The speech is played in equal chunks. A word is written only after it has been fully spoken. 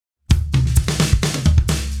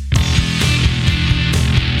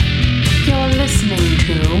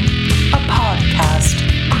to a podcast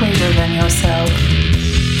greater than yourself.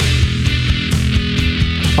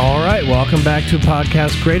 All right, welcome back to a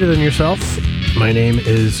podcast greater than yourself. My name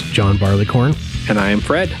is John Barleycorn. And I am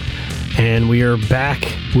Fred. And we are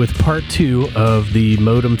back with part 2 of the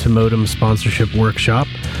Modem to Modem sponsorship workshop,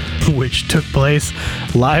 which took place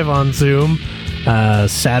live on Zoom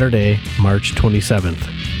Saturday, March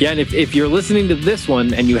 27th. Yeah, and if you're listening to this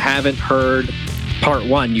one and you haven't heard part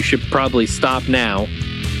 1, you should probably stop now,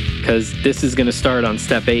 because this is going to start on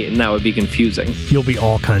step 8, and that would be confusing. You'll be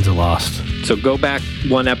all kinds of lost. So go back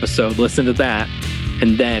one episode, listen to that,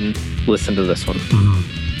 and then listen to this one.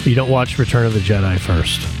 Mm-hmm. You don't watch Return of the Jedi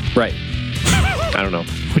first. Right. I don't know.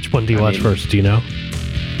 Which one do you watch first? Do you know?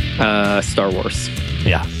 Star Wars.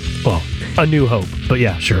 Yeah. Well, A New Hope. But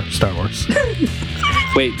yeah, sure. Star Wars.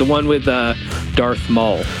 Wait, the one with Darth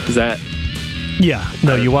Maul. Is that... Yeah.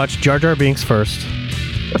 No, you watch Jar Jar Binks first.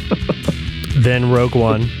 Then Rogue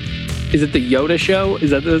One. Is it the Yoda show? Is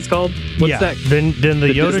that what it's called? What's that? Then the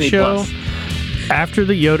Yoda Disney show. Plus. After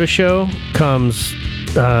the Yoda show comes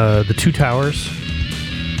the Two Towers.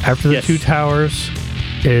 After the Two Towers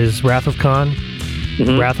is Wrath of Khan.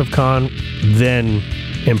 Mm-hmm. Wrath of Khan, then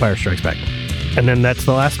Empire Strikes Back. And then that's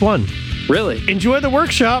the last one. Really? Enjoy the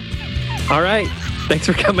workshop. All right. Thanks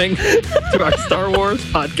for coming to our Star Wars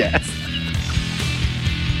podcast.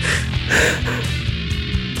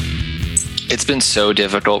 It's been so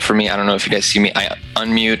difficult for me. I don't know if you guys see me. I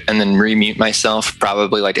unmute and then remute myself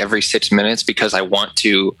probably like every 6 minutes because I want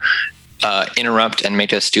to interrupt and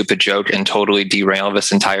make a stupid joke and totally derail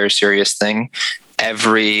this entire serious thing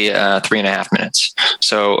every 3.5 minutes.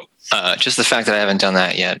 So just the fact that I haven't done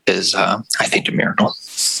that yet is, I think, a miracle.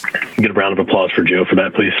 Get a round of applause for Joe for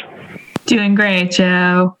that, please. Doing great,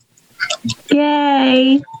 Joe.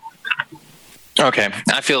 Yay. Okay,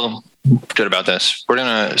 I feel good about this. We're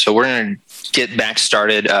gonna get back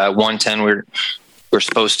started. 110. We're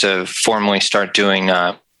supposed to formally start doing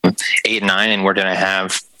 8 and 9, and we're gonna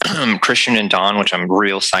have Christian and Dawn, which I'm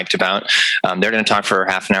real psyched about. They're going to talk for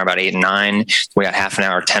half an hour about 8 and 9. We got half an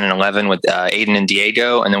hour 10 and 11 with Aiden and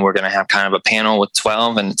Diego, and then we're going to have kind of a panel with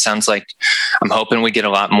 12. And it sounds like I'm hoping we get a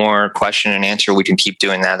lot more question and answer. We can keep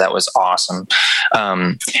doing that. That was awesome.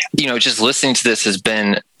 Just listening to this has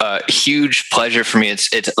been a huge pleasure for me.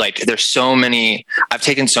 It's like there's so many. I've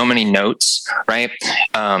taken so many notes. Right.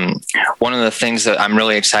 One of the things that I'm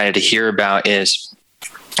really excited to hear about is.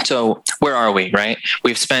 So where are we, right?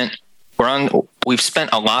 We've spent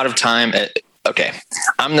a lot of time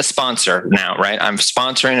I'm the sponsor now, right? I'm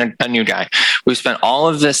sponsoring a new guy. We've spent all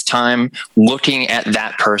of this time looking at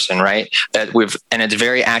that person, right? And it's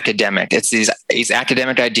very academic. It's these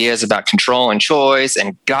academic ideas about control and choice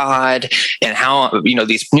and God and how,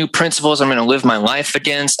 these new principles I'm going to live my life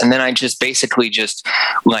against. And then I just basically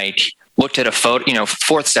looked at a photo,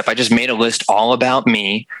 fourth step, I just made a list all about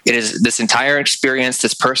me. It is this entire experience,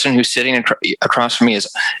 this person who's sitting across from me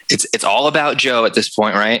it's all about Joe at this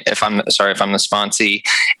point, right? If I'm the sponsee.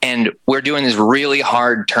 And we're doing this really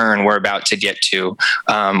hard turn we're about to get to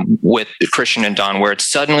with Christian and Dawn, where it's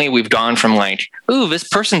suddenly we've gone from this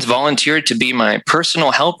person's volunteered to be my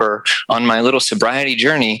personal helper on my little sobriety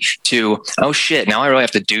journey to, oh shit, now I really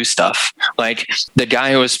have to do stuff. Like the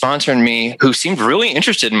guy who was sponsoring me, who seemed really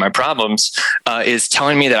interested in my problems, is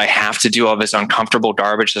telling me that I have to do all this uncomfortable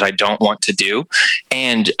garbage that I don't want to do.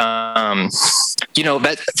 And,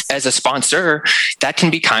 that as a sponsor, that can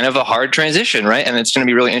be kind of a hard transition, right? And it's going to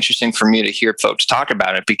be really interesting for me to hear folks talk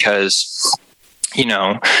about it because,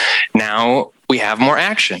 now we have more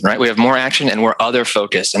action, right? We have more action and we're other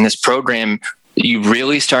focused. And this program, you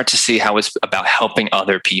really start to see how it's about helping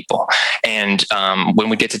other people. And when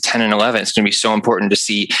we get to 10 and 11, it's going to be so important to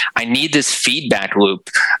see, I need this feedback loop,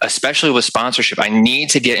 especially with sponsorship. I need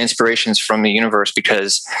to get inspirations from the universe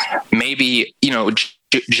because maybe,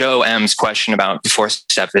 Joe M's question about the fourth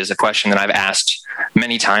step is a question that I've asked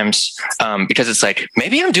many times because it's like,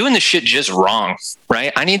 maybe I'm doing this shit just wrong,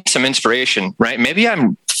 right? I need some inspiration, right? Maybe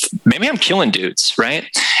I'm killing dudes, right?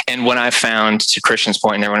 And what I found, to Christian's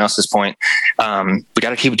point and everyone else's point, we got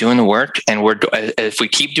to keep doing the work. And if we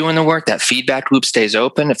keep doing the work, that feedback loop stays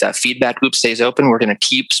open. If that feedback loop stays open, we're going to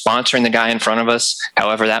keep sponsoring the guy in front of us.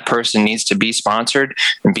 However, that person needs to be sponsored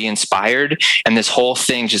and be inspired. And this whole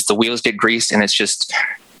thing, just the wheels get greased, and it's just,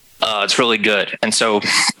 it's really good. And so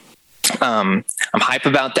I'm hype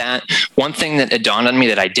about that. One thing that it dawned on me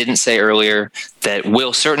that I didn't say earlier that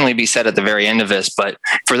will certainly be said at the very end of this, but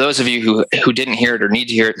for those of you who didn't hear it or need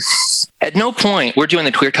to hear it, at no point, we're doing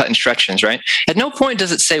the clear cut instructions, right? At no point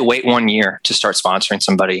does it say wait 1 year to start sponsoring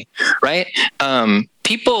somebody, right?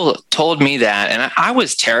 People told me that, and I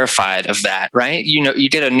was terrified of that, right? You know, you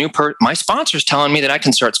get a new my sponsor's telling me that I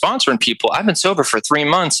can start sponsoring people. I've been sober for 3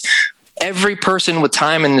 months. Every person with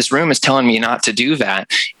time in this room is telling me not to do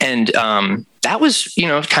that. And that was,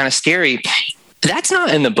 kind of scary. That's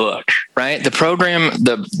not in the book, right? The program,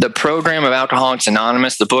 the program of Alcoholics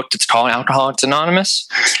Anonymous, the book that's called Alcoholics Anonymous,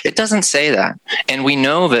 it doesn't say that. And we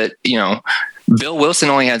know that, Bill Wilson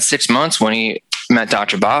only had 6 months when he met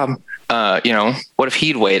Dr. Bob. What if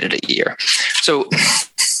he'd waited a year? So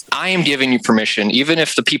I am giving you permission, even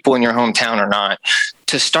if the people in your hometown are not,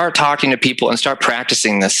 to start talking to people and start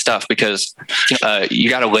practicing this stuff, because you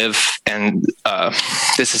got to live, and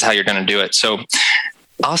this is how you're going to do it. So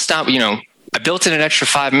I'll stop. I built in an extra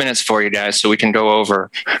 5 minutes for you guys so we can go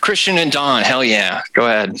over. Christian and Don, hell yeah, go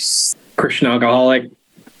ahead. Christian alcoholic.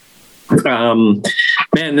 Man,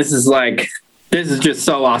 this is just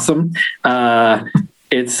so awesome.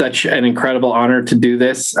 It's such an incredible honor to do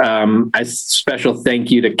this. A special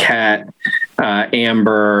thank you to Kat,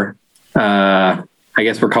 Amber, I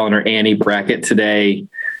guess we're calling her Annie Brackett today,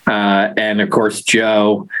 and of course,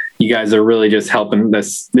 Joe. You guys are really just helping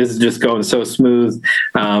this. This is just going so smooth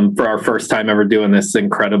for our first time ever doing this. It's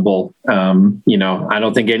incredible. I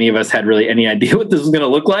don't think any of us had really any idea what this was going to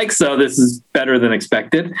look like, so this is better than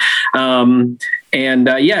expected. So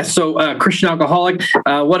Christian alcoholic.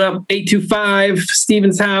 What up? 825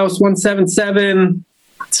 Stevens House 177.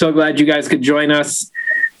 So glad you guys could join us.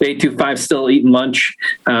 The 825 still eating lunch.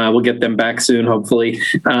 We'll get them back soon, hopefully.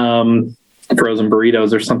 Frozen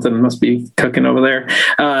burritos or something must be cooking over there.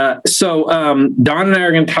 Dawn and I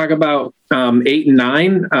are going to talk about 8 and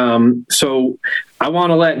 9. So I want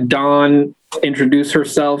to let Dawn introduce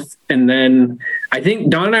herself, and then I think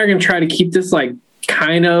Dawn and I are going to try to keep this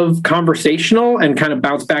kind of conversational and kind of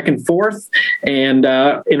bounce back and forth and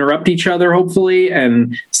interrupt each other, hopefully,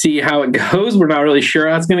 and see how it goes. We're not really sure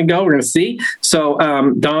how it's going to go. We're going to see. So,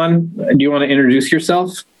 Dawn, do you want to introduce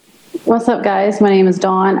yourself? What's up, guys? My name is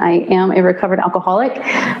Dawn. I am a recovered alcoholic.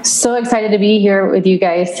 So excited to be here with you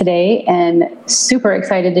guys today, and super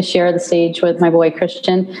excited to share the stage with my boy,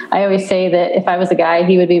 Christian. I always say that if I was a guy,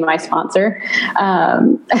 he would be my sponsor.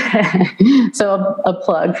 So a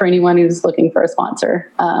plug for anyone who's looking for a sponsor.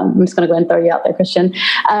 I'm just going to go ahead and throw you out there, Christian.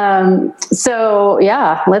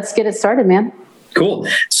 Let's get it started, man. Cool.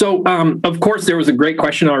 So, of course, there was a great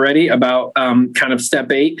question already about kind of step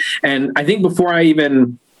 8. And I think before I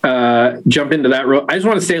even jump into that, I just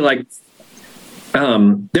want to say,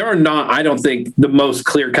 there are not, I don't think, the most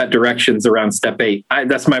clear-cut directions around step 8.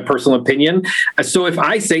 That's my personal opinion. So if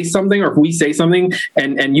I say something, or if we say something,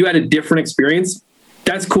 and you had a different experience,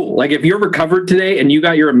 that's cool. If you're recovered today and you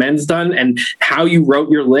got your amends done and how you wrote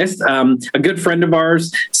your list, a good friend of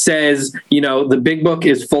ours says, the big book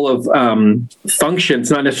is full of functions,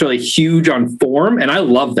 not necessarily huge on form. And I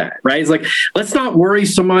love that, right? It's let's not worry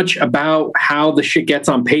so much about how the shit gets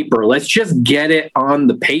on paper. Let's just get it on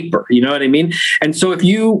the paper. You know what I mean? And so if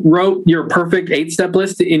you wrote your perfect 8-step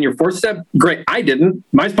list in your 4th step, great. I didn't.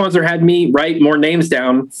 My sponsor had me write more names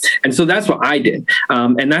down. And so that's what I did.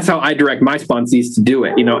 And that's how I direct my sponsees to do it.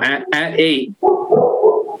 At 8, I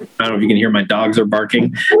don't know if you can hear my dogs are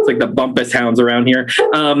barking. It's like the bumpus hounds around here.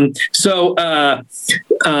 I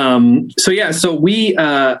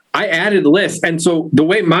added lists. And so the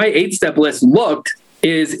way my 8-step list looked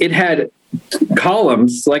is it had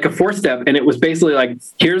columns like a 4-step. And it was basically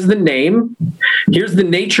here's the name, here's the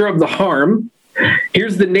nature of the harm,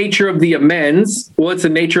 here's the nature of the amends. Well, it's the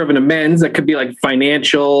nature of an amends that could be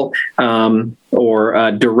financial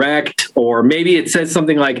or direct, or maybe it says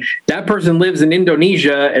something like that person lives in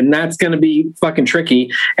Indonesia and that's going to be fucking tricky.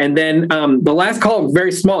 And then the last column,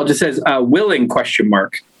 very small, it just says willing ?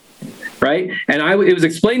 Right. And it was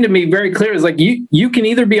explained to me very clear. It's you can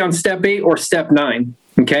either be on step 8 or step 9.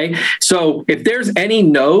 Okay. So if there's any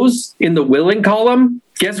no's in the willing column,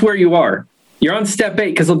 guess where you are? You're on step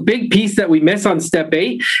 8, because a big piece that we miss on step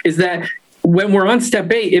 8 is that when we're on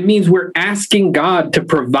step 8, it means we're asking God to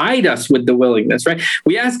provide us with the willingness, right?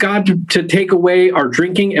 We ask God to take away our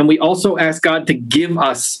drinking, and we also ask God to give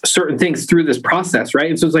us certain things through this process, right?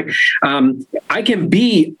 And so it's I can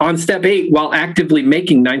be on step 8 while actively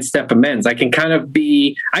making 9-step amends. I can kind of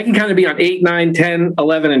be on 8, 9, 10,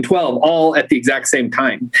 11, and 12 all at the exact same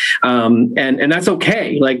time. And that's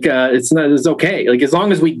okay. It's okay. As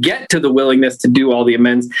long as we get to the willingness to do all the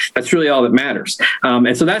amends, that's really all that matters.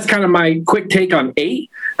 And so that's kind of my quick take on 8.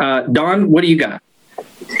 Dawn, what do you got?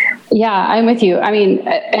 Yeah, I'm with you. I mean,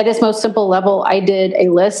 at its most simple level, I did a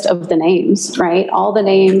list of the names, right? All the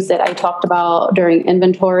names that I talked about during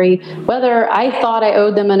inventory, whether I thought I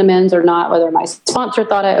owed them an amends or not, whether my sponsor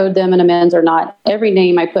thought I owed them an amends or not, every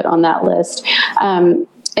name I put on that list. And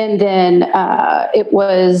then it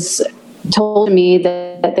was told to me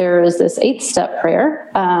that there is this 8-step prayer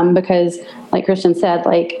because, like Christian said,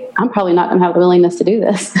 like, I'm probably not going to have the willingness to do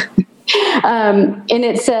this. And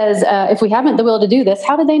it says, if we haven't the will to do this,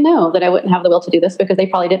 how did they know that I wouldn't have the will to do this? Because they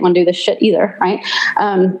probably didn't want to do this shit either, right?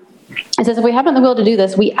 It says, if we haven't the will to do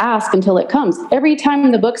this, we ask until it comes. Every time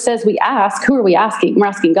the book says we ask, who are we asking? We're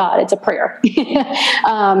asking God. It's a prayer.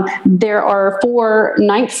 There are 4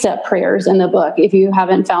 9th-step prayers in the book. If you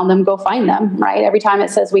haven't found them, go find them, right? Every time it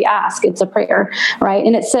says we ask, it's a prayer, right?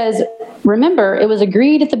 And it says, remember, it was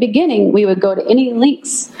agreed at the beginning we would go to any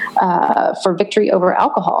lengths for victory over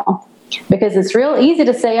alcohol. Because it's real easy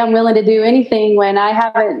to say I'm willing to do anything when I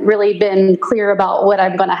haven't really been clear about what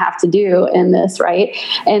I'm going to have to do in this, right?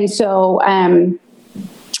 And so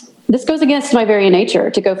this goes against my very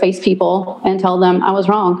nature to go face people and tell them I was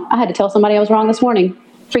wrong. I had to tell somebody I was wrong this morning.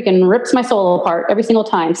 Freaking rips my soul apart every single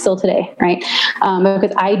time, still today, right?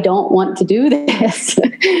 Because I don't want to do this.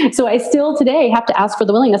 So I still today have to ask for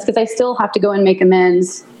the willingness because I still have to go and make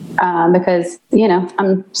amends because, you know,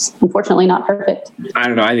 I'm unfortunately not perfect. I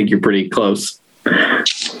don't know. I think you're pretty close.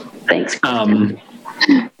 Thanks.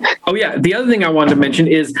 Oh, yeah. The other thing I wanted to mention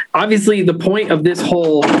is obviously the point of this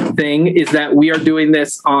whole thing is that we are doing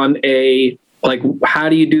this on a like, how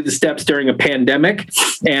do you do the steps during a pandemic?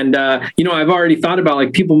 And, you know, I've already thought about,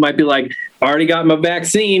 like, people might be like, already got my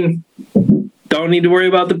vaccine. Don't need to worry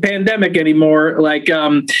about the pandemic anymore. Like,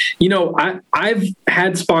 you know, I've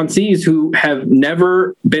had sponsees who have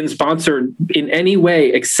never been sponsored in any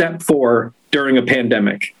way except for during a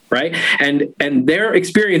pandemic. Right. And their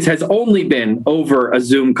experience has only been over a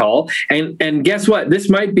Zoom call. And guess what?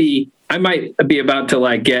 I might be about to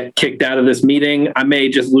like get kicked out of this meeting. I may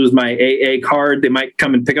just lose my AA card. They might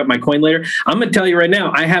come and pick up my coin later. I'm going to tell you right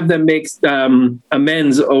now, I have them make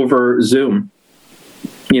amends over Zoom.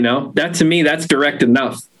 You know, that to me, that's direct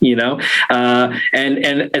enough, you know,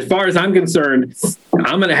 and as far as I'm concerned,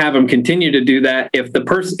 I'm going to have them continue to do that. If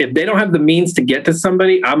they don't have the means to get to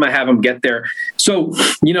somebody, I'm going to have them get there. So,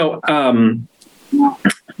 you know,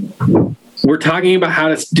 we're talking about how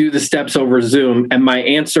to do the steps over Zoom. And my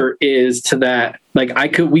answer is to that. Like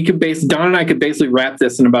Don and I could basically wrap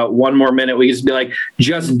this in about 1 more minute. We just be like,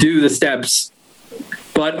 just do the steps,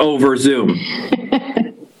 but over Zoom.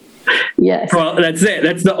 Yes. Well, that's it.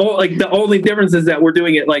 That's the only difference is that we're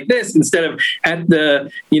doing it like this instead of at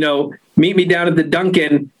the, you know, meet me down at the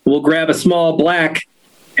Dunkin'. We'll grab a small black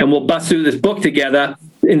and we'll bust through this book together.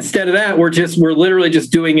 Instead of that, we're literally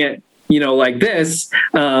just doing it, you know, like this.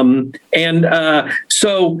 So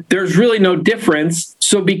there's really no difference.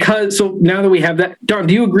 So now that we have that, Dawn,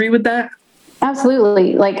 do you agree with that?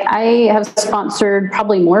 Absolutely. Like I have sponsored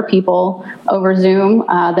probably more people over Zoom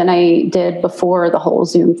than I did before the whole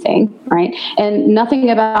Zoom thing, right? And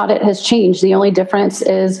nothing about it has changed. The only difference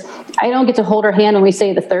is I don't get to hold her hand when we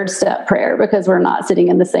say the 3rd step prayer because we're not sitting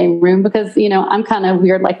in the same room because, you know, I'm kind of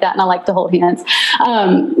weird like that and I like to hold hands.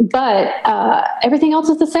 But everything else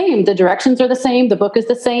is the same. The directions are the same. The book is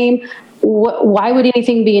the same. Why would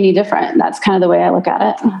anything be any different? That's kind of the way I look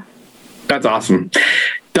at it. That's awesome.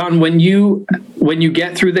 Don, when you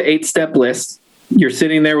get through the 8-step list, you're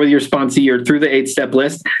sitting there with your sponsee, you're through the 8-step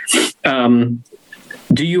list.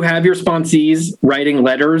 Do you have your sponsees writing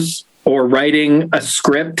letters or writing a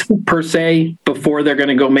script per se before they're going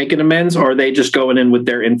to go make an amends, or are they just going in with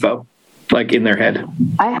their info, like in their head?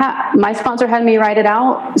 My sponsor had me write it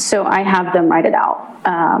out, so I have them write it out.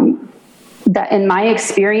 That in my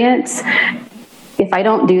experience, if I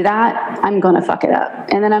don't do that, I'm going to fuck it up.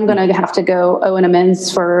 And then I'm going to have to go owe an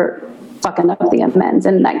amends for fucking up the amends.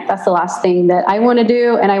 And that's the last thing that I want to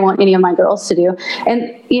do. And I want any of my girls to do.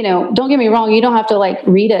 And, you know, don't get me wrong. You don't have to like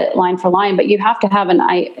read it line for line, but you have to have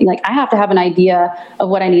I have to have an idea of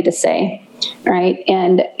what I need to say. Right.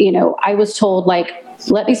 And, you know, I was told like,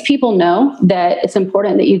 let these people know that it's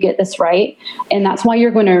important that you get this right. And that's why you're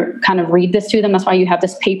going to kind of read this to them. That's why you have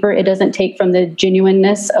this paper. It doesn't take from the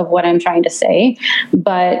genuineness of what I'm trying to say.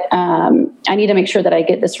 But I need to make sure that I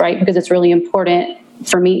get this right because it's really important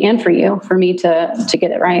for me and for you, for me to get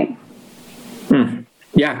it right.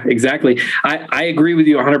 Yeah, exactly. I agree with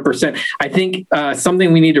you 100%. I think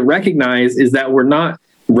something we need to recognize is that we're not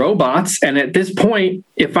robots. And at this point,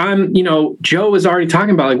 if I'm, you know, Joe is already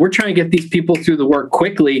talking about like, we're trying to get these people through the work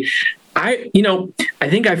quickly. I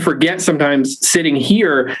think I forget sometimes sitting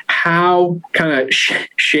here how kind of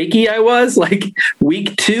shaky I was like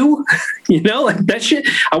week 2, like that shit.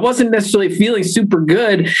 I wasn't necessarily feeling super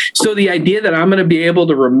good. So the idea that I'm going to be able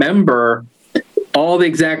to remember all the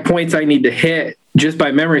exact points I need to hit just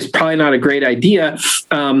by memory is probably not a great idea.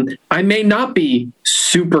 I may not be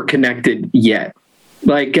super connected yet.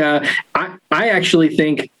 Like, I actually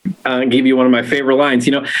think, I'll give you one of my favorite lines,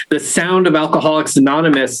 the sound of Alcoholics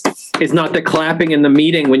Anonymous is not the clapping in the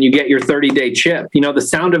meeting when you get your 30-day chip. The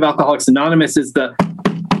sound of Alcoholics Anonymous is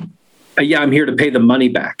I'm here to pay the money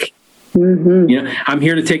back. Mm-hmm. I'm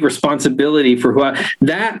here to take responsibility for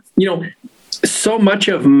so much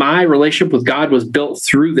of my relationship with God was built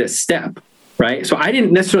through this step. Right. So I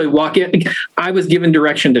didn't necessarily walk in. I was given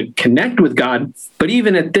direction to connect with God. But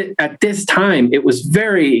even at this time, it was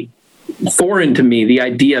very foreign to me, the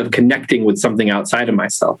idea of connecting with something outside of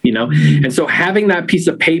myself, And so having that piece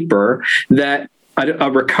of paper that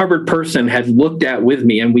a recovered person had looked at with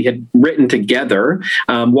me and we had written together,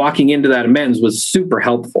 walking into that amends was super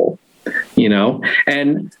helpful,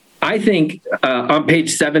 And I think on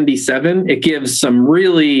page 77, it gives some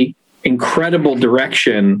really incredible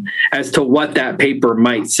direction as to what that paper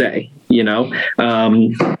might say, and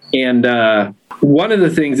one of the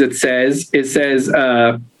things it says,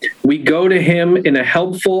 we go to him in a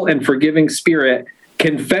helpful and forgiving spirit,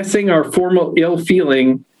 confessing our former ill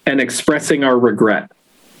feeling and expressing our regret.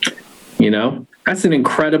 That's an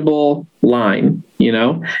incredible line,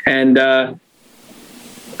 and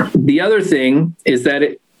the other thing is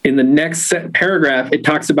that in the next paragraph, it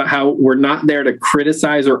talks about how we're not there to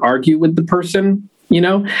criticize or argue with the person,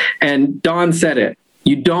 and Don said it.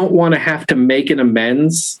 You don't want to have to make an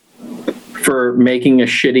amends for making a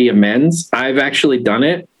shitty amends. I've actually done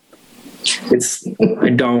it. I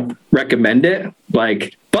don't recommend it.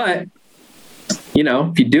 But if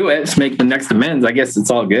you do it, just make the next amends. I guess it's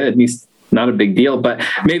all good. It's not a big deal, but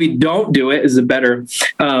maybe don't do it is a better.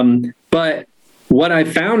 But what I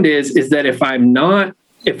found is that if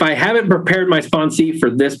I haven't prepared my sponsee for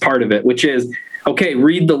this part of it, which is, okay,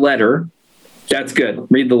 read the letter. That's good.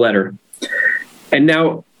 Read the letter. And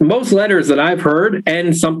now most letters that I've heard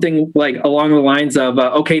end something like along the lines of,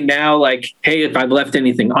 okay, now hey, if I've left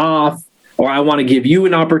anything off, or I want to give you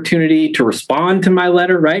an opportunity to respond to my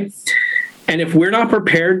letter, right? And if we're not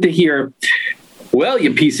prepared to hear, well,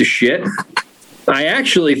 you piece of shit, I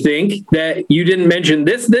actually think that you didn't mention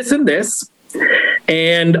this, this, and this.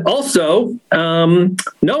 And also,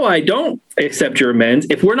 no, I don't accept your amends.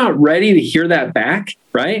 If we're not ready to hear that back,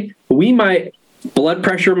 right, blood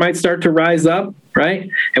pressure might start to rise up, right?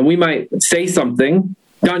 And we might say something.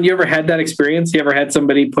 Don, you ever had that experience? You ever had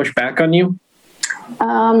somebody push back on you?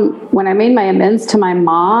 When I made my amends to my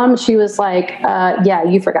mom, she was like, yeah,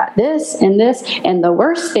 you forgot this and this. And the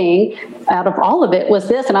worst thing out of all of it was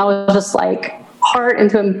this. And I was just like, heart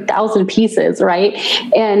into 1,000 pieces, right?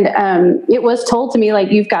 And it was told to me,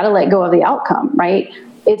 you've got to let go of the outcome, right?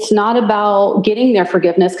 It's not about getting their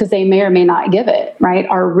forgiveness because they may or may not give it, right?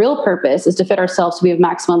 Our real purpose is to fit ourselves to be of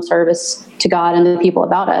maximum service to God and the people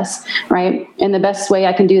about us, right? And the best way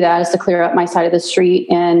I can do that is to clear up my side of the street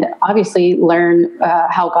and obviously learn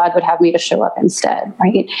how God would have me to show up instead,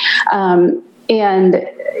 right? And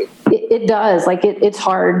it does, it's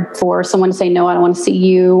hard for someone to say, no, I don't want to see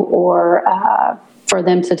you, or for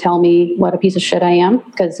them to tell me what a piece of shit I am,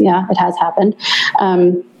 because yeah, it has happened.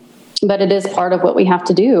 But it is part of what we have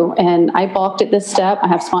to do. And I balked at this step. I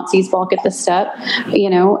have sponsees balk at this step,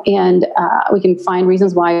 and we can find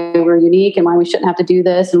reasons why we're unique and why we shouldn't have to do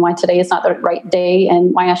this and why today is not the right day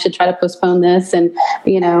and why I should try to postpone this. And,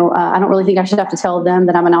 I don't really think I should have to tell them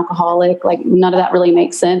that I'm an alcoholic. None of that really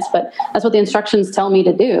makes sense, but that's what the instructions tell me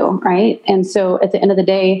to do. Right. And so at the end of the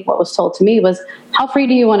day, what was told to me was, how free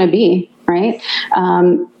do you want to be? Right.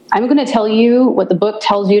 I'm going to tell you what the book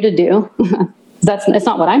tells you to do. It's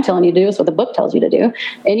not what I'm telling you to do. It's what the book tells you to do.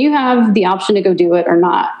 And you have the option to go do it or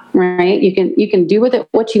not, right? You can do with it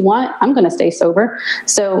what you want. I'm going to stay sober.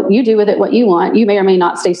 So you do with it what you want. You may or may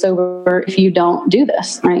not stay sober if you don't do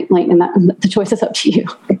this, right? And the choice is up to you.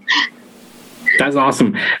 That's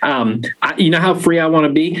awesome. You know how free I want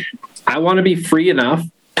to be? I want to be free enough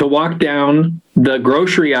to walk down the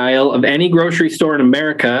grocery aisle of any grocery store in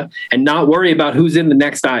America and not worry about who's in the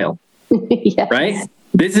next aisle, yes. Right?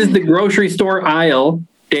 This is the grocery store aisle.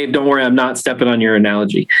 Dave, don't worry, I'm not stepping on your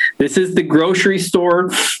analogy. This is the grocery store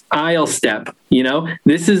aisle step.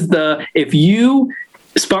 This is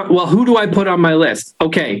who do I put on my list?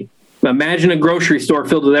 Okay, imagine a grocery store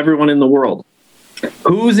filled with everyone in the world.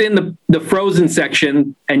 Who's in the frozen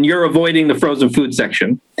section and you're avoiding the frozen food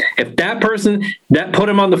section? If that person, put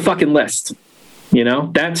them on the fucking list.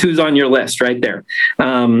 That's who's on your list right there.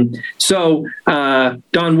 So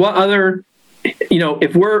Don, what other,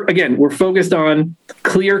 if we're focused on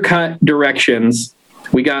clear-cut directions,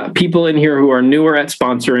 we got people in here who are newer at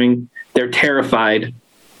sponsoring. They're terrified.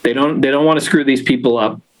 They don't want to screw these people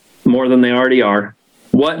up more than they already are.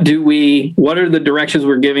 What are the directions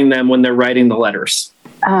we're giving them when they're writing the letters?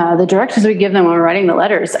 The directions we give them when we're writing the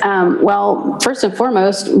letters. Well, first and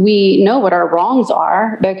foremost, we know what our wrongs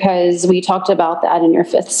are because we talked about that in your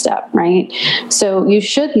 5th step, right? So you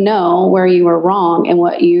should know where you were wrong and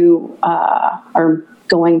what you are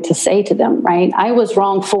going to say to them, right? I was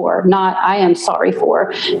wrong for, not I am sorry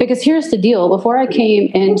for. Because here's the deal. Before I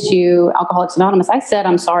came into Alcoholics Anonymous, I said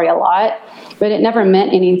I'm sorry a lot, but it never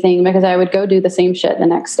meant anything because I would go do the same shit the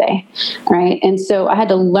next day, right? And so I had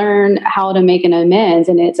to learn how to make an amends.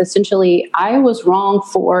 And it's essentially, I was wrong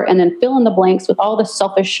for, and then fill in the blanks with all the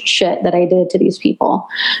selfish shit that I did to these people,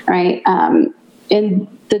 right? And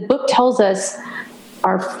the book tells us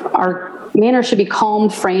our manner should be calm,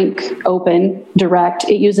 frank, open, direct.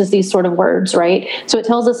 It uses these sort of words, right? So it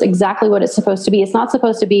tells us exactly what it's supposed to be. It's not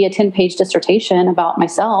supposed to be a 10-page dissertation about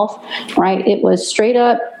myself, right? It was straight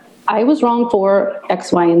up, I was wrong for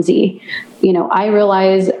X, Y, and Z. I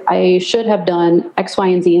realize I should have done X, Y,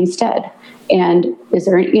 and Z instead. And is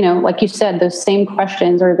there, like you said, those same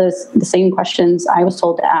questions or the same questions I was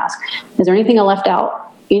told to ask. Is there anything I left out?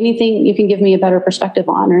 Anything you can give me a better perspective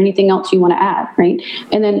on or anything else you want to add, right?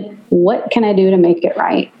 And then what can I do to make it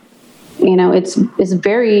right? It's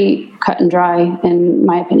very cut and dry in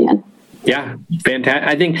my opinion. Yeah, fantastic.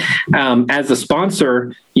 I think as a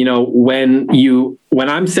sponsor, when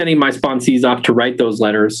I'm sending my sponsees off to write those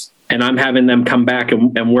letters and I'm having them come back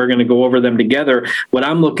and we're going to go over them together, what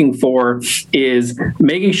I'm looking for is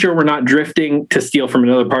making sure we're not drifting, to steal from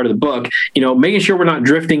another part of the book, making sure we're not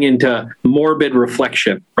drifting into morbid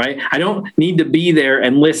reflection, right? I don't need to be there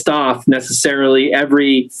and list off necessarily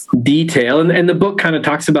every detail. And the book kind of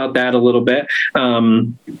talks about that a little bit.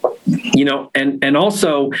 And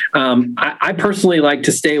also, I personally like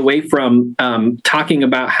to stay away from talking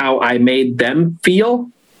about how I made them feel,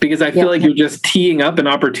 because I feel like you're just teeing up an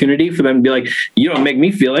opportunity for them to be like, you don't make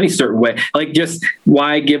me feel any certain way. Like, just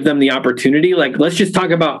why give them the opportunity? Like, let's just talk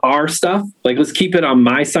about our stuff. Like, let's keep it on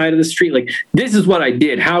my side of the street. Like, this is what I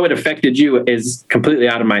did. How it affected you is completely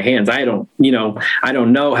out of my hands. I don't know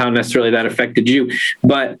how necessarily that affected you,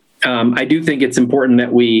 but I do think it's important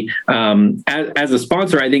that we, as a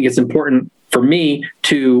sponsor, I think it's important for me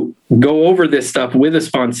to go over this stuff with a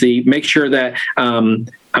sponsee, make sure that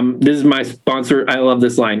this is my sponsor. I love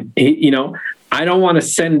this line. I don't want to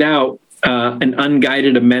send out an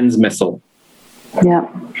unguided amends missile. Yeah.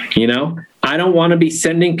 I don't want to be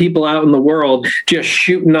sending people out in the world just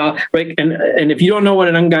shooting off. Right? And if you don't know what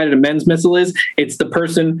an unguided amends missile is, it's the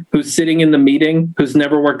person who's sitting in the meeting, who's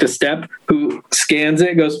never worked a step, who scans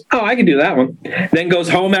it, goes, oh, I can do that one. Then goes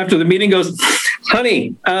home after the meeting, goes,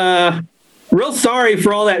 honey, real sorry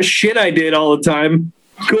for all that shit I did all the time.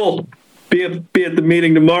 Cool. Be at the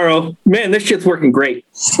meeting tomorrow. Man, this shit's working great.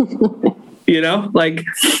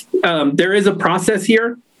 There is a process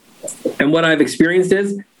here. And what I've experienced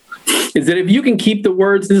is that if you can keep the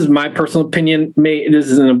words, this is my personal opinion. This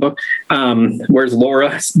isn't a book. Where's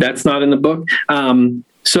Laura? That's not in the book.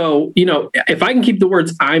 So, if I can keep the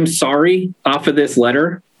words, I'm sorry, off of this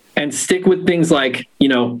letter and stick with things like,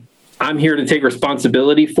 I'm here to take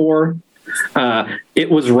responsibility for, it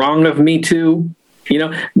was wrong of me to,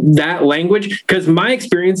 that language. Because my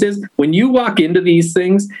experience is when you walk into these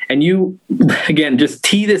things and you, again, just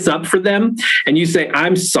tee this up for them and you say,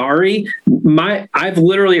 I'm sorry, I've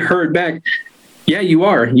literally heard back, yeah, you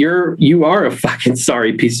are. You are a fucking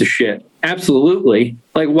sorry piece of shit. Absolutely.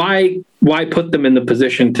 Like, why put them in the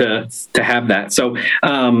position to have that? So,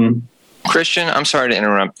 Christian, I'm sorry to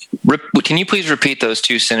interrupt. Can you please repeat those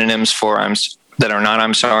two synonyms for that are not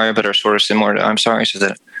I'm sorry, but are sort of similar to I'm sorry, so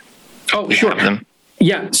that we sure. have them?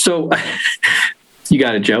 Yeah. So you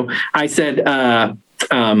got it, Joe. I said,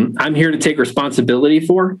 I'm here to take responsibility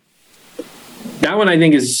for. That one I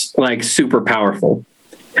think is like super powerful.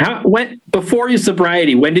 Before your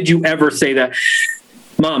sobriety, when did you ever say that?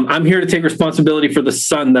 Mom, I'm here to take responsibility for the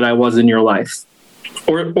son that I was in your life,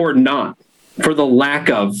 or not, for the lack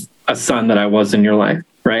of a son that I was in your life,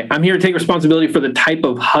 right? I'm here to take responsibility for the type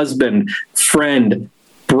of husband, friend,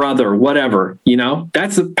 brother, whatever,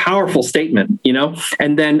 that's a powerful statement,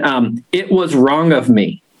 and then it was wrong of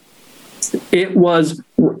me.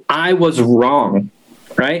 I was wrong,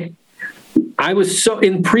 right? I was so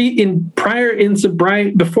before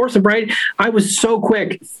sobriety, I was so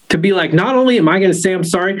quick to be like, not only am I going to say I'm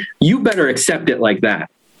sorry, you better accept it like that.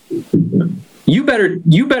 you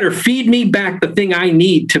better feed me back the thing I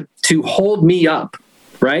need to hold me up,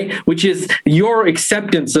 right? Which is your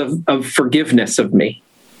acceptance of forgiveness of me,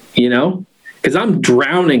 because I'm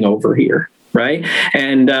drowning over here, right?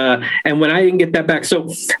 And when I didn't get that back, so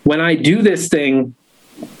when I do this thing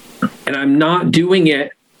and I'm not doing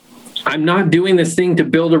this thing to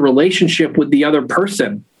build a relationship with the other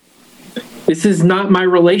person. This is not my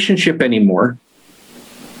relationship anymore.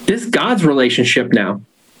 This is God's relationship now.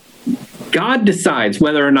 God decides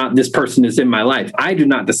whether or not this person is in my life. I do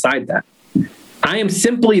not decide that. I am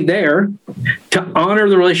simply there to honor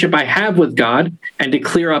the relationship I have with God and to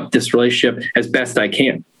clear up this relationship as best I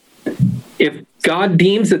can. If God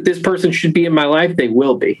deems that this person should be in my life, they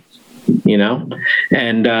will be,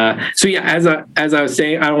 And so, yeah, as I was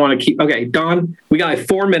saying, I don't want to keep. Okay, Dawn, we got like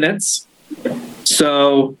 4 minutes.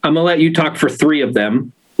 So I'm going to let you talk for 3 of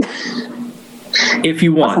them if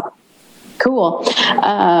you want. Awesome. Cool.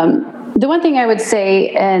 The one thing I would say,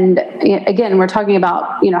 and again, we're talking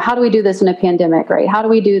about, how do we do this in a pandemic, right? How do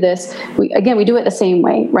we do this? We do it the same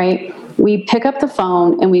way, right? We pick up the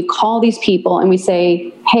phone and we call these people and we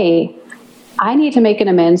say, hey, I need to make an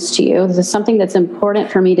amends to you. This is something that's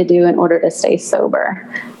important for me to do in order to stay sober.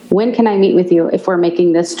 When can I meet with you if we're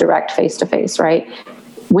making this direct face-to-face, right?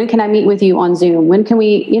 When can I meet with you on Zoom? When can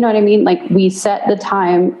we, you know what I mean? Like, we set the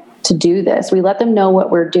time to do this. We let them know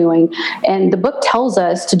what we're doing. And the book tells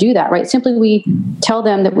us to do that, right? Simply, we tell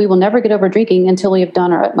them that we will never get over drinking until we have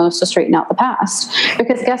done our utmost to straighten out the past.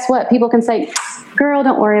 Because guess what? People can say, girl,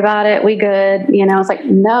 don't worry about it. We good. It's like,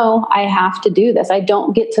 no, I have to do this. I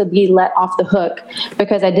don't get to be let off the hook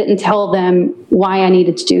because I didn't tell them why I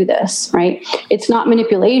needed to do this, right? It's not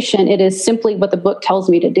manipulation. It is simply what the book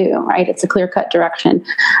tells me to do, right? It's a clear-cut direction.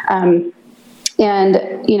 And,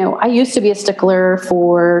 I used to be a stickler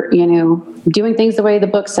for, doing things the way the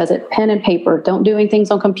book says it, pen and paper, don't doing things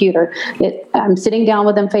on computer. I'm sitting down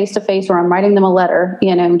with them face to face, or I'm writing them a letter,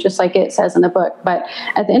 just like it says in the book. But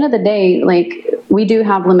at the end of the day, we do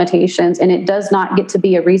have limitations, and it does not get to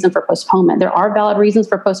be a reason for postponement. There are valid reasons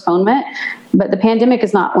for postponement, but the pandemic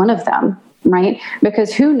is not one of them, right?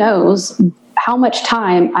 Because who knows how much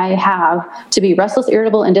time I have to be restless,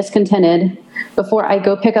 irritable, and discontented before I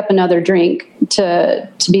go pick up another drink to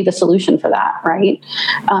be the solution for that, right?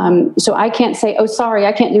 So I can't say, oh, sorry,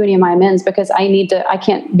 I can't do any of my amends because I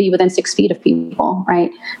can't be within 6 feet of people,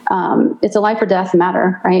 right? It's a life or death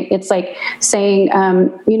matter, right? It's like saying,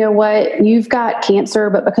 you know what, you've got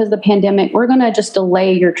cancer, but because of the pandemic, we're going to just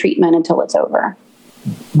delay your treatment until it's over.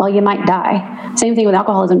 Well, you might die. Same thing with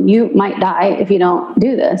alcoholism. You might die if you don't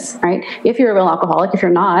do this, right? If you're a real alcoholic. If you're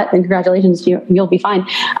not, then congratulations, you'll be fine.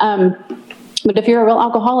 But if you're a real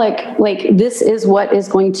alcoholic, this is what is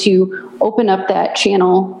going to open up that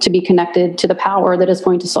channel to be connected to the power that is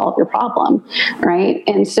going to solve your problem, right?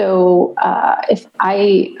 And so if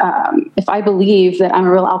I believe that I'm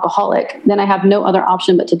a real alcoholic, then I have no other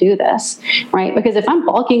option but to do this, right? Because if I'm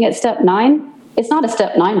balking at step 9, it's not a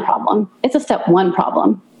step 9 problem. It's a step 1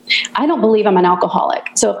 problem. I don't believe I'm an alcoholic.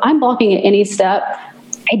 So if I'm balking at any step,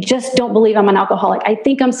 I just don't believe I'm an alcoholic. I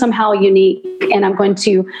think I'm somehow unique, and I'm going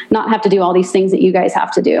to not have to do all these things that you guys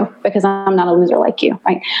have to do because I'm not a loser like you,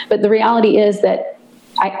 right? But the reality is that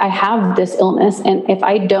I have this illness, and if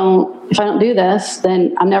I don't do this,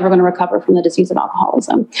 then I'm never going to recover from the disease of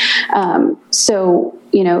alcoholism. So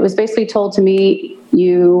it was basically told to me,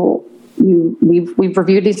 we've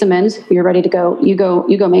reviewed these amends. You're ready to go. You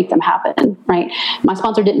go make them happen, right? My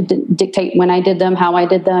sponsor didn't dictate when I did them, how I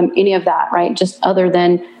did them, any of that, right? Just other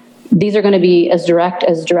than these are going to be as direct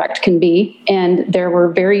direct can be. And there were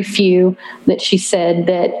very few that she said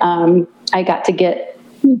that I got to get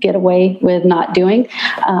away with not doing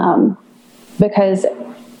because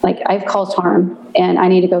I've caused harm and I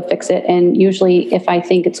need to go fix it. And usually if I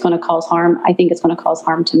think it's going to cause harm, I think it's going to cause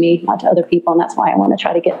harm to me, not to other people. And that's why I want to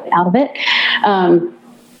try to get out of it.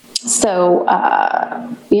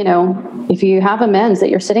 If you have amends that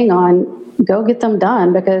you're sitting on, go get them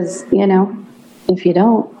done because, if you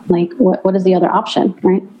don't, what is the other option,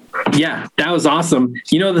 right? Yeah, that was awesome.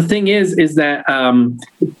 The thing is that I'm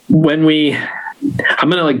going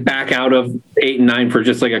to back out of 8 and 9 for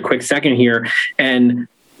just a quick second here. And,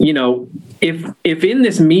 if in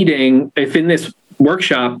this meeting, if in this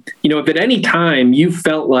workshop, if at any time you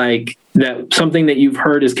felt like that something that you've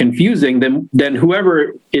heard is confusing, then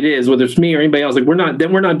whoever it is, whether it's me or anybody else, we're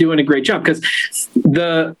not doing a great job because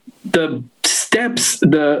the steps,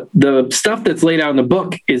 the stuff that's laid out in the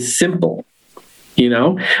book is simple.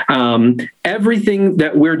 Everything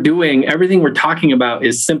that we're doing, everything we're talking about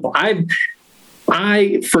is simple. I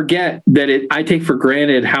forget that I take for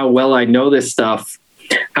granted how well I know this stuff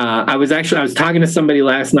I was talking to somebody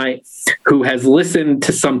last night who has listened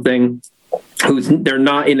to something they're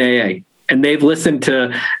not in AA, and they've listened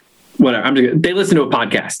to whatever. They listen to a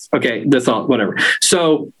podcast. Okay, that's all, whatever.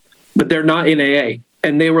 So, but they're not in AA.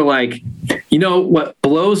 And they were like, what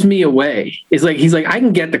blows me away is he's like, I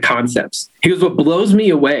can get the concepts. He goes, what blows me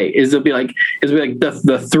away is it'll be like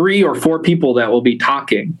the 3 or 4 people that will be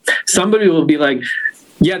talking. Somebody will be like,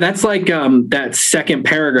 yeah, that's like that second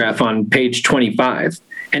paragraph on page 25.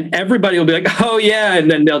 And everybody will be like, oh yeah. And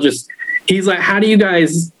then he's like, how do you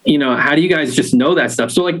guys just know that stuff?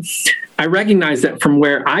 So I recognize that from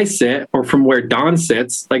where I sit or from where Don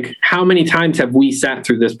sits, how many times have we sat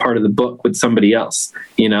through this part of the book with somebody else?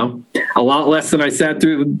 A lot less than I sat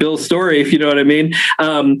through Bill's story, if you know what I mean.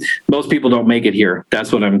 Most people don't make it here.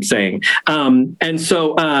 That's what I'm saying. And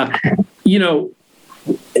so,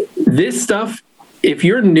 this stuff, if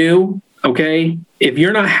you're new, okay, if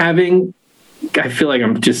you're not having, I feel like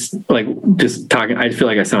I'm just talking. I feel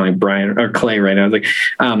like I sound like Brian or Clay right now. It's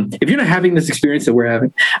if you're not having this experience that we're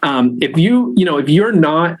having, if you're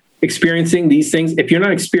not experiencing these things, if you're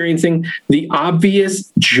not experiencing the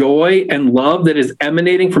obvious joy and love that is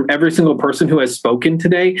emanating from every single person who has spoken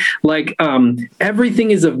today,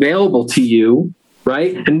 everything is available to you.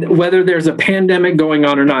 Right. And whether there's a pandemic going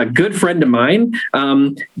on or not, a good friend of mine,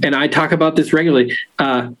 and I talk about this regularly,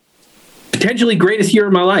 potentially greatest year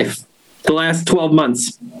of my life. The last 12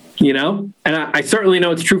 months, and I certainly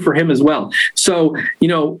know it's true for him as well. So,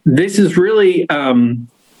 this is really,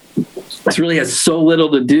 this really has so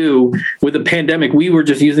little to do with the pandemic. We were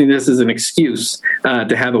just using this as an excuse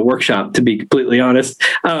to have a workshop, to be completely honest,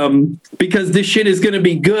 because this shit is going to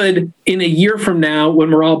be good in a year from now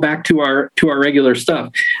when we're all back to our regular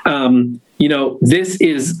stuff. This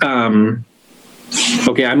is,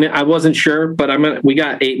 okay, I wasn't sure, but we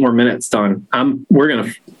got 8 more minutes, Don. We're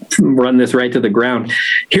gonna run this right to the ground.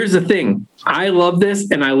 Here's the thing. I love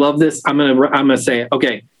this, and I love this. I'm gonna say,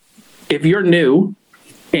 okay, if you're new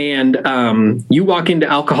and you walk into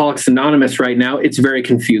Alcoholics Anonymous right now, it's very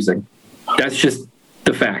confusing. That's just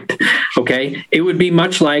the fact. Okay, it would be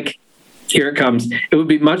much like, here it comes. It would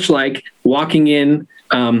be much like walking in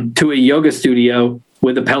to a yoga studio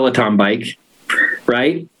with a Peloton bike,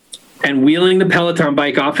 right? And wheeling the Peloton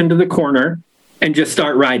bike off into the corner and just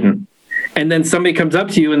start riding. And then somebody comes up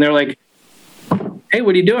to you and they're like, hey,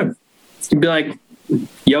 what are you doing? You'd be like,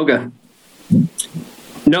 yoga.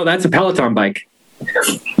 No, that's a Peloton bike.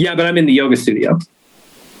 Yeah, but I'm in the yoga studio,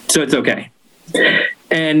 so it's okay.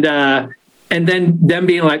 And then them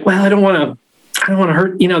being like, well, I don't want to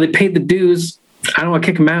hurt, they paid the dues. I don't want to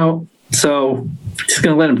kick them out. So I'm just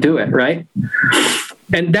going to let them do it. Right.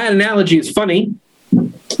 And that analogy is funny.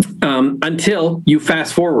 Until you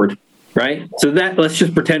fast forward, right? So let's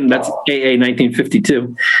just pretend that's AA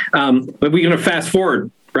 1952. But we're going to fast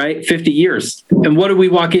forward, right? 50 years. And what do we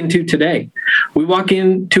walk into today? We walk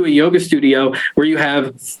into a yoga studio where you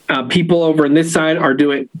have people over on this side are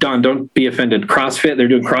doing, Don, don't be offended, CrossFit. They're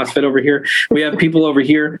doing CrossFit over here. We have people over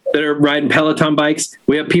here that are riding Peloton bikes.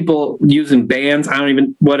 We have people using bands.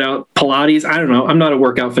 What else? Pilates. I don't know. I'm not a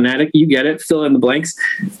workout fanatic. You get it. Fill in the blanks.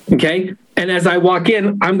 Okay. And as I walk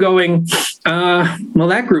in, I'm going, well,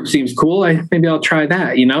 that group seems cool. Maybe I'll try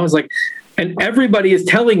that. It's like, and everybody is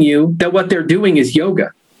telling you that what they're doing is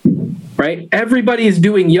yoga, right? Everybody is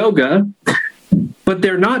doing yoga, but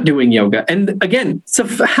they're not doing yoga. And again, it's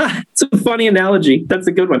a funny analogy. That's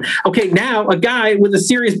a good one. Okay, now a guy with a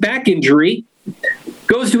serious back injury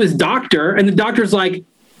goes to his doctor, and the doctor's like,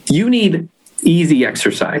 you need easy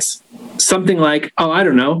exercise. Something like, oh, I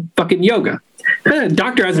don't know, fucking yoga. The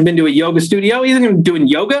doctor hasn't been to a yoga studio. He isn't doing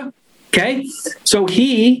yoga. Okay. So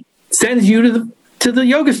he sends you to the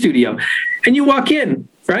yoga studio, and you walk in,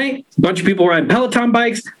 right? A bunch of people riding Peloton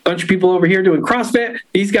bikes, a bunch of people over here doing CrossFit.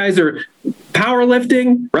 These guys are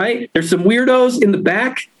powerlifting, right? There's some weirdos in the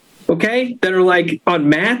back, okay, that are like on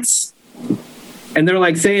mats, and they're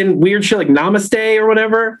like saying weird shit like namaste or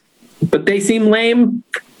whatever, but they seem lame.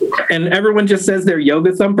 And everyone just says they're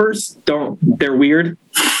yoga thumpers. They're weird.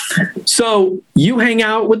 So you hang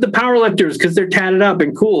out with the powerlifters because they're tatted up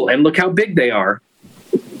and cool, and look how big they are.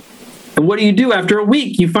 And what do you do after a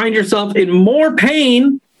week? You find yourself in more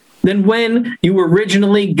pain than when you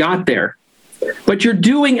originally got there. But you're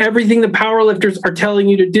doing everything the powerlifters are telling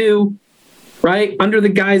you to do, right? Under the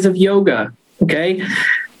guise of yoga, okay?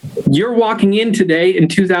 You're walking in today in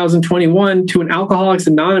 2021 to an Alcoholics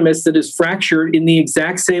Anonymous that is fractured in the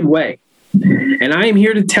exact same way. And I am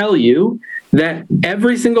here to tell you that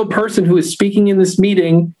every single person who is speaking in this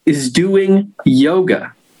meeting is doing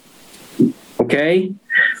yoga. Okay?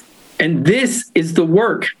 And this is the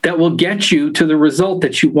work that will get you to the result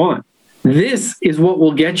that you want. This is what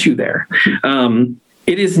will get you there.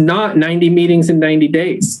 It is not 90 meetings in 90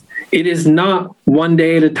 days. It is not one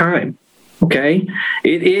day at a time. Okay?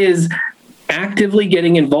 It is actively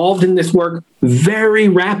getting involved in this work very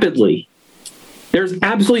rapidly. There's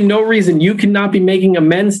absolutely no reason you cannot be making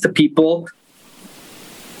amends to people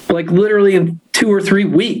like literally in 2 or 3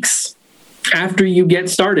 weeks after you get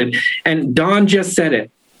started. And Don just said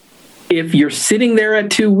it. If you're sitting there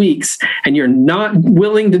at 2 weeks and you're not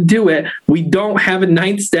willing to do it, we don't have a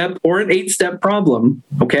 9th step or an 8th step problem.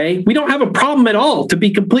 Okay? We don't have a problem at all, to be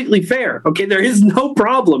completely fair. Okay? There is no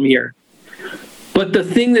problem here. But the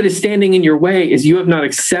thing that is standing in your way is you have not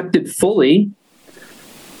accepted fully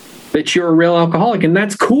that you're a real alcoholic. And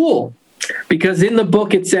that's cool, because in the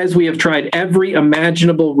book it says we have tried every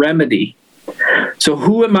imaginable remedy. So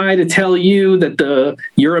who am I to tell you that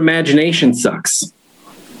your imagination sucks?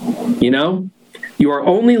 You know, you are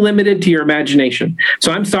only limited to your imagination.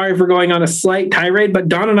 So I'm sorry for going on a slight tirade, but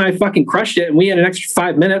Dawn and I fucking crushed it, and we had an extra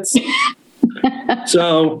 5 minutes.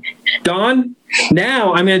 So, Dawn,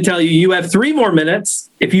 now I'm going to tell you, you have 3 more minutes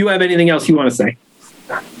if you have anything else you want to say.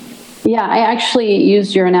 Yeah, I actually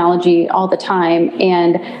used your analogy all the time,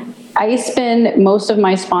 and I spend most of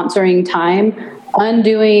my sponsoring time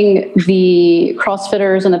undoing the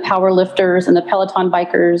CrossFitters and the power lifters and the Peloton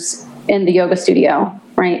bikers in the yoga studio,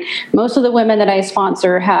 right? Most of the women that I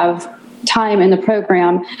sponsor have time in the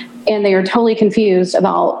program, and they are totally confused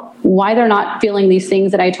about why they're not feeling these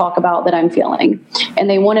things that I talk about that I'm feeling. And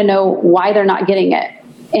they want to know why they're not getting it.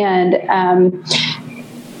 And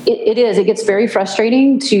it gets very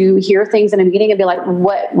frustrating to hear things in a meeting and be like,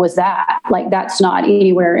 what was that? Like, that's not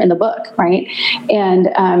anywhere in the book, right?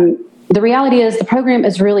 And the reality is the program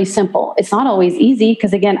is really simple. It's not always easy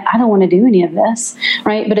because, again, I don't want to do any of this,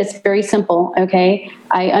 right? But it's very simple, okay?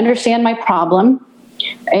 I understand my problem.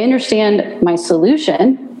 I understand my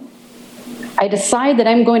solution. I decide that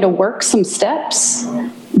I'm going to work some steps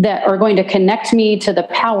that are going to connect me to the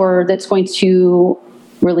power that's going to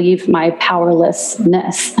relieve my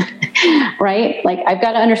powerlessness, right? Like, I've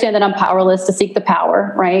got to understand that I'm powerless to seek the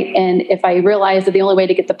power, right? And if I realize that the only way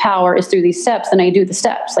to get the power is through these steps, then I do the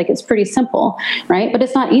steps. Like, it's pretty simple, right? But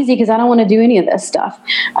it's not easy because I don't want to do any of this stuff.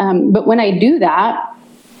 But when I do that,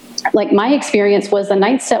 like, my experience was the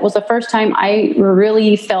 9th step was the first time I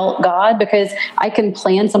really felt God, because I can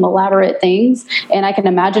plan some elaborate things and I can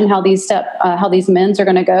imagine how these men's are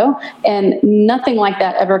going to go. And nothing like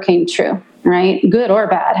that ever came true, right? Good or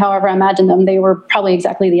bad. However I imagined them, they were probably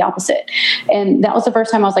exactly the opposite. And that was the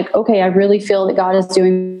first time I was like, okay, I really feel that God is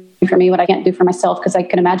doing for me what I can't do for myself, because I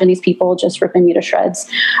can imagine these people just ripping me to shreds.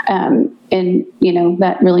 And, you know,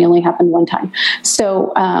 that really only happened one time.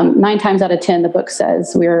 So 9 times out of 10, the book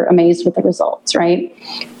says we're amazed with the results, right?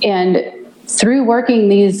 And through working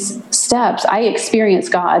these steps, I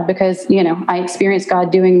experienced God, because, you know, I experienced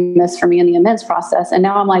God doing this for me in the amends process. And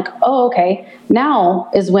now I'm like, oh, okay, now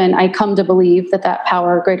is when I come to believe that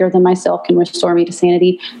power greater than myself can restore me to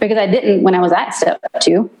sanity, because I didn't when I was at step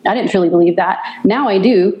 2. I didn't truly believe that. Now I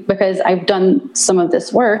do, because I've done some of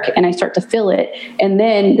this work and I start to feel it. And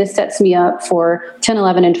then this sets me up for 10,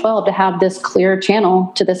 11, and 12 to have this clear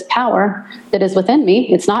channel to this power that is within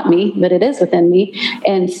me. It's not me, but it is within me.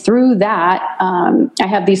 And through that, I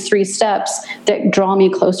have these 3 steps that draw me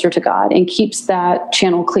closer to God and keeps that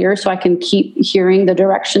channel clear, so I can keep hearing the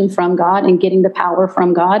direction from God and getting the power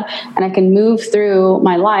from God. And I can move through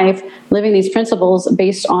my life living these principles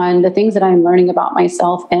based on the things that I'm learning about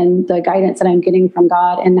myself and the guidance that I'm getting from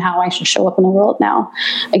God and how I should show up in the world now.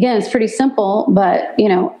 Again, it's pretty simple, but, you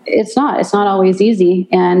know, it's not always easy.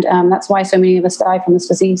 And that's why so many of us die from this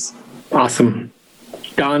disease. Awesome.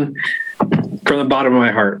 Don, from the bottom of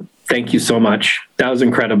my heart, thank you so much. That was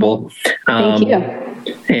incredible. Thank you.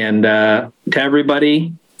 And to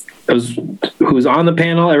everybody who's on the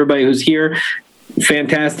panel, everybody who's here,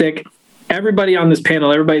 fantastic. Everybody on this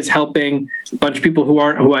panel, everybody's helping. A bunch of people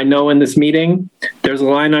who I know in this meeting. There's a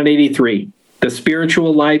line on 83. The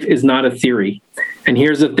spiritual life is not a theory. And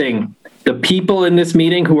here's the thing. The people in this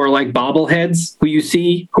meeting who are like bobbleheads, who you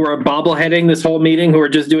see, who are bobbleheading this whole meeting, who are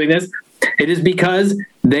just doing this, it is because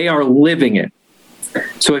they are living it.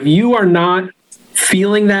 So if you are not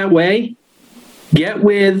feeling that way, get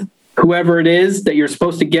with whoever it is that you're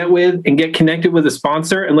supposed to get with and get connected with a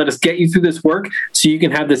sponsor, and let us get you through this work so you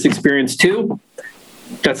can have this experience too.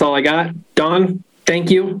 That's all I got. Dawn, thank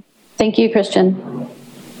you. Thank you, Christian.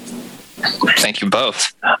 Thank you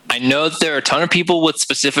both. I know that there are a ton of people with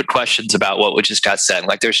specific questions about what just got said.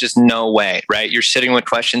 Like, there's just no way, right? You're sitting with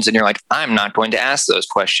questions and you're like, I'm not going to ask those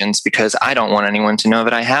questions because I don't want anyone to know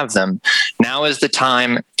that I have them. Now is the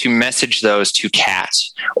time to message those to Kat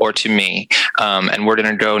or to me. And we're going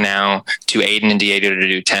to go now to Aiden and Diego to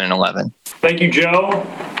do 10 and 11. Thank you, Joe.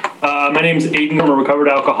 My name is Aiden. I'm a recovered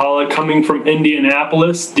alcoholic coming from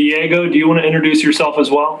Indianapolis. Diego, do you want to introduce yourself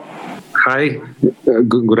as well? Hi,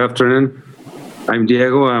 good afternoon. I'm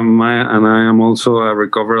Diego, and I am also a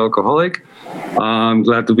recovered alcoholic. I'm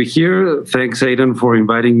glad to be here. Thanks, Aiden, for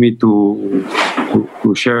inviting me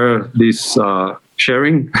to share this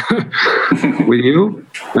sharing with you,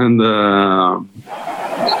 and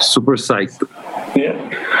super psyched.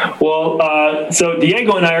 Yeah. Well, so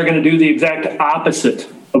Diego and I are going to do the exact opposite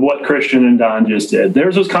of what Christian and Don just did.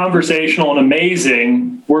 Theirs was conversational and amazing.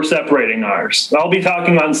 We're separating ours. I'll be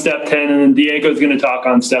talking on step 10, and then Diego's going to talk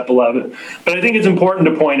on step 11. But I think it's important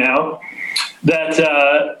to point out that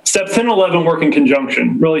steps 10 and 11 work in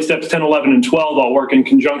conjunction. Really, steps 10, 11, and 12 all work in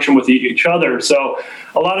conjunction with each other. So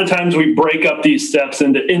a lot of times we break up these steps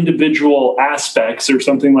into individual aspects or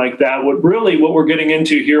something like that. What we're getting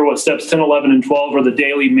into here was steps 10, 11, and 12 are the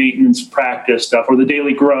daily maintenance practice stuff, or the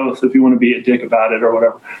daily growth, if you want to be a dick about it or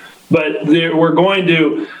whatever. But we're going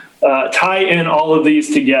to tie in all of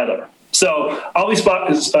these together. So I'll be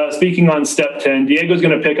speaking on step 10. Diego's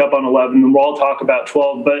going to pick up on 11, and we'll all talk about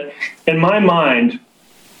 12. But in my mind,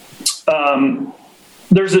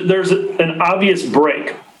 there's an obvious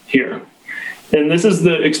break here. And this is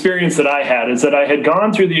the experience that I had, is that I had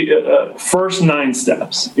gone through the first 9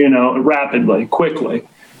 steps, rapidly, quickly.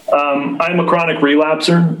 I'm a chronic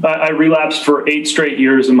relapser. I relapsed for 8 straight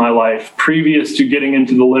years in my life, previous to getting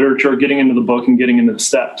into the literature, getting into the book, and getting into the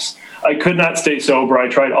steps. I could not stay sober. I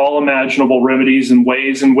tried all imaginable remedies and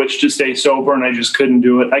ways in which to stay sober, and I just couldn't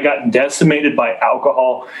do it. I got decimated by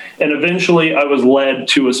alcohol, and eventually I was led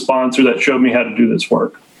to a sponsor that showed me how to do this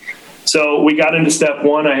work. So we got into step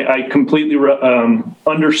 1. I completely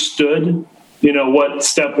understood what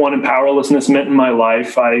step 1 and powerlessness meant in my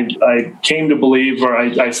life. I came to believe, or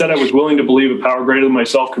I said I was willing to believe a power greater than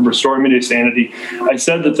myself could restore me to sanity. I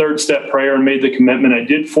said the 3rd step prayer and made the commitment. I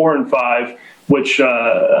did 4 and 5, which,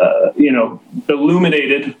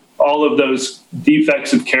 illuminated all of those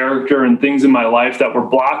defects of character and things in my life that were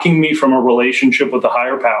blocking me from a relationship with a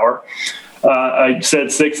higher power. I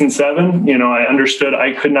said 6 and 7. I understood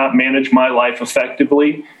I could not manage my life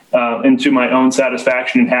effectively into my own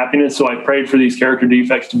satisfaction and happiness. So I prayed for these character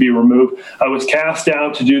defects to be removed. I was cast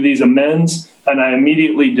out to do these amends, and I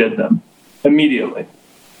immediately did them. Immediately.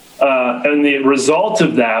 And the result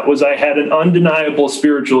of that was I had an undeniable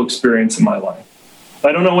spiritual experience in my life.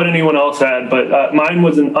 I don't know what anyone else had, but mine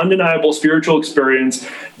was an undeniable spiritual experience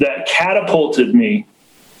that catapulted me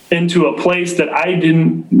into a place that I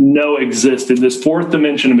didn't know existed, this 4th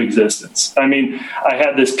dimension of existence. I mean, I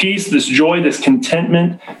had this peace, this joy, this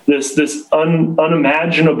contentment, this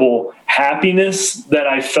unimaginable happiness that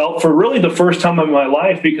I felt for really the first time in my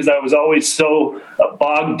life, because I was always so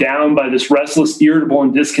bogged down by this restless, irritable,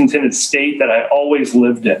 and discontented state that I always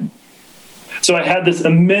lived in. So I had this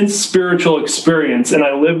immense spiritual experience, and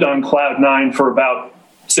I lived on cloud 9 for about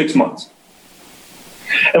 6 months.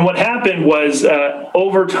 And what happened was,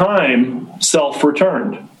 over time, self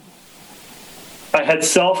returned. I had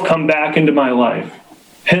self come back into my life,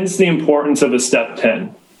 hence the importance of a step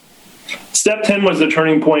 10. Step 10 was the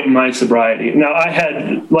turning point in my sobriety. Now, I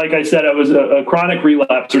had, like I said, I was a chronic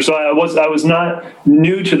relapser, so I was not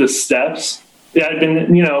new to the steps. I'd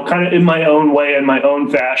been, kind of in my own way, in my own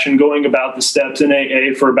fashion, going about the steps in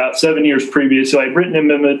AA for about 7 years previous. So I'd written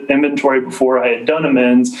inventory before. I had done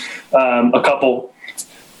amends, a couple.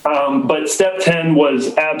 But step 10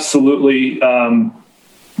 was absolutely, there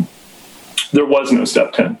was no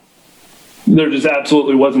step 10. There just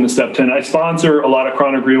absolutely wasn't a step 10. I sponsor a lot of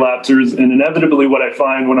chronic relapsers, and inevitably what I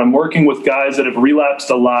find when I'm working with guys that have relapsed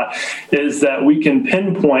a lot is that we can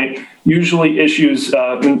pinpoint usually issues,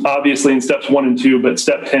 obviously in steps 1 and 2, but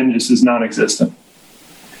step 10 just is non-existent.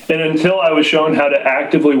 And until I was shown how to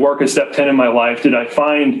actively work a step 10 in my life, did I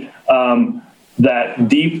find that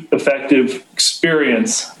deep, effective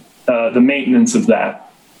experience, the maintenance of that.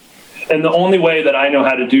 And the only way that I know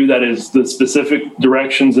how to do that is the specific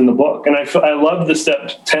directions in the book. And I love the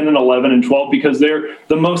steps 10 and 11 and 12 because they're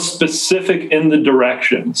the most specific in the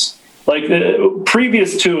directions. Like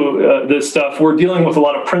previous to this stuff, we're dealing with a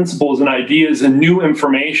lot of principles and ideas and new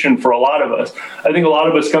information for a lot of us. I think a lot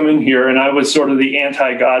of us come in here, and I was sort of the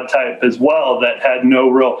anti-God type as well, that had no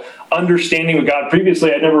real understanding of God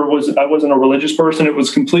previously. I wasn't a religious person. It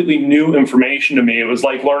was completely new information to me. It was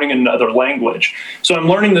like learning another language. So I'm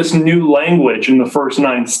learning this new language in the first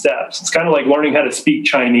 9 steps. It's kind of like learning how to speak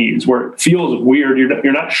Chinese, where it feels weird.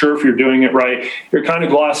 You're not sure if you're doing it right. You're kind of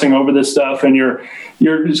glossing over this stuff, and you're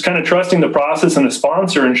just kind of trusting the process and a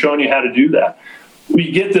sponsor and showing you how to do that. We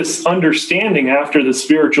get this understanding after the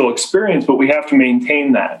spiritual experience, but we have to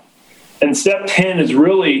maintain that. And step 10 is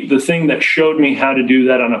really the thing that showed me how to do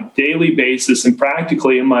that on a daily basis and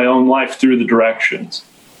practically in my own life through the directions.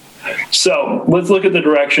 So let's look at the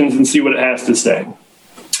directions and see what it has to say.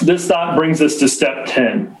 This thought brings us to step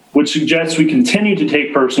 10, which suggests we continue to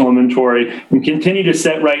take personal inventory and continue to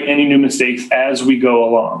set right any new mistakes as we go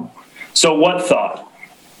along. So what thought?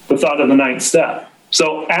 The thought of the 9th step.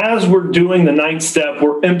 So as we're doing the 9th step,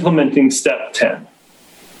 we're implementing step 10.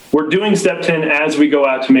 We're doing step 10 as we go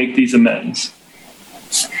out to make these amends.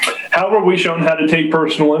 How were we shown how to take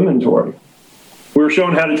personal inventory? We were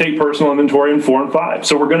shown how to take personal inventory in 4 and 5.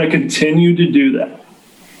 So we're going to continue to do that.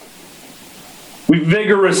 We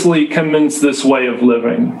vigorously commence this way of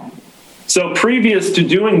living. So previous to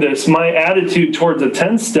doing this, my attitude towards the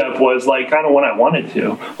 10th step was like kind of when I wanted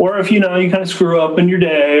to. Or if, you kind of screw up in your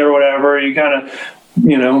day or whatever, you kind of,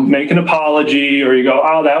 make an apology, or you go,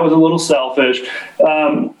 oh, that was a little selfish.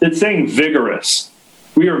 It's saying vigorous.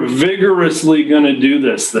 We are vigorously going to do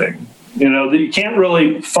this thing. You can't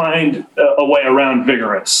really find a way around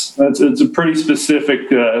vigorous. It's a pretty specific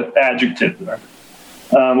adjective there.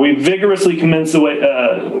 We vigorously commence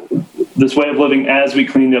this way of living as we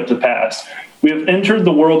cleaned up the past. We have entered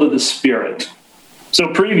the world of the Spirit.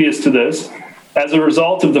 So previous to this, as a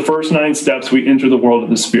result of the first 9 steps, we enter the world of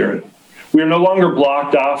the Spirit. We are no longer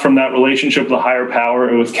blocked off from that relationship with a higher power.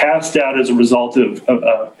 It was cast out as a result of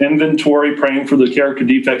inventory, praying for the character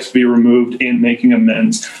defects to be removed, and making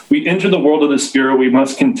amends. We enter the world of the Spirit. We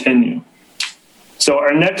must continue. So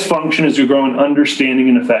our next function is to grow in understanding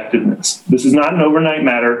and effectiveness. This is not an overnight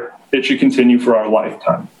matter. It should continue for our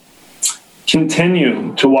lifetime.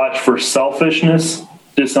 Continue to watch for selfishness,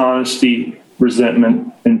 dishonesty,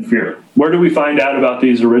 resentment, and fear. Where do we find out about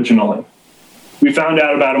these originally? We found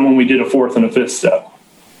out about them when we did a 4th and a 5th step.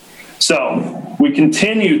 So we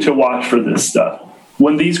continue to watch for this stuff.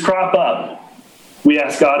 When these crop up, we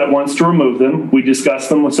ask God at once to remove them. We discuss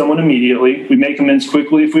them with someone immediately. We make amends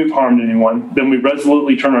quickly if we've harmed anyone. Then we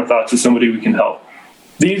resolutely turn our thoughts to somebody we can help.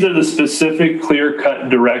 These are the specific, clear-cut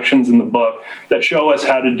directions in the book that show us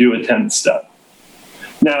how to do a 10th step.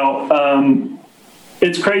 Now,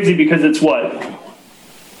 it's crazy because it's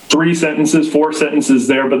 3 sentences, 4 sentences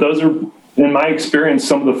there, but those are, in my experience,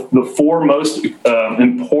 some of the 4 most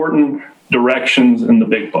important directions in the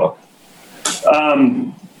big book.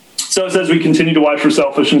 So it says we continue to watch for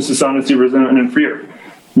selfishness, dishonesty, resentment, and fear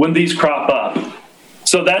when these crop up.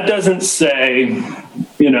 So that doesn't say,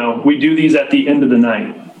 we do these at the end of the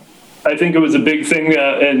night. I think it was a big thing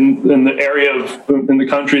in the area in the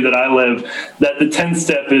country that I live, that the 10th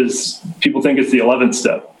step is, people think it's the 11th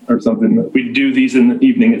step or something, that we do these in the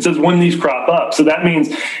evening. It says when these crop up. So that means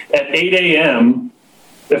at 8 a.m.,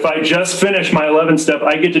 if I just finish my 11th step,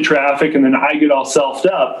 I get to traffic and then I get all selfed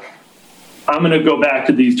up, I'm going to go back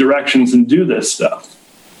to these directions and do this stuff.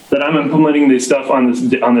 That I'm implementing this stuff on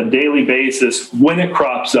a daily basis when it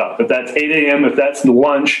crops up. If that's 8 a.m., if that's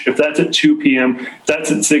lunch, if that's at 2 p.m., if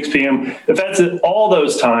that's at 6 p.m., if that's at all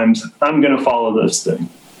those times, I'm going to follow this thing.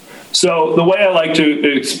 So the way I like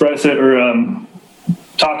to express it or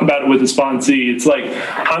talk about it with a sponsee, it's like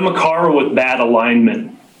I'm a car with bad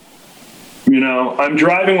alignment. I'm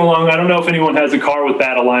driving along. I don't know if anyone has a car with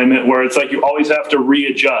bad alignment where it's like you always have to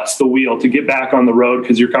readjust the wheel to get back on the road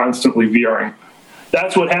because you're constantly veering.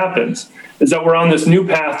 That's what happens, is that we're on this new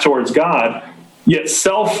path towards God, yet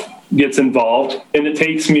self gets involved and it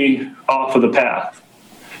takes me off of the path.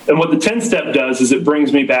 And what the 10th step does is it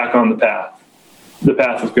brings me back on the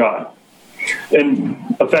path of God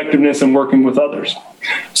and effectiveness in working with others.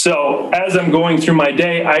 So as I'm going through my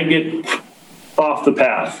day, I get off the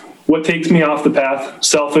path. What takes me off the path?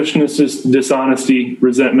 Selfishness, dishonesty,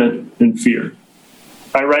 resentment, and fear.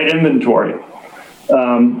 I write inventory.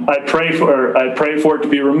 I pray for it to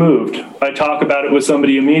be removed. I talk about it with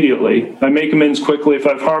somebody immediately. I make amends quickly if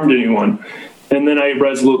I've harmed anyone. And then I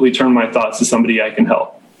resolutely turn my thoughts to somebody I can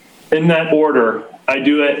help. In that order, I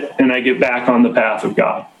do it and I get back on the path of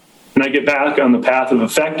God. And I get back on the path of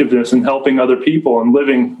effectiveness and helping other people and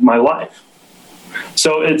living my life.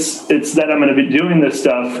 So it's that I'm going to be doing this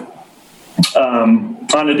stuff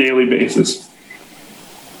on a daily basis.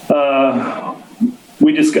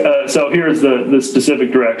 So here's the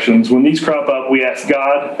specific directions. When these crop up, we ask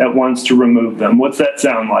God at once to remove them. What's that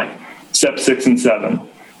sound like? Step 6 and 7.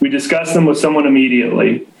 We discuss them with someone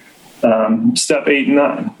immediately. Step 8 and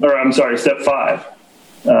 9, or I'm sorry, step 5.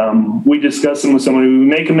 We discuss them with someone. We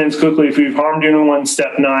make amends quickly if we've harmed anyone.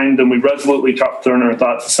 Step 9, then we resolutely turn our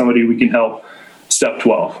thoughts to somebody we can help. Step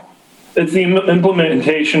 12. It's the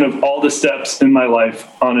implementation of all the steps in my life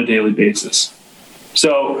on a daily basis.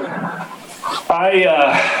 So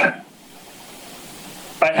I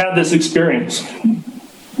had this experience,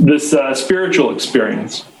 this spiritual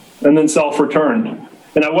experience, and then self-returned.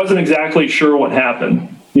 And I wasn't exactly sure what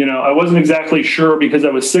happened. I wasn't exactly sure because I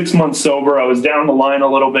was 6 months sober. I was down the line a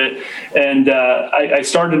little bit, and I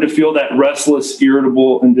started to feel that restless,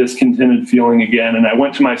 irritable, and discontented feeling again. And I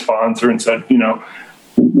went to my sponsor and said,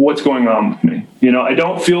 what's going on with me? I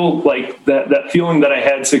don't feel like that feeling that I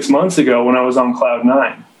had 6 months ago when I was on cloud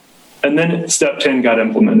 9. And then step 10 got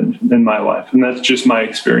implemented in my life, and that's just my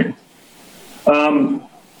experience.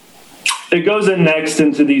 It goes in next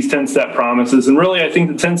into these 10-step promises. And really, I think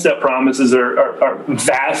the 10-step promises are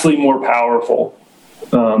vastly more powerful,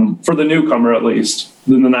 for the newcomer at least,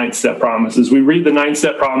 than the 9-step promises. We read the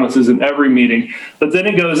 9-step promises in every meeting, but then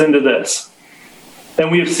it goes into this. And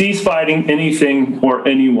we have ceased fighting anything or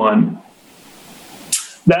anyone.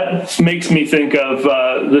 That makes me think of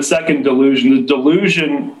the second delusion, the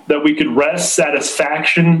delusion that we could wrest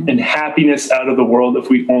satisfaction and happiness out of the world if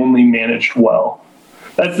we only managed well.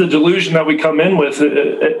 That's the delusion that we come in with,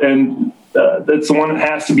 and that's the one that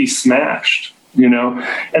has to be smashed,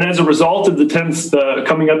 And as a result of the 10th,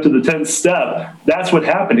 coming up to the 10th step, that's what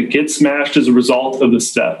happened. It gets smashed as a result of the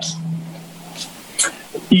steps.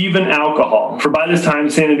 Even alcohol, for by this time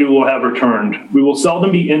sanity will have returned. We will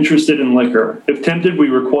seldom be interested in liquor. If tempted, we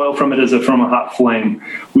recoil from it as if from a hot flame.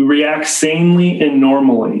 We react sanely and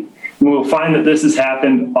normally, and we will find that this has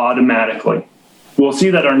happened automatically. We'll see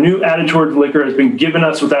that our new attitude towards liquor has been given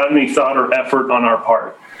us without any thought or effort on our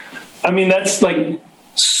part. I mean, that's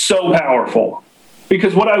so powerful,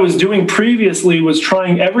 because what I was doing previously was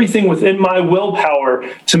trying everything within my willpower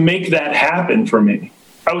to make that happen for me.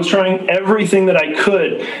 I was trying everything that I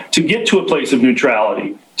could to get to a place of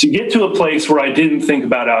neutrality, to get to a place where I didn't think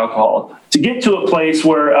about alcohol, to get to a place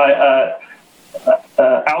where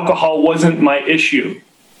alcohol wasn't my issue.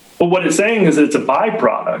 But what it's saying is it's a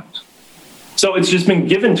byproduct. So it's just been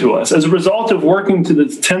given to us. As a result of working to the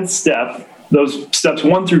 10th step, those steps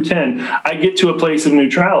 1 through 10, I get to a place of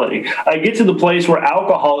neutrality. I get to the place where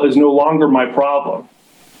alcohol is no longer my problem.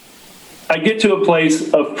 I get to a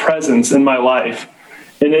place of presence in my life,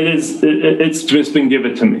 and it's just been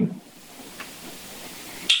given to me.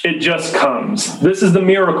 It just comes. This is the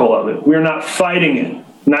miracle of it. We're not fighting it.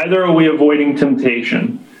 Neither are we avoiding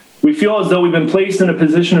temptation. We feel as though we've been placed in a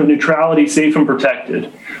position of neutrality, safe and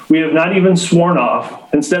protected. We have not even sworn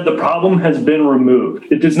off. Instead, the problem has been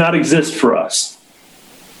removed. It does not exist for us.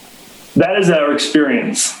 That is our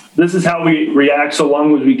experience. This is how we react so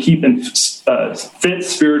long as we keep in fit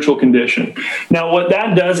spiritual condition. Now, what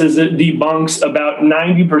that does is it debunks about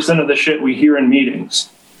 90% of the shit we hear in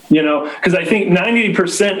meetings. Because I think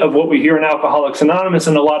 90% of what we hear in Alcoholics Anonymous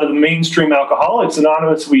and a lot of the mainstream Alcoholics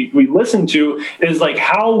Anonymous we listen to is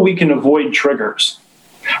how we can avoid triggers.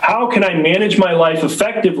 How can I manage my life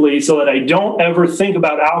effectively so that I don't ever think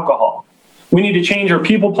about alcohol? We need to change our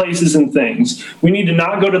people, places, and things. We need to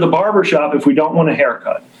not go to the barbershop if we don't want a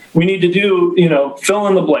haircut. We need to do, fill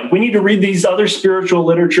in the blank. We need to read these other spiritual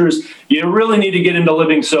literatures. You really need to get into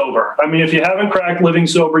living sober. I mean, if you haven't cracked living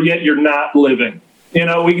sober yet, you're not living.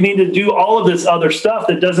 We need to do all of this other stuff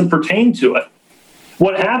that doesn't pertain to it.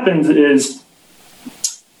 What happens is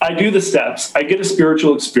I do the steps, I get a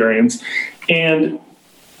spiritual experience, and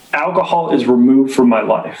alcohol is removed from my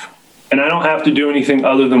life. And I don't have to do anything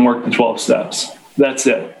other than work the 12 steps. That's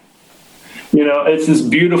it. It's this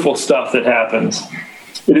beautiful stuff that happens.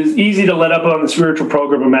 It is easy to let up on the spiritual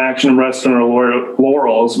program of action and rest on our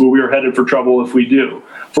laurels, but we are headed for trouble if we do.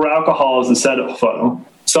 For alcohol is a subtle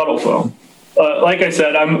foe. Like I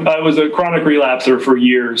said, I was a chronic relapser for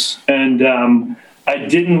years, and I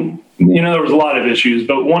didn't, there was a lot of issues,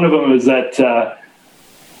 but one of them is that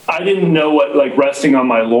I didn't know what resting on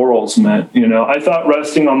my laurels meant. I thought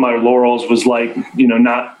resting on my laurels was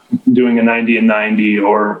not doing a 90 and 90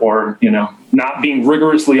 or not being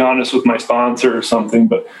rigorously honest with my sponsor or something.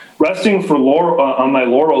 But resting on my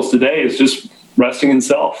laurels today is just resting in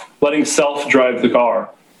self, letting self drive the car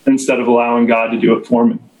instead of allowing God to do it for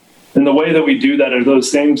me. And the way that we do that are those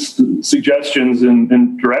same suggestions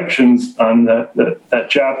and directions on that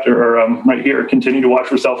chapter, or right here, continue to watch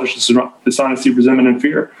for selfishness, dishonesty, resentment, and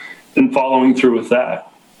fear, and following through with that.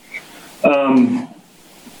 We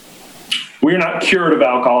are not cured of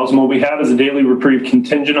alcoholism. What we have is a daily reprieve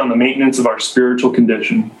contingent on the maintenance of our spiritual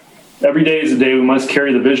condition. Every day is a day we must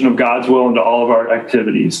carry the vision of God's will into all of our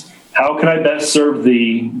activities. How can I best serve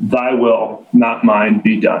thee? Thy will, not mine,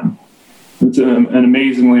 be done. It's an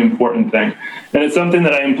amazingly important thing. And it's something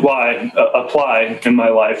that I apply in my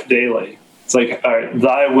life daily. It's like, all right,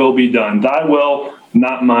 thy will be done. Thy will,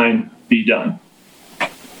 not mine, be done.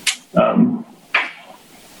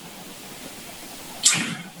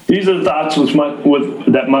 These are the thoughts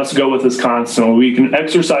that must go with us constantly. We can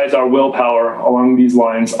exercise our willpower along these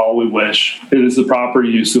lines all we wish. It is the proper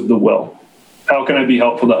use of the will. How can I be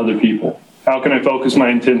helpful to other people? How can I focus my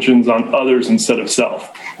intentions on others instead of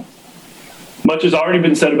self? Much has already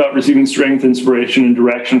been said about receiving strength, inspiration, and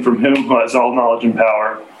direction from Him who has all knowledge and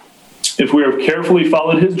power. If we have carefully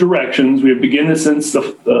followed His directions, we have begun to sense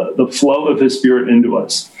the flow of His Spirit into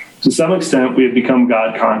us. To some extent, we have become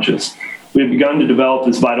God conscious. We have begun to develop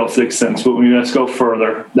this vital sixth sense, but we must go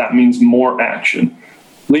further. That means more action.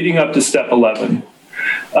 Leading up to step 11.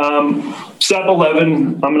 Step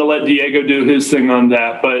 11, I'm going to let Diego do his thing on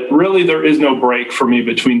that, but really there is no break for me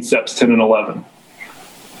between steps 10 and 11.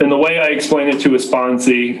 And the way I explain it to a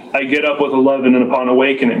sponsee, I get up with 11 and upon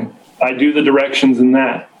awakening, I do the directions in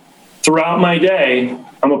that. Throughout my day,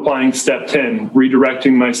 I'm applying step 10,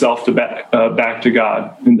 redirecting myself to back to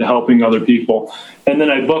God and to helping other people. And then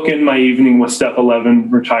I book in my evening with step 11,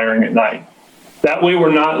 retiring at night. That way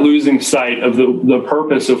we're not losing sight of the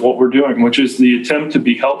purpose of what we're doing, which is the attempt to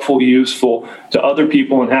be helpful, useful to other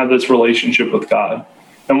people and have this relationship with God.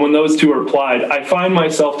 And when those two are applied, I find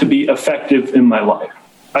myself to be effective in my life.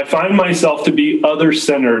 I find myself to be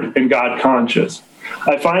other-centered and God-conscious.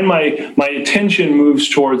 I find my attention moves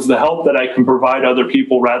towards the help that I can provide other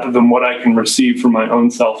people rather than what I can receive from my own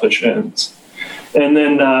selfish ends. And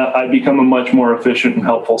then I become a much more efficient and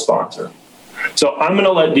helpful sponsor. So I'm going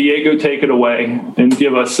to let Diego take it away and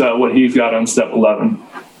give us what he's got on step 11.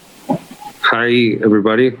 Hi,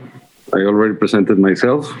 everybody. I already presented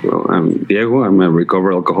myself. Well, I'm Diego. I'm a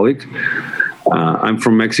recovered alcoholic. I'm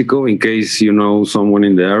from Mexico, in case you know someone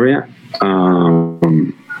in the area.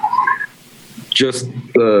 Just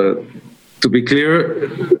to be clear,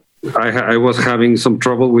 I was having some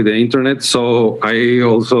trouble with the internet, so I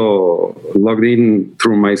also logged in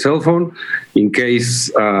through my cell phone in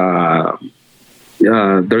case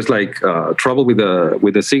there's like trouble with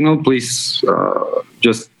the signal. Please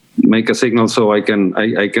just make a signal so I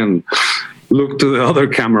can look to the other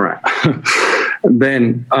camera.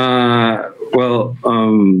 Then,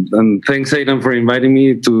 and thanks, Aidan, for inviting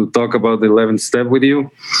me to talk about the 11th step with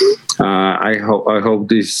you. I hope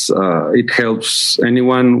this it helps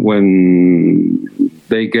anyone when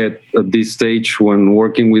they get at this stage when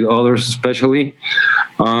working with others, especially.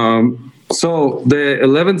 So the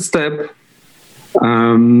 11th step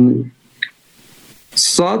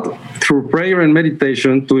sought through prayer and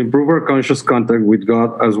meditation to improve our conscious contact with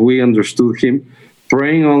God as we understood Him,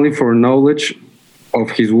 praying only for knowledge of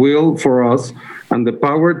His will for us and the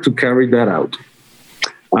power to carry that out.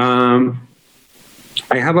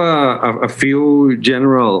 I have a few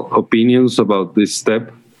general opinions about this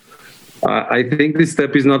step. I think this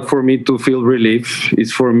step is not for me to feel relief.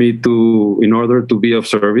 It's for me in order to be of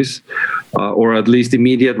service, or at least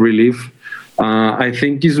immediate relief. I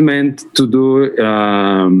think it's meant to do.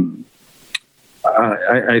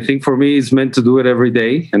 I think for me, it's meant to do it every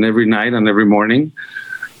day and every night and every morning.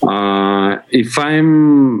 If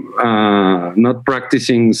I'm not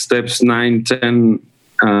practicing steps 9, 10,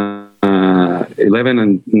 11,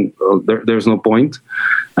 and there's no point.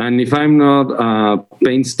 And if I'm not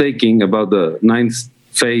painstaking about the 9th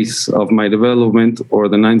phase of my development or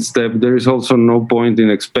the 9th step, there is also no point in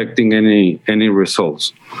expecting any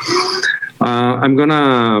results. I'm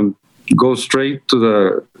gonna go straight to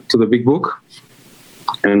the big book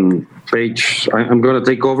and page. I'm gonna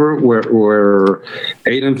take over where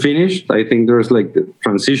Aidan finished. I think there's like the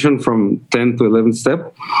transition from 10th to 11th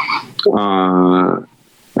step,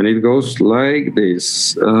 and it goes like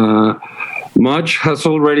this. Much has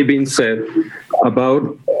already been said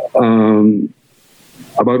about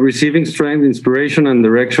receiving strength, inspiration, and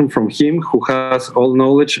direction from Him who has all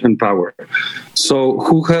knowledge and power. So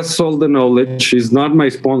who has all the knowledge is not my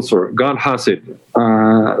sponsor. God has it.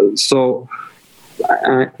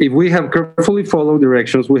 If we have carefully followed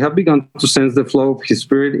directions, we have begun to sense the flow of His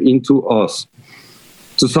Spirit into us.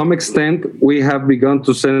 To some extent, we have begun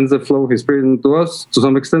to sense the flow of His Spirit into us. To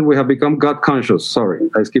some extent, we have become God conscious. Sorry,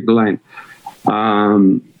 I skipped the line.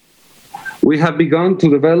 We have begun to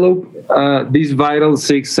develop this vital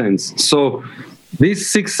sixth sense. So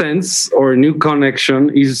this sixth sense or new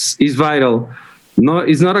connection is vital No,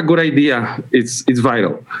 it's not a good idea. It's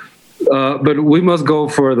vital. But we must go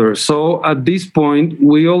further. So at this point,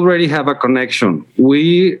 we already have a connection.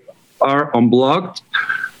 We are unblocked,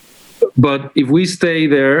 but if we stay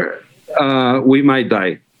there, we might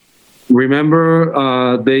die.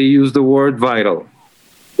 Remember, they use the word vital.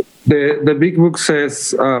 The big book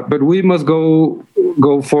says, but we must go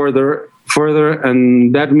further,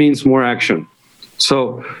 and that means more action.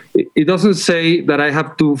 So it doesn't say that I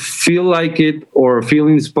have to feel like it or feel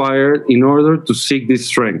inspired in order to seek this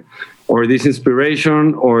strength or this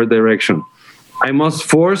inspiration or direction.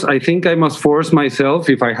 I think I must force myself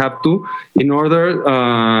if I have to in order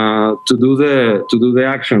to do the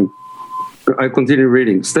action. I continue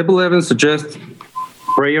reading. Step 11 suggests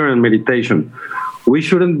prayer and meditation. We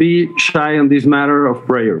shouldn't be shy on this matter of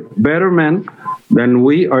prayer. Better men than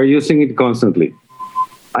we are using it constantly.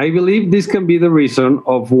 I believe this can be the reason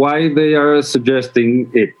of why they are suggesting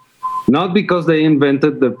it. Not because they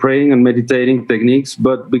invented the praying and meditating techniques,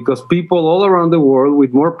 but because people all around the world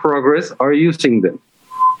with more progress are using them.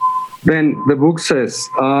 Then the book says,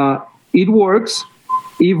 it works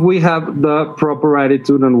if we have the proper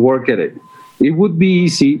attitude and work at it. It would be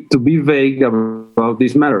easy to be vague about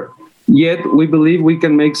this matter. Yet we believe we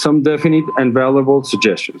can make some definite and valuable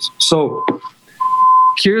suggestions. So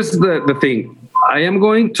here's the thing. I am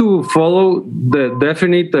going to follow the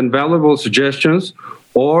definite and valuable suggestions,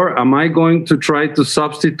 or am I going to try to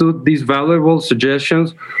substitute these valuable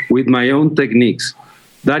suggestions with my own techniques?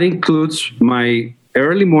 That includes my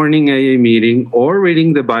early morning AA meeting, or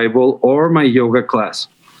reading the Bible, or my yoga class.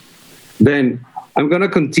 Then I'm going to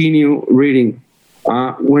continue reading.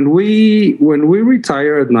 When we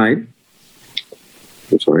retire at night,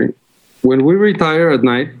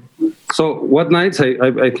 so what nights?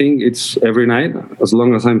 I think it's every night, as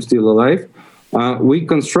long as I'm still alive. We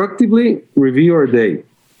constructively review our day.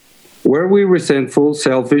 Were we resentful,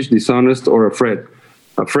 selfish, dishonest, or afraid?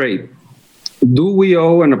 Do we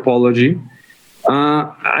owe an apology?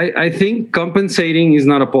 I think compensating is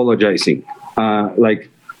not apologizing. Like,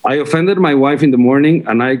 I offended my wife in the morning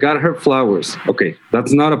and I got her flowers. Okay,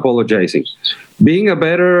 that's not apologizing. Being a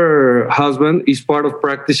better husband is part of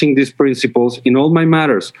practicing these principles in all my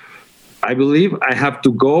matters. I believe I have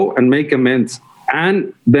to go and make amends.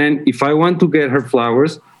 And then if I want to get her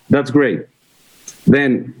flowers, that's great.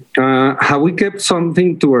 Then, have we kept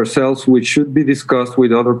something to ourselves which should be discussed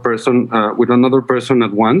with another person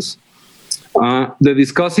at once? The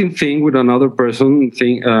discussing thing with another person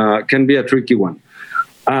can be a tricky one.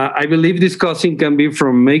 I believe discussing can be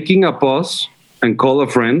from making a pause and call a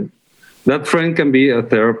friend. That friend can be a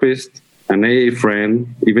therapist, an AA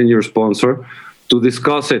friend, even your sponsor, to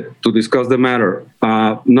discuss the matter,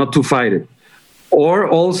 not to fight it. Or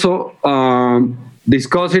also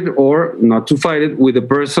discuss it or not to fight it with the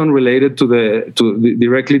person related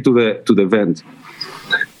directly to the event.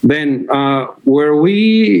 Then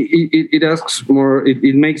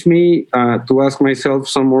it makes me to ask myself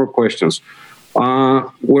some more questions.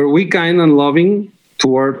 Were we kind and loving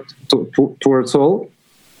towards all?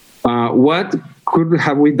 What could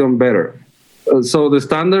have we done better? So the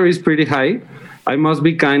standard is pretty high. I must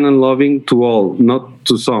be kind and loving to all, not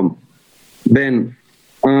to some. Then,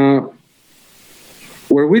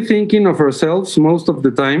 were we thinking of ourselves most of the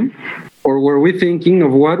time? Or were we thinking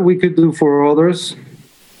of what we could do for others?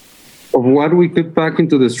 Of what we could pack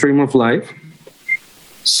into the stream of life?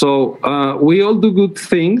 So we all do good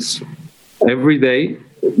things every day.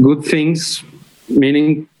 Good things,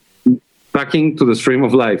 meaning packing to the stream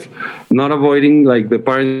of life, not avoiding like the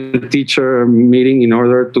parent-teacher meeting in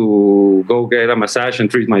order to go get a massage and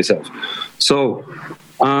treat myself. So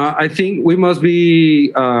I think we must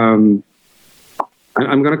be, I'm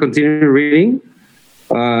going to continue reading.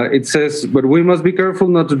 It says, but we must be careful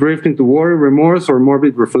not to drift into worry, remorse, or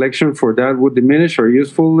morbid reflection, for that would diminish our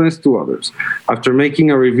usefulness to others. After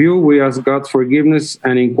making a review, we ask God's forgiveness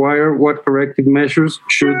and inquire what corrective measures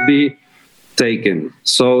should be taken.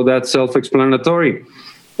 So that's self-explanatory.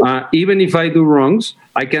 Even if I do wrongs,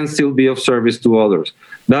 I can still be of service to others.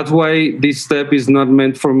 That's why this step is not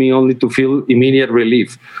meant for me only to feel immediate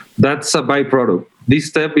relief. That's a byproduct. This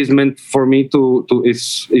step is meant for me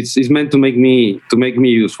is meant to make me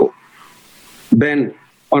useful. Then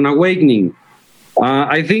on awakening,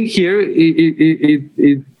 I think here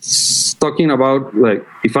it's talking about, like,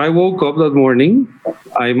 if I woke up that morning,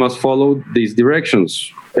 I must follow these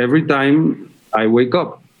directions every time I wake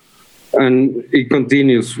up. And it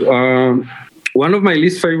continues. One of my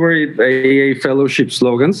least favorite AA fellowship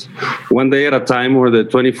slogans, one day at a time, or the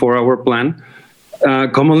 24-hour plan,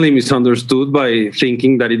 commonly misunderstood by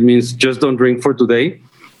thinking that it means just don't drink for today.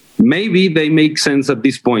 Maybe they make sense at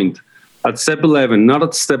this point, at step 11, not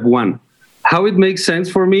at step 1. How it makes sense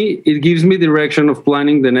for me, it gives me direction of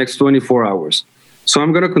planning the next 24 hours. So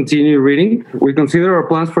I'm going to continue reading. We consider our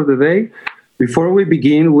plans for the day. Before we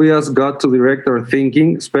begin, we ask God to direct our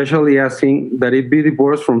thinking, especially asking that it be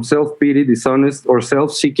divorced from self-pity, dishonest, or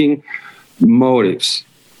self-seeking motives.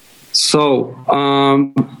 So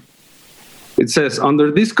it says,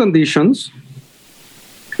 under these conditions,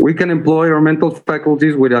 we can employ our mental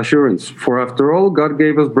faculties with assurance, for after all, God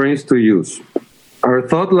gave us brains to use. Our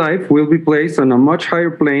thought life will be placed on a much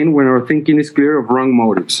higher plane when our thinking is clear of wrong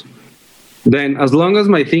motives. Then, as long as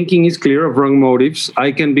my thinking is clear of wrong motives,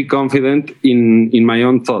 I can be confident in my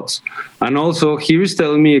own thoughts. And also, here is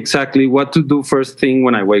telling me exactly what to do first thing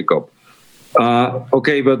when I wake up.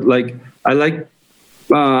 Okay, but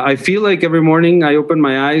I feel like every morning I open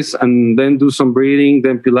my eyes and then do some breathing,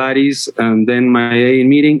 then Pilates, and then my AA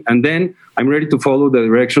meeting, and then I'm ready to follow the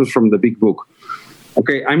directions from the big book.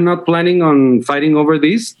 Okay, I'm not planning on fighting over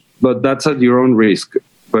this, but that's at your own risk.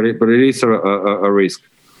 But it is a risk.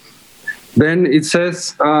 Then it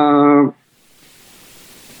says, in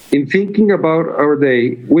thinking about our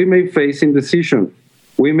day, we may face indecision.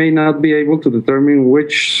 We may not be able to determine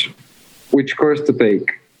which course to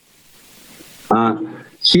take.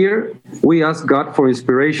 Here, we ask God for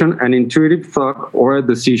inspiration, an intuitive thought, or a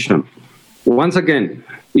decision. Once again,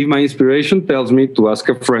 if my inspiration tells me to ask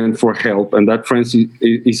a friend for help, and that friend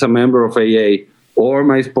is a member of AA or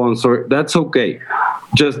my sponsor, that's okay.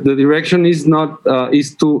 Just the direction is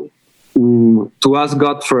to ask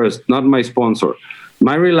God first, not my sponsor.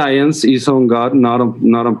 My reliance is on God, not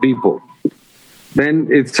on people. Then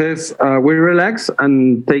it says, we relax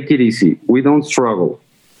and take it easy. We don't struggle.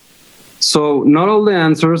 So not all the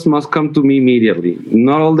answers must come to me immediately.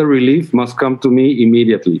 Not all the relief must come to me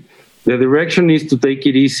immediately. The direction is to take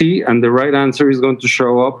it easy, and the right answer is going to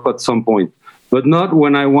show up at some point, but not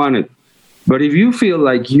when I want it. But if you feel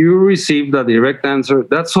like you received a direct answer,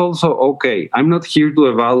 that's also okay. I'm not here to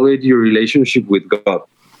evaluate your relationship with God.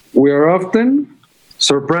 We are often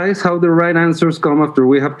surprised how the right answers come after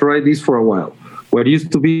we have tried this for a while. What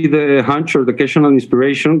used to be the hunch or the occasional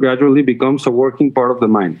inspiration gradually becomes a working part of the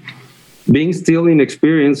mind. Being still in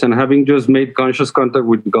experience and having just made conscious contact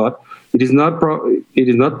with God, it is not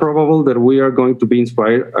probable that we are going to be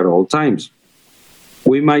inspired at all times.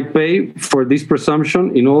 We might pay for this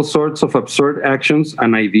presumption in all sorts of absurd actions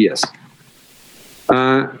and ideas.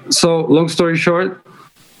 So, long story short,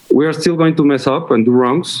 we are still going to mess up and do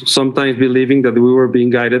wrongs, sometimes believing that we were being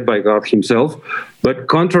guided by God himself. But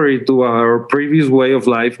contrary to our previous way of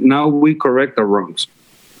life, now we correct our wrongs.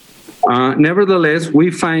 Nevertheless, we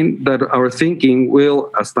find that our thinking will,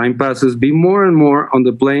 as time passes, be more and more on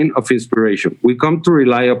the plane of inspiration. We come to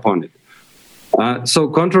rely upon it. So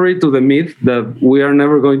contrary to the myth that we are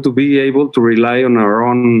never going to be able to rely on our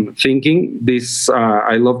own thinking,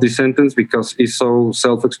 I love this sentence because it's so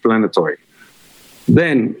self-explanatory.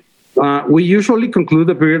 Then, we usually conclude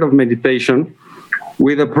the period of meditation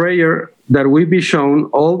with a prayer that we be shown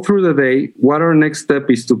all through the day what our next step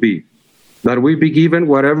is to be, that we be given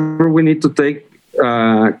whatever we need to take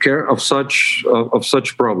care of such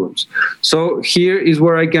problems. So here is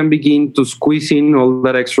where I can begin to squeeze in all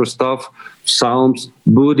that extra stuff: Psalms,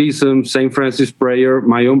 Buddhism, St. Francis prayer,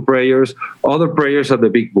 my own prayers, other prayers at the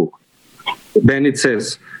big book. Then it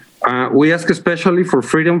says, we ask especially for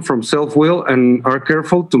freedom from self-will and are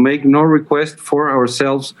careful to make no request for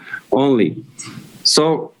ourselves only.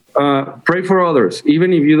 So pray for others.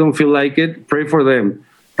 Even if you don't feel like it, pray for them.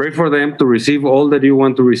 Pray for them to receive all that you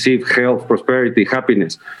want to receive: health, prosperity,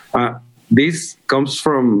 happiness. This comes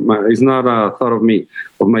from, it's not a thought of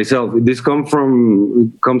myself. This comes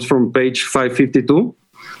from page 552,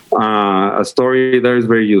 a story that is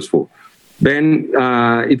very useful. Then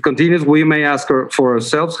it continues, we may ask for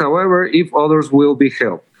ourselves, however, if others will be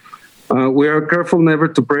helped. We are careful never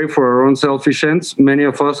to pray for our own selfish ends. Many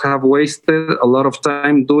of us have wasted a lot of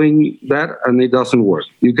time doing that, and it doesn't work.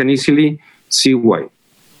 You can easily see why.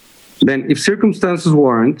 Then, if circumstances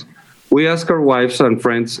warrant, we ask our wives and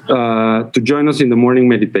friends to join us in the morning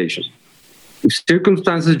meditation. If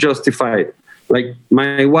circumstances justify it, like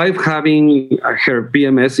my wife having her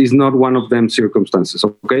PMS is not one of them circumstances,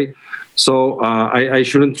 okay? So I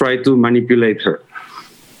shouldn't try to manipulate her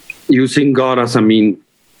using God as a mean.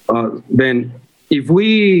 Then, if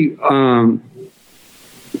we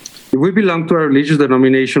belong to a religious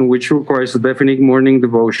denomination which requires a definite morning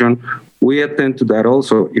devotion, we attend to that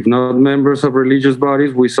also. If not members of religious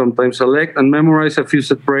bodies, we sometimes select and memorize a few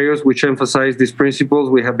set prayers which emphasize these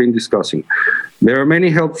principles we have been discussing. There are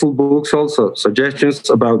many helpful books also. Suggestions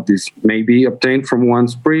about this may be obtained from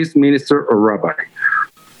one's priest, minister, or rabbi.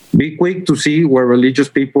 Be quick to see where religious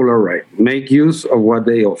people are right. Make use of what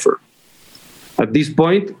they offer. At this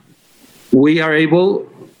point, we are able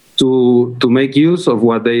to make use of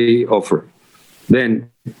what they offer. Then,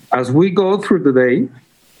 as we go through the day,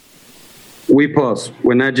 we pause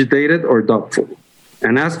when agitated or doubtful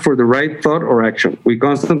and ask for the right thought or action. We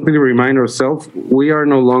constantly remind ourselves we are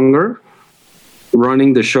no longer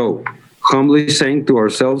running the show, humbly saying to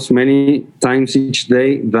ourselves many times each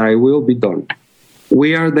day, "Thy will be done."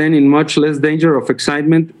 We are then in much less danger of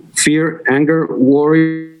excitement, fear, anger,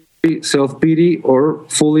 worry, self-pity, or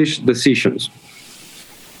foolish decisions.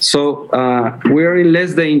 So we are in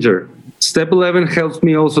less danger. Step 11 helps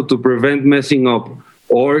me also to prevent messing up.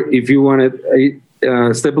 Or if you want it,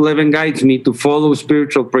 step 11 guides me to follow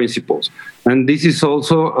spiritual principles. And this is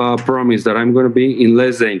also a promise that I'm going to be in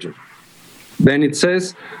less danger. Then it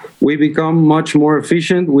says, we become much more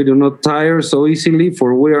efficient. We do not tire so easily,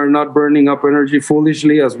 for we are not burning up energy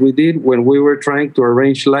foolishly as we did when we were trying to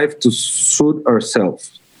arrange life to suit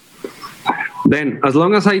ourselves. Then, as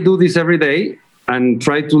long as I do this every day and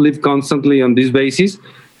try to live constantly on this basis,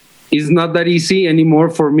 it's not that easy anymore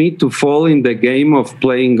for me to fall in the game of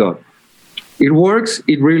playing God. It works,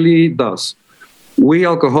 it really does. We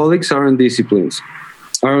alcoholics are undisciplined.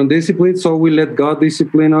 So we let God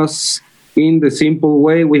discipline us in the simple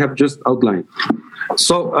way we have just outlined.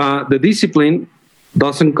 So the discipline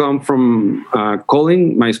doesn't come from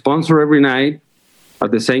calling my sponsor every night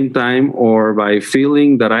at the same time, or by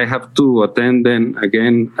feeling that I have to attend then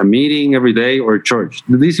again a meeting every day or church.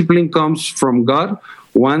 The discipline comes from God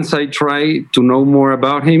once I try to know more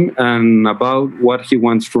about Him and about what He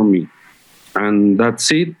wants from me. And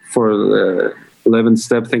that's it for the 11th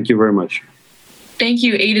step. Thank you very much. Thank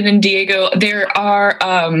you, Aiden and Diego. There are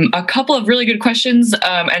a couple of really good questions,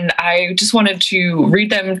 and I just wanted to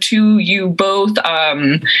read them to you both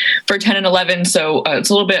for 10 and 11. So it's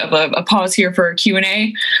a little bit of a pause here for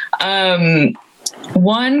Q&A.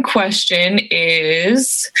 One question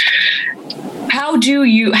is, how do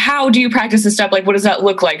you practice this step? Like, what does that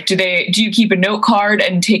look like? Do you keep a note card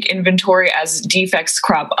and take inventory as defects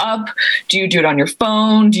crop up? Do you do it on your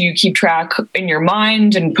phone? Do you keep track in your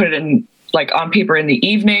mind and put it in, like, on paper in the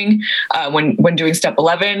evening when doing step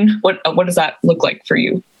 11? What does that look like for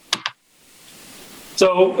you?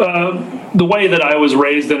 So the way that I was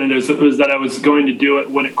raised in it was that I was going to do it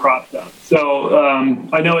when it cropped up. So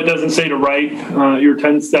I know it doesn't say to write your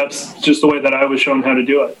 10 steps, just the way that I was shown how to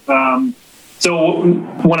do it. So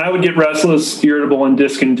when I would get restless, irritable, and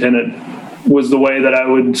discontented was the way that I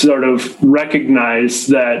would sort of recognize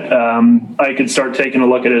that I could start taking a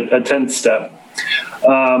look at a 10th step.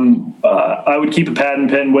 I would keep a pad and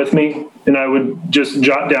pen with me, and I would just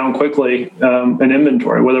jot down quickly an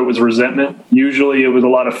inventory, whether it was resentment. Usually it was a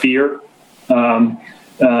lot of fear. And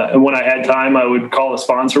when I had time, I would call a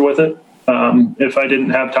sponsor with it. If I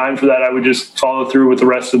didn't have time for that, I would just follow through with the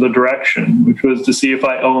rest of the direction, which was to see if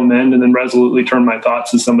I owe amend and then resolutely turn my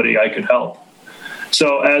thoughts to somebody I could help.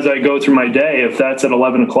 So as I go through my day, if that's at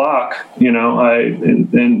 11 o'clock,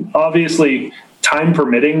 and obviously time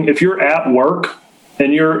permitting, if you're at work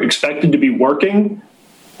and you're expected to be working,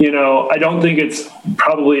 I don't think it's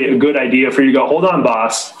probably a good idea for you to go, hold on,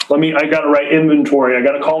 boss, I got to write inventory. I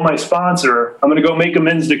got to call my sponsor. I'm going to go make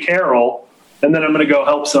amends to Carol, and then I'm going to go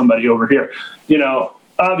help somebody over here.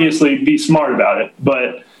 Obviously be smart about it,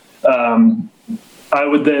 but I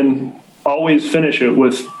would then always finish it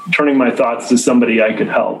with turning my thoughts to somebody I could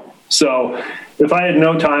help. So if I had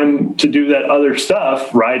no time to do that other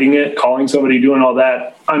stuff, writing it, calling somebody, doing all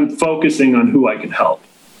that, I'm focusing on who I can help,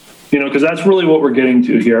 because that's really what we're getting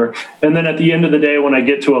to here. And then at the end of the day, when I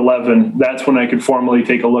get to 11, that's when I could formally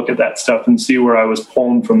take a look at that stuff and see where I was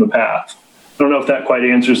pulling from the path. I don't know if that quite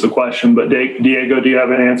answers the question, but Diego, do you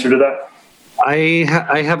have an answer to that?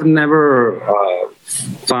 I have never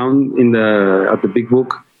found at the big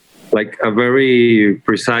book like a very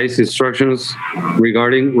precise instructions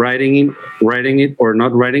regarding writing it or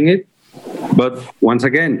not writing it. But once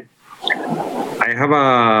again, I have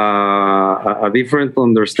a different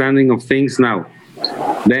understanding of things now.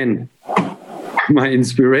 Then my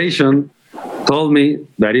inspiration told me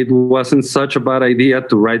that it wasn't such a bad idea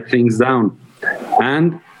to write things down,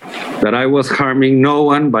 and that I was harming no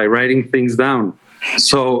one by writing things down.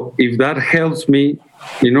 So if that helps me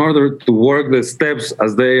in order to work the steps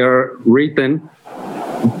as they are written,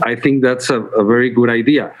 I think that's a very good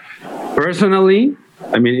idea. Personally,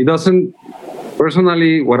 it doesn't,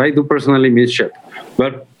 what I do personally means shit.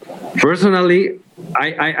 But personally,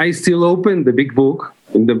 I still open the big book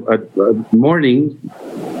in the morning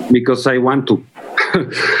because I want to.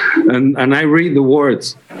 and I read the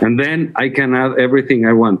words, and then I can add everything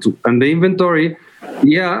I want to. And the inventory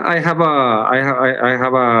Yeah, I have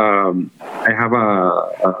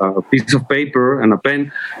a piece of paper and a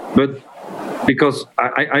pen, but because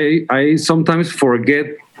I sometimes forget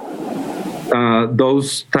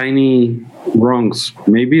those tiny wrongs.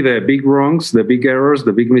 Maybe the big wrongs, the big errors,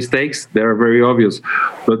 the big mistakes, they're very obvious.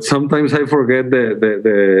 But sometimes I forget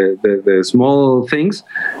the small things,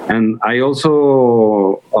 and I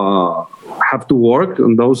also have to work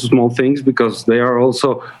on those small things because they are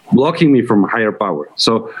also blocking me from higher power.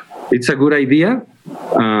 So it's a good idea,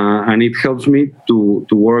 and it helps me to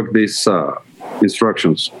work these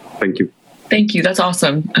instructions. Thank you. Thank you. That's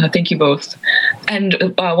awesome. Thank you both. And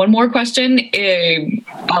one more question.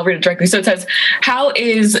 I'll read it directly. So it says, how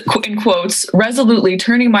is, in quotes, resolutely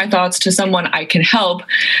turning my thoughts to someone I can help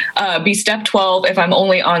be step 12 if I'm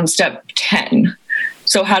only on step 10?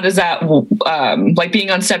 So how does that, like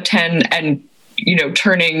being on step 10 and,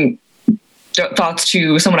 turning thoughts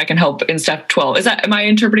to someone I can help in step 12? Am I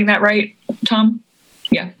interpreting that right, Tom?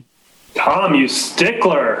 Yeah. Tom, you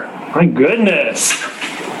stickler. My goodness.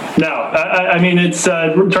 No, I mean, it's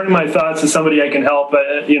turning my thoughts to somebody I can help.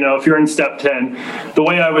 If you're in step 10, the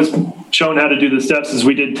way I was shown how to do the steps is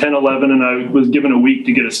we did 10, 11, and I was given a week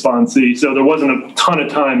to get a sponsee. So there wasn't a ton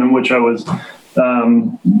of time in which I was,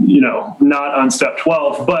 not on step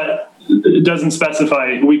 12, but it doesn't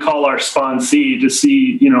specify. We call our sponsee to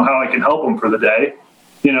see, how I can help them for the day.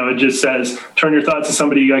 It just says, turn your thoughts to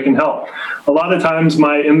somebody I can help. A lot of times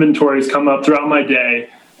my inventories come up throughout my day.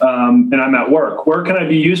 And I'm at work. Where can I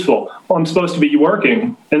be useful? Well, I'm supposed to be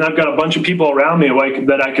working, and I've got a bunch of people around me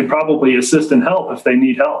that I could probably assist and help if they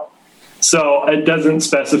need help. So it doesn't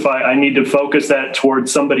specify I need to focus that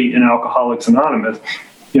towards somebody in Alcoholics Anonymous.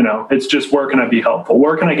 It's just where can I be helpful?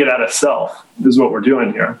 Where can I get out of self is what we're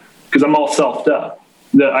doing here, because I'm all selfed up.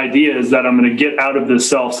 The idea is that I'm going to get out of this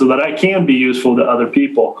self so that I can be useful to other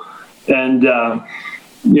people. And, I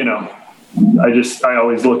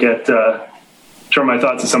always look at, turn my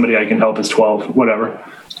thoughts to somebody I can help is 12, whatever.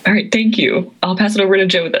 All right. Thank you. I'll pass it over to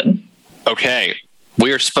Joe then. Okay.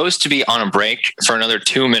 We are supposed to be on a break for another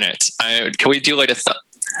 2 minutes. Can we do let's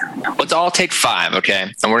all take 5. Okay.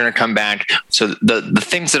 And we're going to come back. So the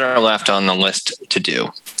things that are left on the list to do,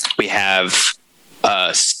 we have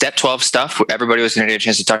step 12 stuff. Everybody was going to get a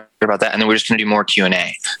chance to talk about that. And then we're just going to do more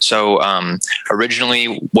Q&A. So originally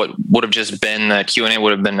what would have just been the Q&A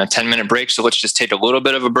would have been a 10-minute break. So let's just take a little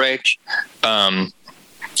bit of a break,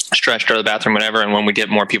 stretch, go to the bathroom, whatever. And when we get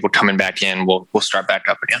more people coming back in, we'll start back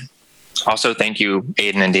up again. Also, thank you,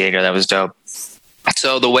 Aiden and Diego. That was dope.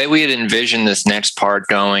 So the way we had envisioned this next part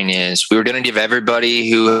going is we were going to give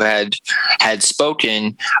everybody who had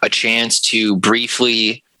spoken a chance to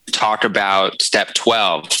briefly talk about step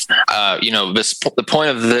 12. The point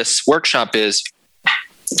of this workshop is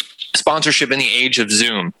sponsorship in the age of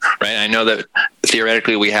Zoom, right? I know that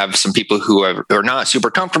theoretically we have some people who are not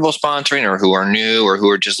super comfortable sponsoring, or who are new, or who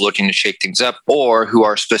are just looking to shake things up, or who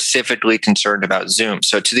are specifically concerned about Zoom.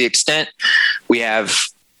 So to the extent you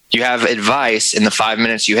have advice in the 5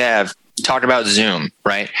 minutes you have, talk about Zoom,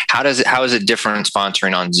 right? How is it different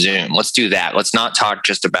sponsoring on Zoom? Let's do that. Let's not talk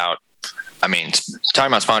just about, talking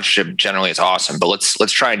about sponsorship generally is awesome, but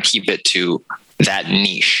let's try and keep it to that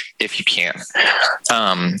niche if you can.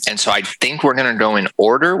 And so I think we're going to go in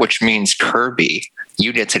order, which means Kirby,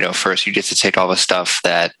 you get to go first. You get to take all the stuff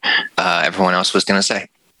that everyone else was going to say.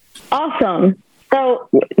 Awesome. So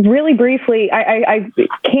really briefly, I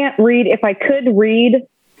can't read. If I could read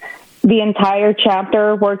the entire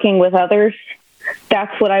chapter working with others,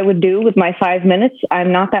 that's what I would do with my 5 minutes.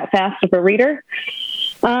 I'm not that fast of a reader.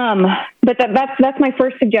 But that's my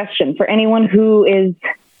first suggestion for anyone who is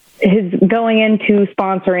going into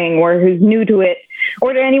sponsoring, or who's new to it,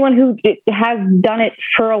 or to anyone who has done it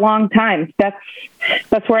for a long time.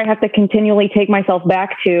 That's where I have to continually take myself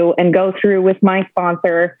back to and go through with my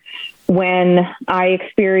sponsor when I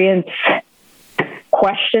experience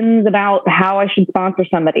questions about how I should sponsor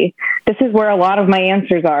somebody. This is where a lot of my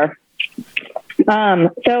answers are.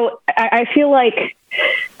 So I feel like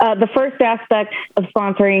the first aspect of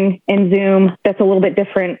sponsoring in Zoom that's a little bit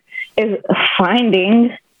different is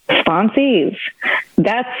finding sponsees.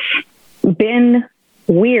 That's been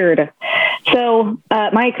weird. So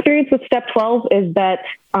my experience with step 12 is that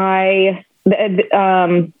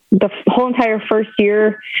the whole entire first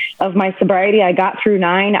year of my sobriety, I got through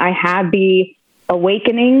 9. I had the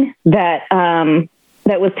awakening that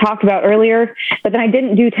was talked about earlier, but then I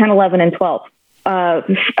didn't do 10, 11, and 12.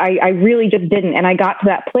 I really just didn't. And I got to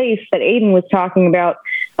that place that Aiden was talking about,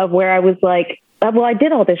 of where I was like, well, I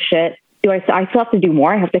did all this shit. I still have to do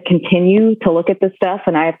more? I have to continue to look at this stuff,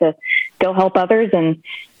 and I have to go help others. And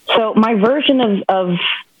so my version of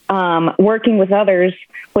working with others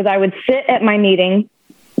was I would sit at my meeting.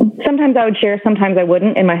 Sometimes I would share, sometimes I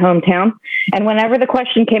wouldn't, in my hometown. And whenever the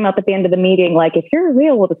question came up at the end of the meeting, like, if you're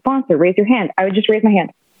real with a sponsor, raise your hand, I would just raise my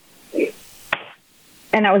hand.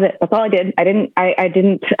 And that was it. That's all I did. I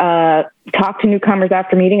didn't talk to newcomers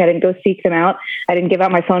after meeting. I didn't go seek them out. I didn't give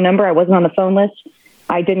out my phone number. I wasn't on the phone list.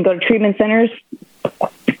 I didn't go to treatment centers.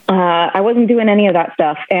 I wasn't doing any of that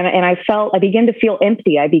stuff. And I began to feel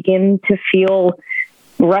empty. I began to feel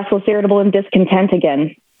restless, irritable, and discontent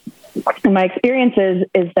again. And my experience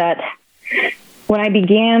is that when I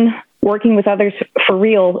began working with others for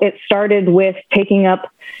real, it started with taking up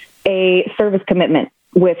a service commitment,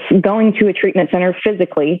 with going to a treatment center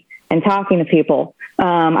physically and talking to people.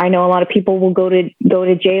 I know a lot of people will go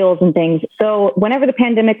to jails and things. So whenever the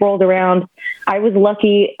pandemic rolled around, I was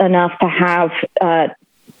lucky enough to have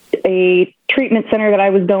a treatment center that I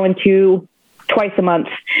was going to twice a month,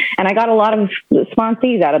 and I got a lot of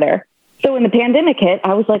sponsees out of there. So when the pandemic hit,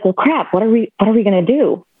 I was like, well, crap, what are we going to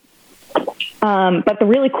do? But the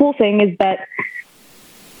really cool thing is that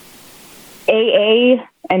AA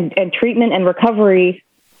and treatment and recovery,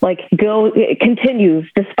 it continues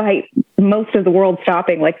despite most of the world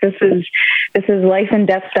stopping. Like, this is life and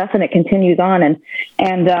death stuff, and it continues on.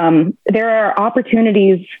 And there are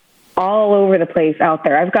opportunities all over the place out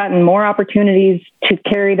there. I've gotten more opportunities to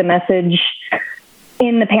carry the message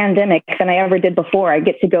in the pandemic than I ever did before. I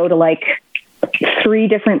get to go to 3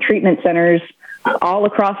 different treatment centers all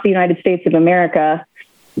across the United States of America,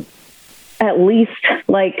 at least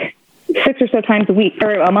 6 or so times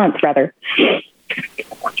a month rather.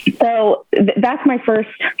 So that's my first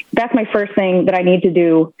thing that I need to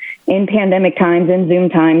do in pandemic times, in Zoom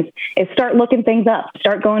times, is start looking things up,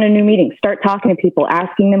 start going to new meetings, start talking to people,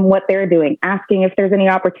 asking them what they're doing, asking if there's any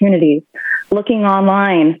opportunities, looking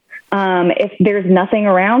online. If there's nothing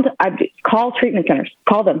around, I call treatment centers,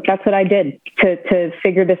 call them. That's what I did to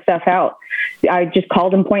figure this stuff out. I just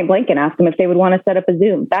called them point blank and asked them if they would want to set up a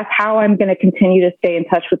Zoom. That's how I'm going to continue to stay in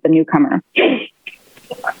touch with the newcomer.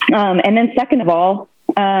 And then second of all,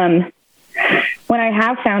 when I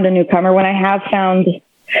have found a newcomer, when I have found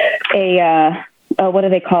what do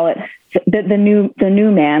they call it? The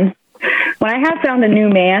new man. When I have found a new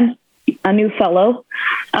man, a new fellow,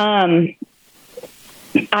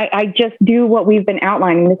 I just do what we've been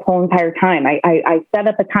outlining this whole entire time. I set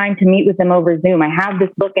up a time to meet with them over Zoom. I have this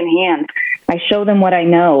book in hand. I show them what I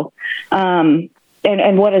know, and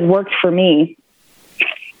what has worked for me.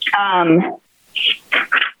 I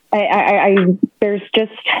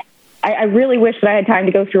really wish that I had time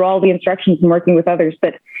to go through all the instructions and working with others,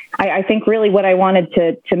 but I think really what I wanted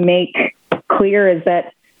to make clear is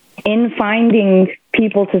that in finding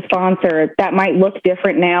people to sponsor, that might look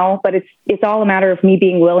different now, but it's all a matter of me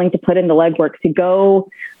being willing to put in the legwork to go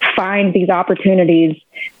find these opportunities,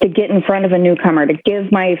 to get in front of a newcomer, to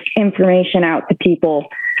give my information out to people,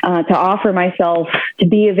 to offer myself, to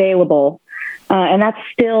be available. And that's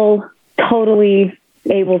still totally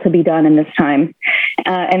able to be done in this time.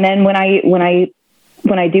 And then when I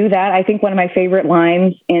do that, I think one of my favorite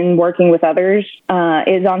lines in working with others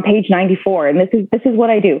is on page 94. And this is what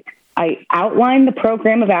I do. I outline the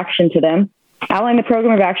program of action to them. I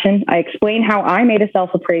explain how I made a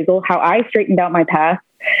self-appraisal, how I straightened out my path,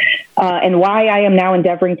 and why I am now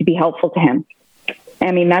endeavoring to be helpful to him.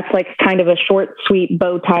 I mean, that's kind of a short, sweet,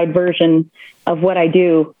 bow-tied version of what I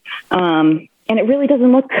do. And it really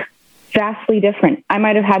doesn't look vastly different. I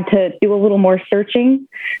might have had to do a little more searching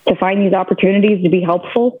to find these opportunities to be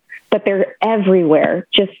helpful, but they're everywhere.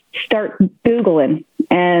 Just start Googling.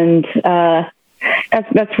 And that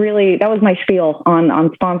was my spiel on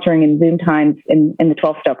sponsoring in Zoom times in the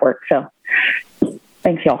 12-step work. So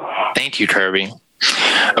thanks, y'all. Thank you, Kirby.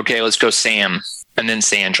 Okay, let's go Sam and then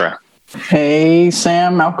Sandra. Hey,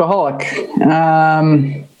 Sam, alcoholic.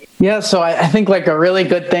 So I think a really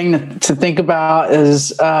good thing to think about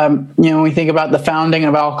is, when we think about the founding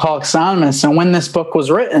of Alcoholics Anonymous and when this book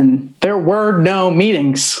was written, there were no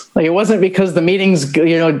meetings. It wasn't because the meetings,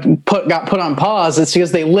 got put on pause. It's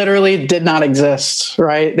because they literally did not exist,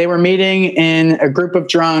 right? They were meeting in a group of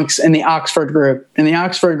drunks in the Oxford group, and the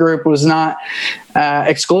Oxford group was not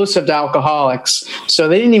exclusive to alcoholics. So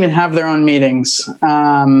they didn't even have their own meetings.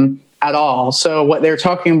 At all. So what they're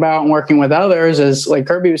talking about and working with others is, like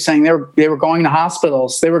Kirby was saying, they were going to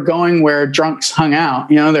hospitals. They were going where drunks hung out.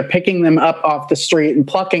 They're picking them up off the street and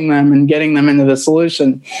plucking them and getting them into the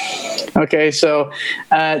solution. Okay, so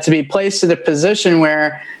to be placed in a position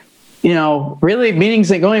where, really meetings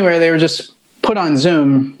didn't go anywhere. They were just put on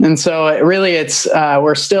Zoom. And so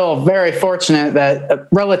we're still very fortunate that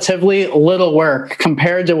relatively little work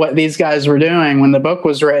compared to what these guys were doing when the book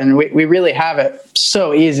was written. We really have it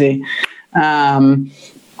so easy. There's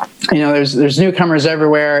newcomers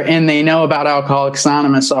everywhere, and they know about Alcoholics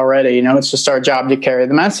Anonymous already. It's just our job to carry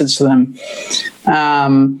the message to them.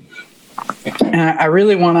 And I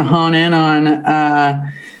really want to hone in on,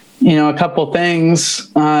 a couple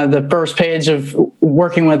things. The first page of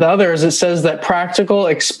working with others, it says that practical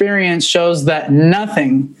experience shows that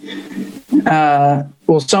nothing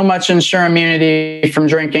will so much ensure immunity from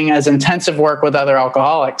drinking as intensive work with other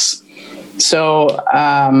alcoholics. So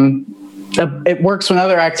it works when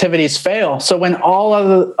other activities fail. So when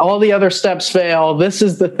all the other steps fail, this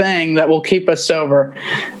is the thing that will keep us sober.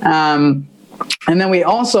 And then we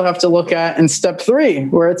also have to look at in step 3,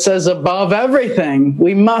 where it says above everything,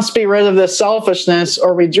 we must be rid of this selfishness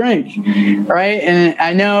or we drink, right? And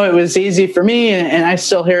I know it was easy for me, and I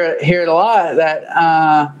still hear it a lot, that,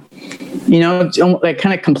 like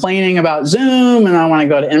kind of complaining about Zoom, and I want to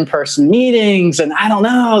go to in-person meetings, and I don't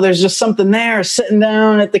know, there's just something there, sitting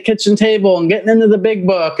down at the kitchen table and getting into the big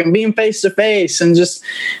book and being face-to-face, and just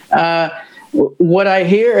what I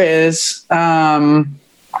hear is...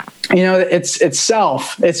 it's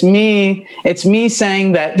self. It's me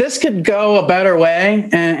saying that this could go a better way.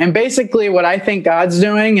 And basically what I think God's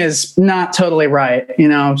doing is not totally right.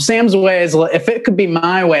 Sam's way is, if it could be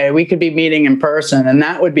my way, we could be meeting in person, and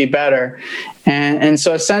that would be better. And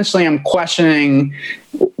so essentially I'm questioning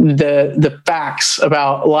the facts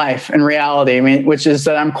about life and reality, which is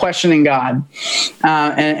that I'm questioning God.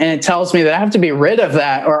 And it tells me that I have to be rid of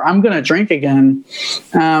that, or I'm going to drink again.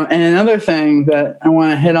 And another thing that I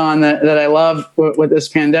want to hit on that I love with this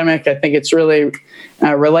pandemic, I think it's really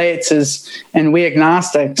relates is, and we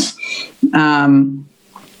agnostics,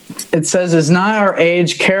 it says, is not our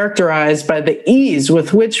age characterized by the ease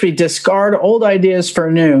with which we discard old ideas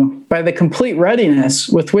for new, by the complete readiness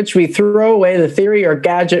with which we throw away the theory or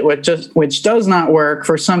gadget which does not work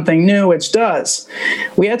for something new which does?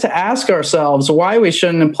 We had to ask ourselves why we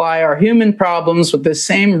shouldn't apply our human problems with the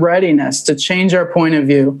same readiness to change our point of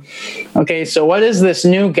view. Okay, so what is this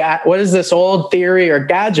what is this old theory or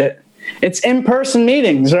gadget? It's in-person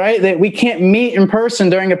meetings, right? That we can't meet in person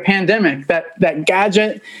during a pandemic. That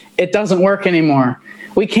gadget, it doesn't work anymore.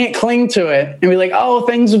 We can't cling to it and be like, oh,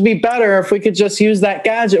 things would be better if we could just use that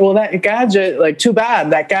gadget. Well, that gadget, too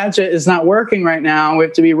bad. That gadget is not working right now. We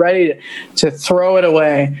have to be ready to throw it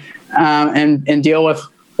away and deal with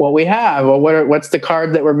what we have. Well, what's the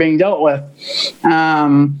card that we're being dealt with?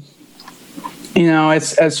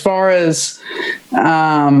 It's as far as...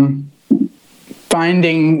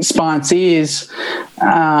 finding sponsees,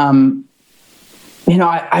 I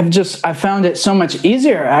found it so much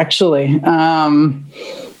easier, actually.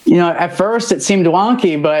 At first it seemed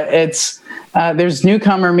wonky, but there's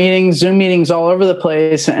newcomer meetings, Zoom meetings all over the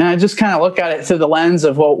place. And I just kind of look at it through the lens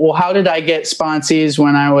of, well, how did I get sponsees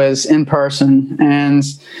when I was in person? And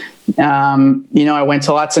I went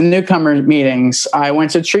to lots of newcomer meetings. I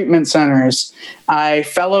went to treatment centers. I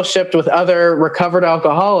fellowshipped with other recovered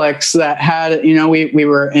alcoholics that had, we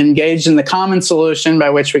were engaged in the common solution by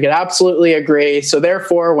which we could absolutely agree. So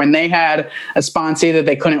therefore, when they had a sponsee that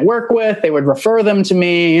they couldn't work with, they would refer them to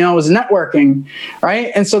me. It was networking,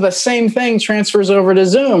 right? And so the same thing transfers over to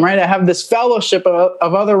Zoom, right? I have this fellowship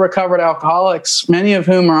of other recovered alcoholics, many of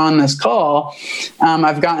whom are on this call.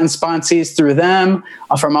 I've gotten sponsees through them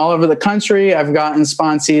from all over the country. I've gotten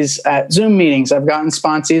sponsees at Zoom meetings. I've gotten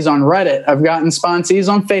sponsees on Reddit. I've gotten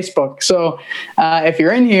sponsees on Facebook. So if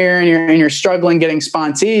you're in here and you're struggling getting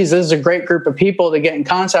sponsees, this is a great group of people to get in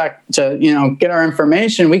contact to, get our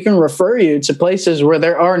information. We can refer you to places where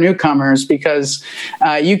there are newcomers, because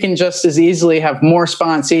you can just as easily have more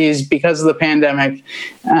sponsees because of the pandemic,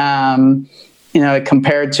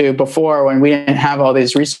 compared to before when we didn't have all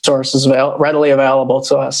these resources readily available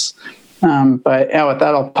to us. But with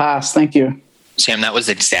that, I'll pass. Thank you. Sam, that was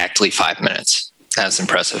exactly 5 minutes. That's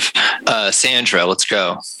impressive. Sandra, let's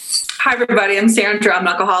go. Hi, everybody. I'm Sandra. I'm an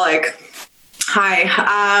alcoholic. Hi.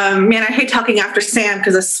 Man, I hate talking after Sam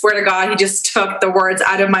because I swear to God, he just took the words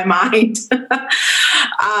out of my mind.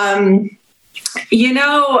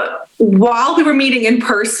 While we were meeting in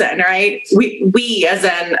person, right, we as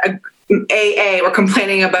an AA were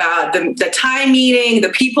complaining about the time meeting, the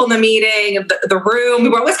people in the meeting, the room. We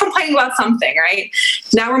were always complaining about something, right?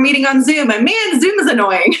 Now we're meeting on Zoom, and man, Zoom is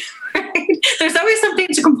annoying. Right? There's always something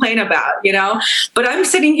to complain about, But I'm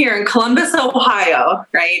sitting here in Columbus, Ohio,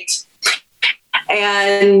 right?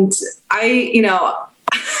 And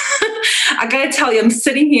I got to tell you, I'm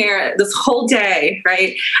sitting here this whole day,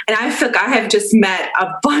 right? And I feel like I have just met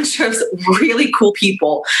a bunch of really cool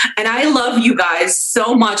people. And I love you guys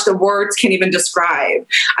so much, the words can't even describe.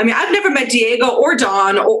 I mean, I've never met Diego or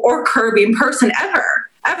Don or Kirby in person ever,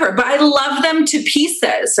 but I love them to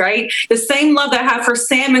pieces, right? The same love that I have for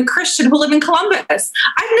Sam and Christian who live in Columbus.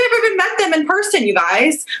 I've never even met them in person, you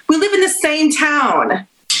guys. We live in the same town.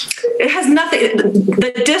 It has nothing,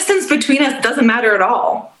 the distance between us doesn't matter at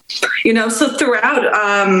all. You know, so throughout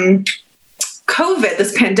COVID,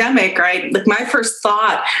 this pandemic, right? Like my first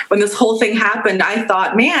thought when this whole thing happened, I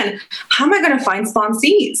thought, man, how am I going to find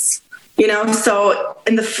sponsees? You know, so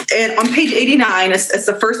on page 89, it's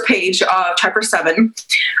the first page of chapter 7.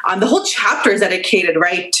 The whole chapter is dedicated,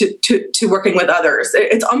 right, to working with others.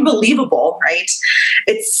 It's unbelievable, right?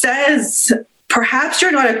 It says, perhaps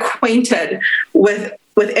you're not acquainted with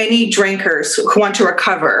any drinkers who want to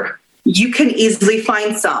recover. You can easily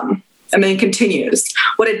find some. And then it continues.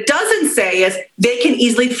 What it doesn't say is they can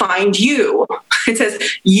easily find you. It says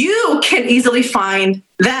you can easily find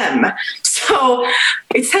them. So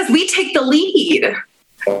it says we take the lead.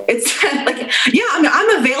 It's like, yeah, I mean,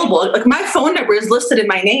 I'm available. Like my phone number is listed in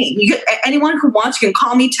my name. Anyone who wants, you can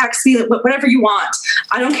call me, text me, whatever you want.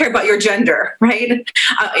 I don't care about your gender, right?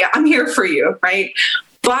 I'm here for you, right?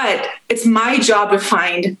 But it's my job to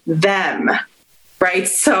find them, right?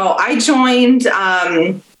 So I joined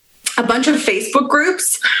a bunch of Facebook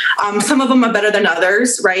groups. Some of them are better than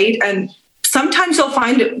others, right? And sometimes you'll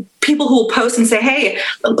find people who will post and say, hey,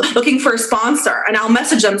 looking for a sponsor. And I'll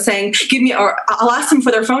message them saying, or I'll ask them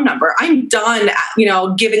for their phone number. I'm done,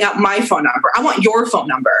 giving out my phone number. I want your phone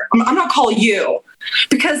number. I'm going to call you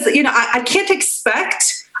because, I can't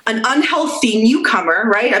expect an unhealthy newcomer,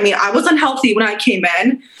 right? I mean, I was unhealthy when I came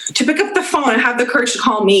in to pick up the phone and have the courage to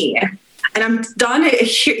call me. And I'm done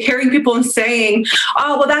hearing people and saying,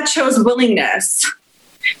 oh, well, that shows willingness.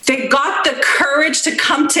 They got the courage to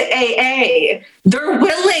come to AA. They're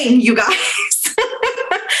willing, you guys.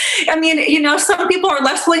 I mean, some people are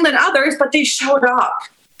less willing than others, but they showed up.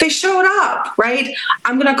 They showed up, right?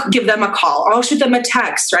 I'm going to give them a call or I'll shoot them a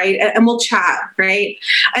text, right? And we'll chat, right?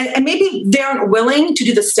 And maybe they aren't willing to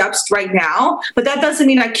do the steps right now, but that doesn't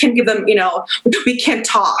mean I can't give them, we can't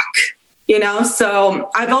talk. So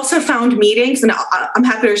I've also found meetings, and I'm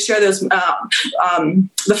happy to share those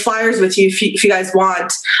the flyers with you if you guys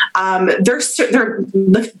want.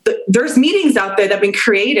 There's meetings out there that have been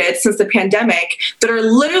created since the pandemic that are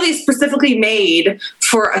literally specifically made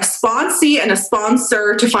for a sponsee and a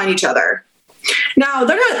sponsor to find each other. Now,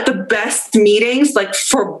 they're not the best meetings, like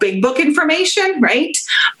for big book information, right?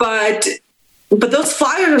 But those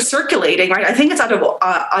flyers are circulating, right? I think it's out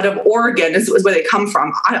of Oregon is where they come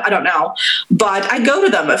from. I don't know, but I go to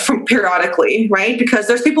them periodically, right? Because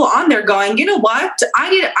there's people on there going, you know what?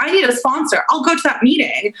 I need a sponsor. I'll go to that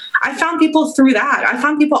meeting. I found people through that. I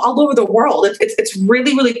found people all over the world. It's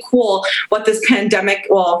really, really cool what this pandemic,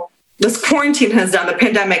 this quarantine has done. The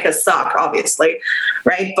pandemic has sucked, obviously,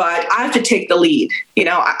 right? But I have to take the lead.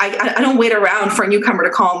 I don't wait around for a newcomer to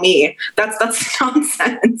call me. That's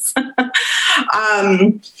nonsense.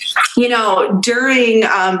 During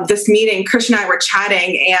this meeting, Christian and I were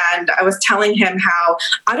chatting, and I was telling him how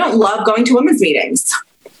I don't love going to women's meetings.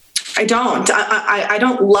 I don't. I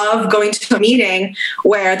don't love going to a meeting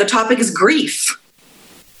where the topic is grief.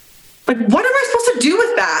 Like, what am I supposed to do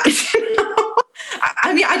with that?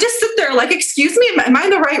 I mean, I just sit there like, excuse me, am I in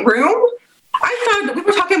the right room? I thought we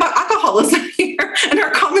were talking about alcoholism here and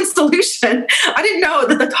our common solution. I didn't know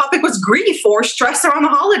that the topic was grief or stress around the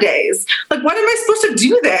holidays. Like, what am I supposed to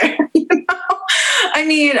do there? I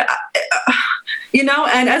mean,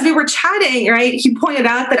 and as we were chatting, right, he pointed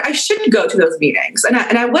out that I should go to those meetings, and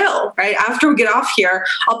I will, right? After we get off here,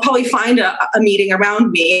 I'll probably find a meeting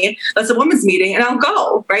around me that's a women's meeting, and I'll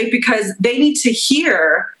go, right? Because they need to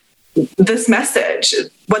hear this message.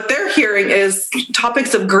 What they're hearing is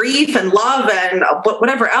topics of grief and love and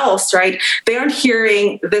whatever else, right? They aren't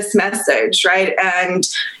hearing this message, right? And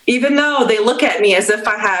even though they look at me as if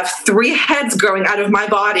I have 3 heads growing out of my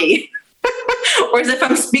body, or as if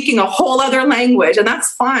I'm speaking a whole other language, and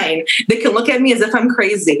that's fine. They can look at me as if I'm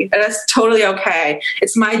crazy, and that's totally okay.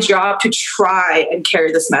 It's my job to try and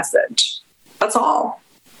carry this message. That's all.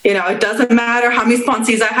 It doesn't matter how many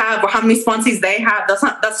sponsees I have or how many sponsees they have. That's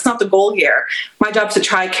not the goal here. My job is to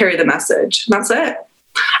try and carry the message. That's it.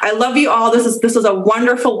 I love you all. This is a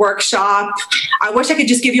wonderful workshop. I wish I could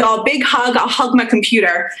just give you all a big hug. I'll hug my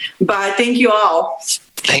computer, but thank you all.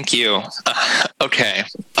 Thank you. Okay.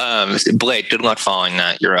 Blake, good luck following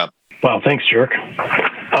that. You're up. Wow. Thanks, Jerk.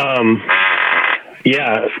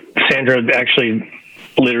 Yeah, Sandra, actually,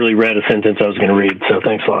 literally read a sentence I was going to read. So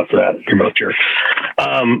thanks a lot for that. You're both jerks.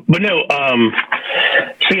 But no,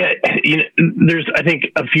 so yeah, there's, I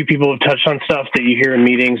think a few people have touched on stuff that you hear in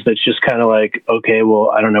meetings that's just kind of like, okay, well,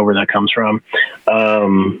 I don't know where that comes from.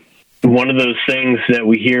 One of those things that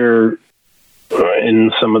we hear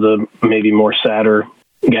in some of the maybe more sadder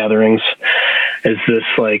gatherings is this,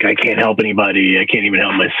 like, I can't help anybody, I can't even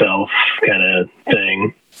help myself kind of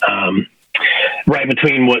thing. Right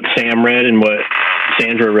between what Sam read and what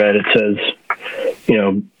Sandra read, it says,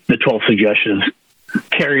 the 12 suggestions,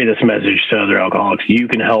 carry this message to other alcoholics. You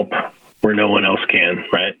can help where no one else can,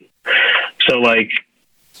 right? So, like,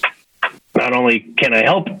 not only can I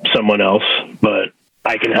help someone else, but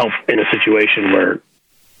I can help in a situation where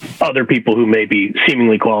other people who may be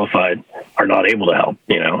seemingly qualified are not able to help,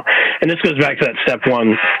 And this goes back to that step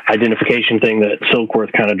one identification thing that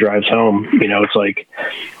Silkworth kind of drives home. It's like,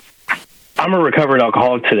 I'm a recovered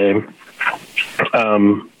alcoholic today,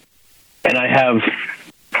 and I have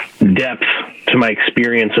depth to my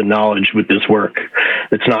experience and knowledge with this work.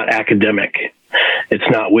 It's not academic. It's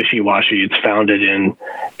not wishy-washy. It's founded in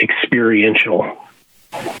experiential,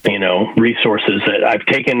 resources that I've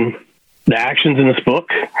taken the actions in this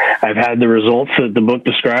book. I've had the results that the book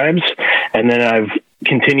describes, and then I've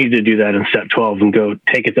continued to do that in step 12 and go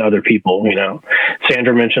take it to other people.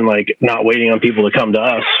 Sandra mentioned, like, not waiting on people to come to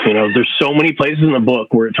us. There's so many places in the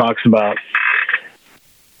book where it talks about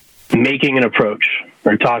making an approach,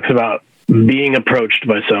 or it talks about being approached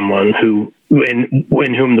by someone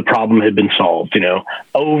in whom the problem had been solved,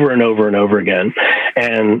 over and over and over again.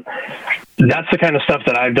 And that's the kind of stuff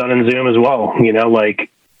that I've done in Zoom as well, like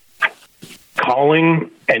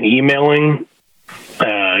calling and emailing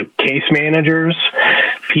case managers,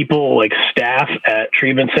 people like staff at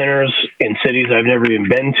treatment centers in cities I've never even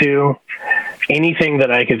been to, anything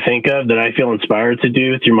that I could think of that I feel inspired to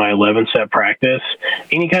do through my 11-step practice,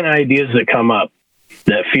 any kind of ideas that come up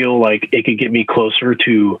that feel like it could get me closer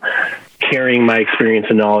to carrying my experience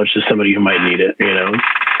and knowledge to somebody who might need it,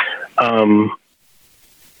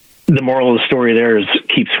 The moral of the story there is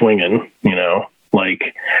keep swinging,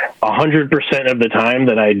 like 100% of the time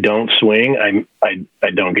that I don't swing, I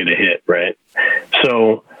don't get a hit. Right.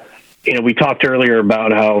 So, we talked earlier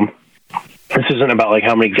about how this isn't about like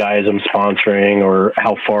how many guys I'm sponsoring or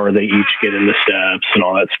how far they each get in the steps and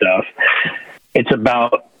all that stuff. It's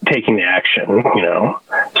about taking the action,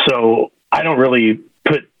 So I don't really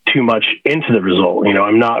put too much into the result.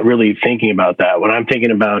 I'm not really thinking about that. What I'm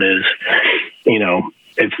thinking about is,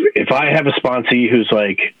 if I have a sponsee who's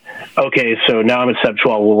like, okay, so now I'm at step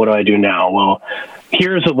 12. Well, what do I do now? Well,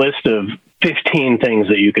 here's a list of 15 things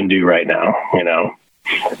that you can do right now.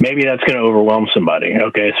 Maybe that's going to overwhelm somebody.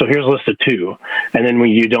 Okay, so here's a list of 2. And then when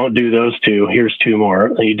you don't do those 2, here's 2 more.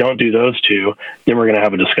 And you don't do those 2, then we're going to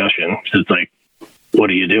have a discussion. So it's like, what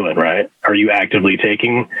are you doing, right? Are you actively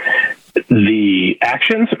taking the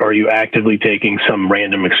actions, or are you actively taking some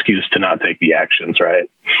random excuse to not take the actions, right?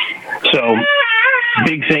 So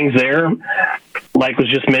big things there. Like was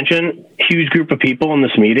just mentioned, huge group of people in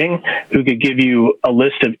this meeting who could give you a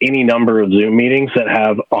list of any number of Zoom meetings that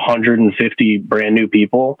have 150 brand new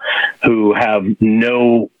people who have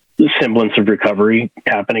no semblance of recovery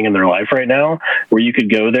happening in their life right now, where you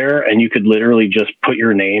could go there and you could literally just put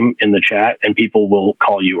your name in the chat and people will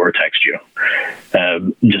call you or text you.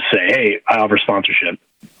 Just say, hey, I offer sponsorship.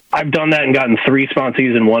 I've done that and gotten 3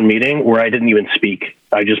 sponsees in one meeting where I didn't even speak.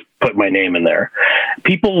 I just put my name in there.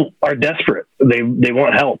 People are desperate. They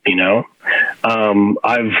want help,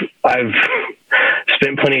 I've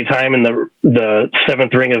spent plenty of time in the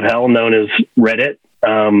 7th ring of hell known as Reddit,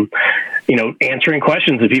 answering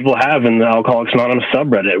questions that people have in the Alcoholics Anonymous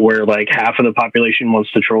subreddit, where like half of the population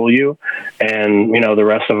wants to troll you and, the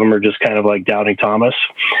rest of them are just kind of like doubting Thomas.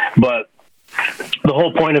 But the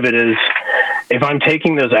whole point of it is, if I'm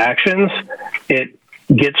taking those actions, it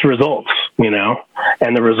gets results,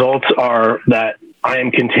 and the results are that I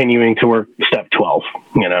am continuing to work step 12,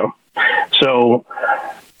 So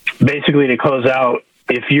basically, to close out,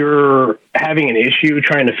 if you're having an issue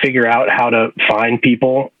trying to figure out how to find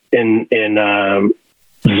people in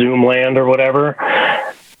Zoom land or whatever,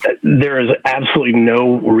 there is absolutely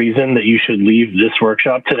no reason that you should leave this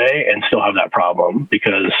workshop today and still have that problem,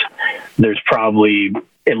 because there's probably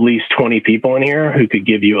at least 20 people in here who could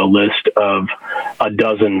give you a list of a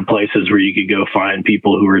dozen places where you could go find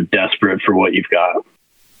people who are desperate for what you've got.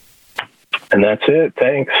 And that's it.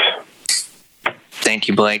 Thanks. Thank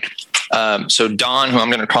you, Blake. So Don, who I'm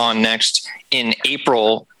going to call on next, in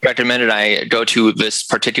April, recommended I go to this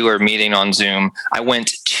particular meeting on Zoom. I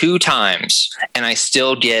went 2 times and I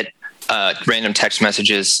still get random text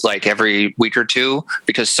messages like every week or two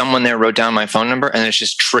because someone there wrote down my phone number, and it's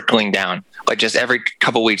just trickling down. Like just every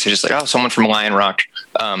couple weeks, it's just like, oh, someone from Lion Rock.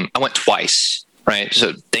 I went twice, right?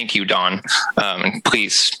 So thank you, Dawn. And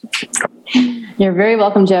please. You're very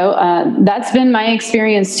welcome, Joe. That's been my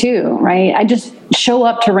experience too, right? I just show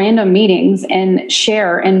up to random meetings and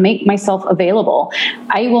share and make myself available.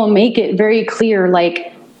 I will make it very clear,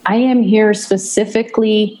 like, I am here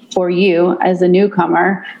specifically for you as a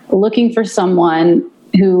newcomer, looking for someone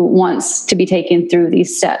who wants to be taken through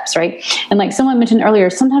these steps, right? And like someone mentioned earlier,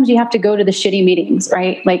 sometimes you have to go to the shitty meetings,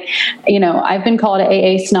 right? Like, I've been called an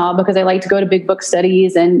AA snob because I like to go to big book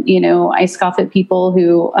studies, and, I scoff at people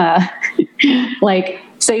who like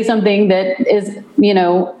say something that is,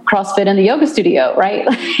 CrossFit in the yoga studio, right?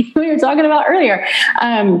 Like we were talking about earlier.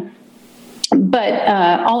 But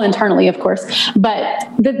all internally, of course. But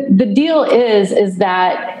the deal is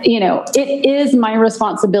that, it is my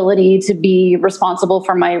responsibility to be responsible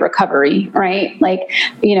for my recovery, right? Like,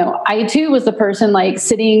 I too was the person like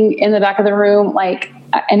sitting in the back of the room, like,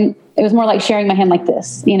 and it was more like sharing my hand like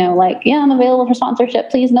this, like, yeah, I'm available for sponsorship.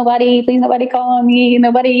 Please nobody call on me.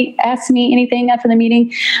 Nobody ask me anything after the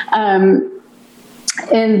meeting.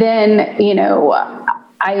 And then,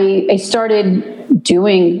 I started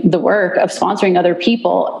doing the work of sponsoring other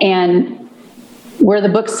people, and where the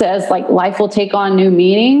book says like life will take on new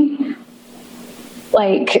meaning,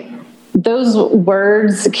 like those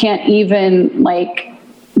words can't even like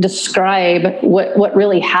describe what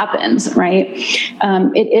really happens, right?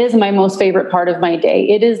 It is my most favorite part of my day.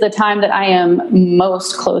 It is the time that I am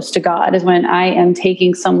most close to God, is when I am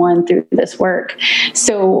taking someone through this work.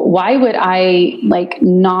 So why would I like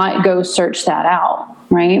not go search that out?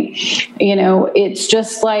 Right. It's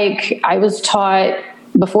just like I was taught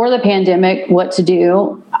before the pandemic what to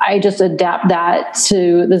do. I just adapt that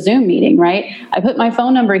to the Zoom meeting, right? I put my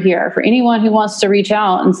phone number here for anyone who wants to reach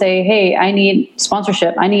out and say, hey, I need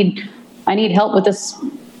sponsorship. I need help with this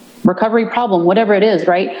recovery problem, whatever it is,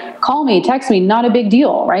 right? Call me, text me, not a big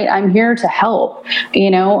deal, right? I'm here to help,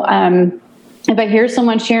 If I hear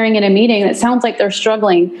someone sharing in a meeting that sounds like they're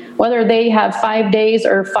struggling, whether they have 5 days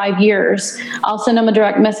or 5 years, I'll send them a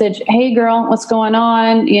direct message. Hey girl, what's going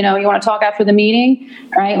on? You want to talk after the meeting,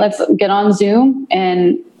 right? Let's get on Zoom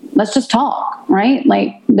and let's just talk, right?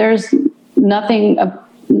 Like there's nothing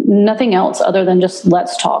else other than just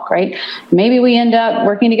let's talk, right? Maybe we end up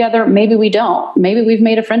working together. Maybe we don't. Maybe we've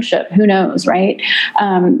made a friendship. Who knows, right?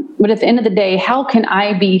 But at the end of the day, how can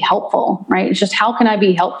I be helpful, right? It's just how can I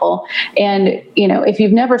be helpful? And, if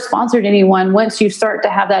you've never sponsored anyone, once you start to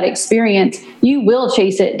have that experience, you will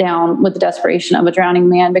chase it down with the desperation of a drowning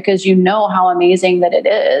man because you know how amazing that it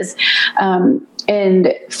is.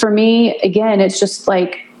 And for me, again, it's just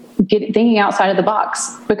like thinking outside of the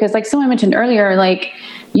box, because like someone mentioned earlier, like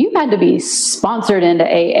you had to be sponsored into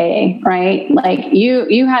AA, right? Like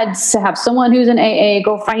you had to have someone who's in AA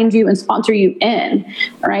go find you and sponsor you in,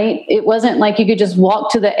 right? It wasn't like you could just walk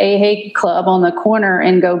to the AA club on the corner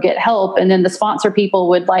and go get help. And then the sponsor people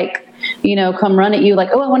would like, come run at you like,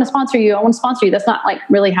 oh, I want to sponsor you. I want to sponsor you. That's not like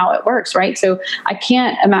really how it works, right? So I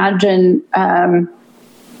can't imagine,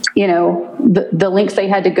 the links they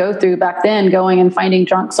had to go through back then, going and finding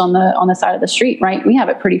drunks on the side of the street, right? We have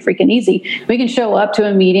it pretty freaking easy. We can show up to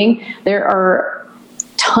a meeting. There are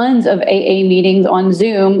tons of AA meetings on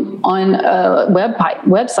Zoom on a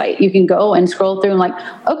website. You can go and scroll through and like,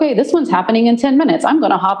 okay, this one's happening in 10 minutes. I'm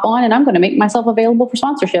going to hop on and I'm going to make myself available for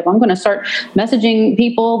sponsorship. I'm going to start messaging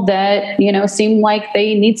people that, seem like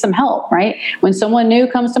they need some help, right? When someone new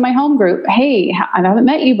comes to my home group, hey, I haven't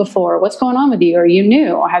met you before. What's going on with you? Are you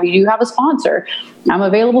new? Or do you have a sponsor? I'm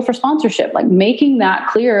available for sponsorship. Like making that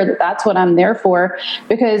clear that that's what I'm there for,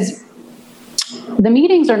 because the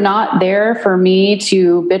meetings are not there for me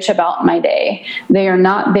to bitch about my day. They are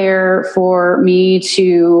not there for me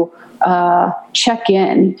to check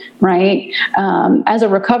in, right? As a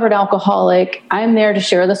recovered alcoholic, I'm there to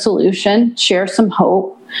share the solution, share some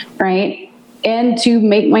hope, right? And to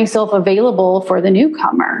make myself available for the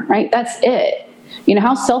newcomer, right? That's it.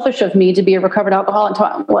 How selfish of me to be a recovered alcoholic.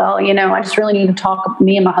 I just really need to talk.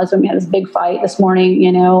 Me and my husband, we had this big fight this morning,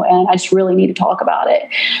 and I just really need to talk about it.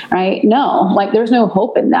 Right? No, like there's no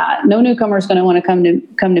hope in that. No newcomer is going to want to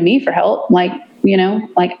come to me for help.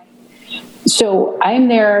 So I'm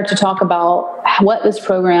there to talk about what this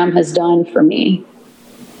program has done for me.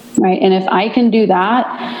 Right. And if I can do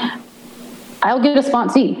that, I'll get a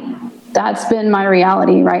sponsee. That's been my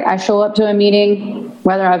reality, right? I show up to a meeting,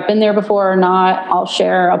 whether I've been there before or not, I'll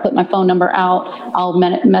share, I'll put my phone number out, I'll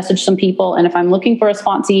message some people. And if I'm looking for a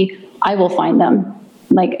sponsee, I will find them,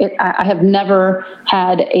 I have never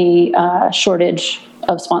had a shortage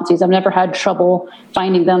of sponsees. I've never had trouble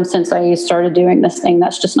finding them since I started doing this thing.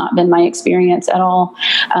 That's just not been my experience at all.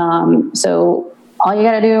 So all you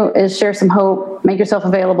got to do is share some hope, make yourself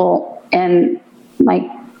available, and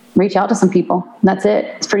reach out to some people. That's it.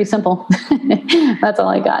 It's pretty simple. That's all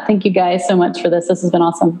I got. Thank you guys so much for this. This has been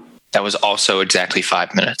awesome. That was also exactly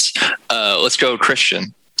 5 minutes. Let's go,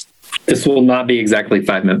 Christian. This will not be exactly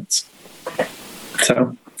 5 minutes.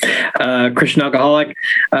 So, Christian alcoholic.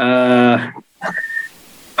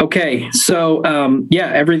 Okay. So,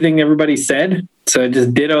 everything everybody said. So I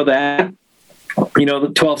just ditto that.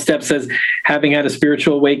 The 12 steps says, having had a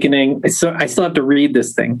spiritual awakening. So I still have to read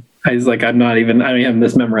this thing. I don't have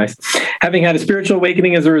this memorized. Having had a spiritual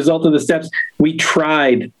awakening as a result of the steps, we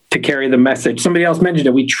tried to carry the message. Somebody else mentioned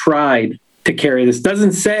it. We tried to carry this.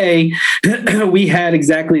 Doesn't say we had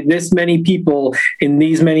exactly this many people in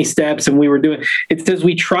these many steps and we were doing, it says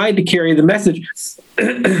we tried to carry the message.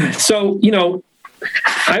 So,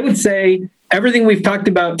 I would say everything we've talked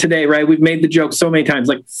about today, right? We've made the joke so many times,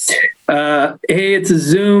 hey, it's a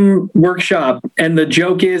Zoom workshop. And the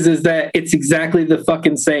joke is that it's exactly the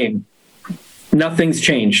fucking same. Nothing's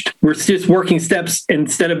changed. We're just working steps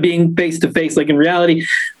instead of being face to face. Like in reality,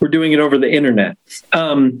 we're doing it over the internet.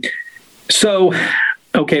 But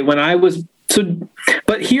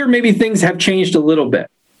here maybe things have changed a little bit.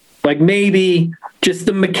 Maybe just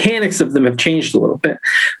the mechanics of them have changed a little bit.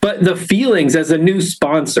 But the feelings as a new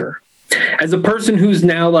sponsor, as a person who's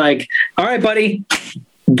now all right, buddy,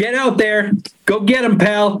 get out there, go get them,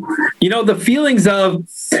 pal. The feelings of,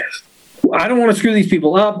 I don't want to screw these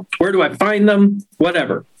people up. Where do I find them?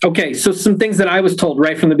 Whatever. Okay, so some things that I was told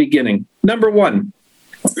right from the beginning. Number one,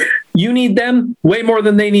 you need them way more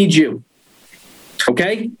than they need you.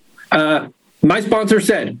 Okay? My sponsor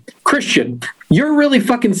said, Christian, you're really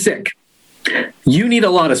fucking sick. You need a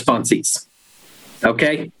lot of sponsees.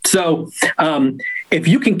 Okay? So if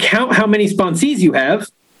you can count how many sponsees you have,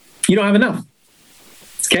 you don't have enough.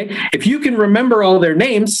 Okay? If you can remember all their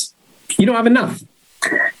names, you don't have enough.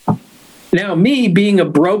 Now, me being a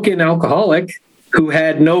broken alcoholic who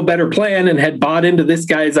had no better plan and had bought into this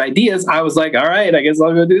guy's ideas, I was like, all right, I guess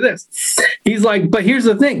I'll go do this. He's like, but here's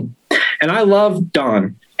the thing. And I love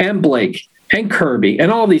Don and Blake and Kirby and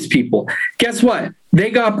all these people. Guess what?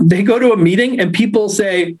 They go to a meeting and people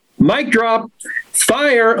say, mic drop,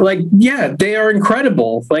 fire. They are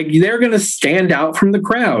incredible. They're going to stand out from the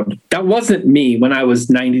crowd. That wasn't me when I was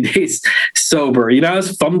 90 days sober. I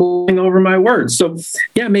was fumbling over my words. So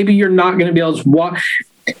maybe you're not going to be able to walk.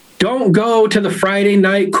 Don't go to the Friday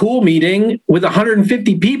night cool meeting with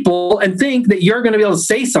 150 people and think that you're going to be able to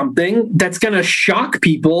say something that's going to shock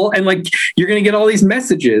people. And you're going to get all these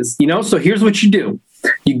messages, So here's what you do.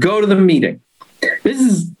 You go to the meeting. This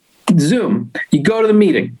is Zoom. You go to the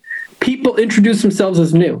meeting. People introduce themselves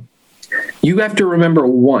as new. You have to remember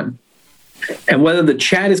one. And whether the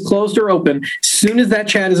chat is closed or open, as soon as that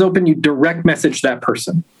chat is open, you direct message that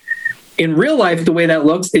person. In real life, the way that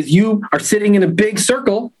looks is you are sitting in a big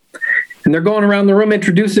circle and they're going around the room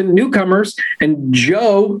introducing newcomers. And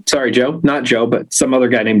not Joe, but some other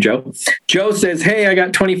guy named Joe. Joe says, hey, I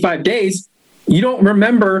got 25 days. You don't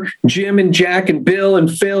remember Jim and Jack and Bill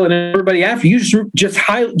and Phil and everybody after. You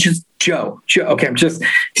just Joe. Okay,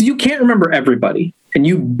 you can't remember everybody. And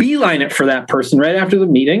you beeline it for that person right after the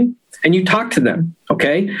meeting and you talk to them.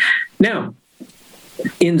 Okay. Now,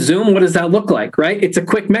 in Zoom, what does that look like, right? It's a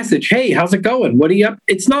quick message. Hey, how's it going? What are you up?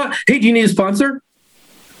 It's not, hey, do you need a sponsor?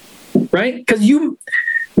 Right? Because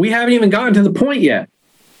we haven't even gotten to the point yet.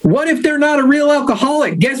 What if they're not a real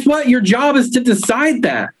alcoholic? Guess what? Your job is to decide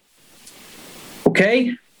that.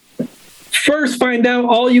 Okay? First, find out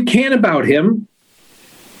all you can about him.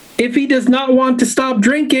 If he does not want to stop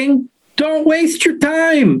drinking, don't waste your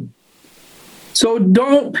time. So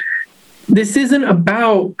this isn't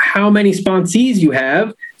about how many sponsees you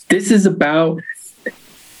have. This is about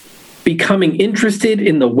becoming interested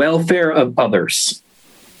in the welfare of others.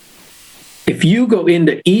 If you go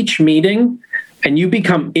into each meeting and you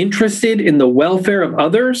become interested in the welfare of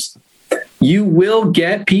others, you will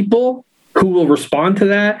get people who will respond to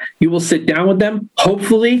that. You will sit down with them,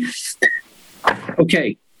 hopefully.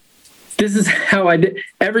 Okay, this is how I did.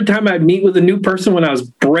 Every time I'd meet with a new person when I was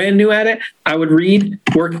brand new at it, I would read,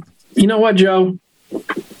 work. You know what, Joe?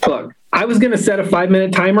 Look, I was going to set a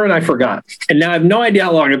 5-minute timer and I forgot. And now I have no idea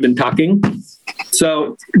how long I've been talking.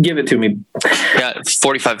 So give it to me. Yeah,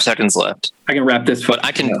 45 seconds left. I can wrap this. But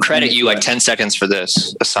I can credit you 10 seconds for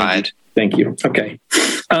this aside. Thank you. Okay.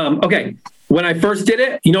 Okay. When I first did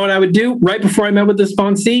it, you know what I would do? Right before I met with the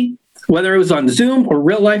sponsee, whether it was on Zoom or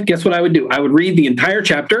real life, guess what I would do? I would read the entire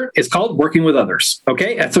chapter. It's called Working with Others.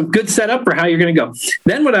 Okay, that's a good setup for how you're going to go.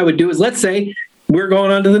 Then what I would do is, let's say we're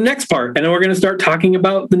going on to the next part, and then we're going to start talking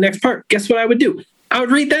about the next part. Guess what I would do? I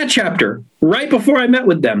would read that chapter right before I met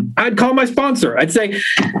with them. I'd call my sponsor. I'd say,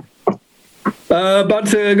 about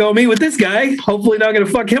to go meet with this guy. Hopefully not going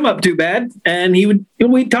to fuck him up too bad. And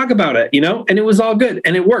we'd talk about it, and it was all good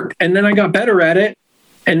and it worked. And then I got better at it.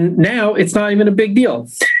 And now it's not even a big deal.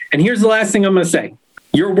 And here's the last thing I'm going to say.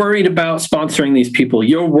 You're worried about sponsoring these people.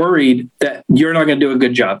 You're worried that you're not going to do a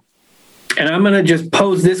good job. And I'm going to just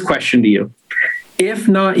pose this question to you. If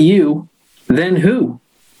not you, then who?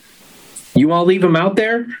 You all leave them out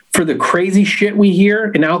there for the crazy shit we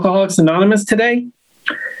hear in Alcoholics Anonymous today?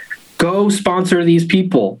 Go sponsor these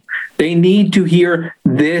people. They need to hear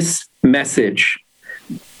this message.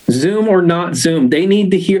 Zoom or not Zoom, they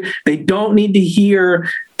don't need to hear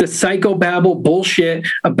the psychobabble bullshit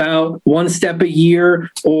about 1 step a year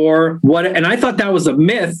or what. And I thought that was a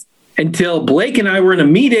myth until Blake and I were in a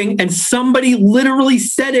meeting and somebody literally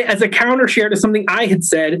said it as a counter share to something I had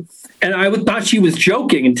said. And I thought she was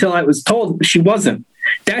joking until I was told she wasn't.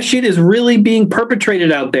 That shit is really being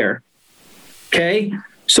perpetrated out there. Okay?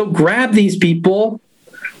 So grab these people,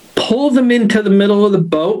 pull them into the middle of the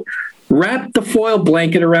boat, wrap the foil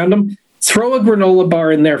blanket around them, throw a granola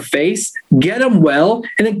bar in their face, get them well,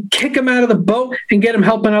 and then kick them out of the boat and get them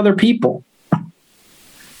helping other people.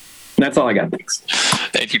 That's all I got. Thanks.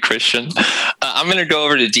 Thank you, Christian. I'm going to go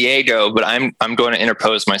over to Diego, but I'm going to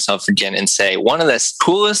interpose myself again and say one of the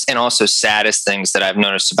coolest and also saddest things that I've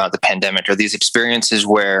noticed about the pandemic are these experiences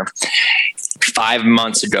where 5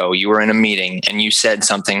 months ago you were in a meeting and you said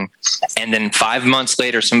something, and then 5 months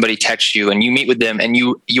later somebody texts you and you meet with them and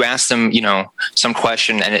you ask them, some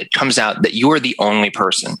question, and it comes out that you are the only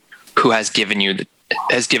person who has given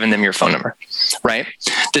them your phone number, right?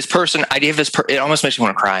 This person, it almost makes me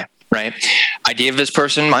want to cry, right? I gave this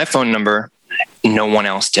person my phone number. No one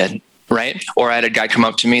else did, right? Or I had a guy come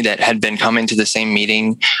up to me that had been coming to the same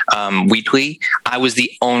meeting weekly. I was the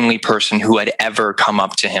only person who had ever come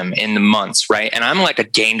up to him in the months, right? And I'm like a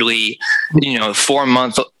gangly,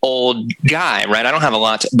 4-month-old guy, right? I don't have a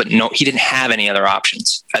lot, but no, he didn't have any other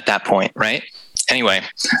options at that point, right? Anyway,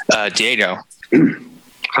 Diego.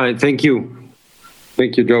 Hi, thank you.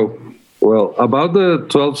 Thank you, Joe. Well, about the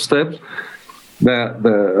 12 steps,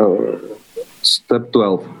 the step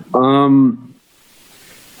 12.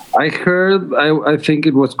 I heard, I think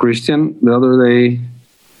it was Christian the other day,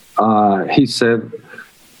 he said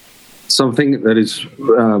something that is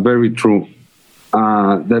very true,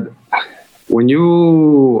 that when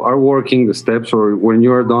you are working the steps or when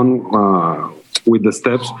you are done with the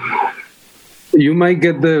steps, you might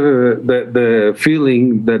get the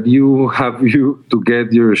feeling that you have to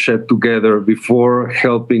get your shit together before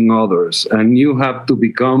helping others, and you have to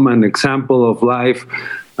become an example of life,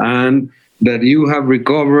 and that you have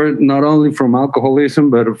recovered not only from alcoholism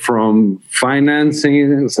but from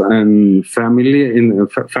finances and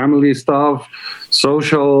family stuff,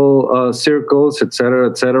 social circles,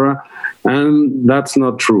 etc., and that's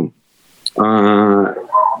not true.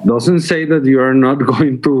 Doesn't say that you are not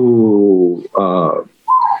going to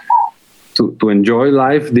enjoy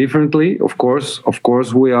life differently. Of course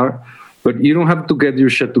we are, but you don't have to get your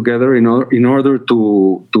shit together in order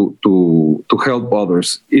to help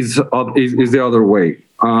others. Is the other way.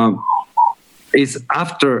 It's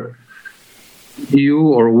after you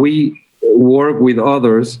or we work with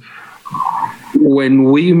others when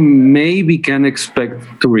we maybe can expect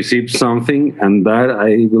to receive something, and that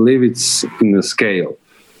I believe it's in a scale.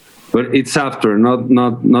 But it's after,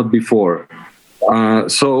 not before.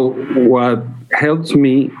 So what helps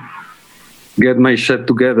me get my shit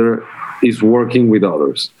together is working with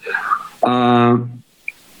others.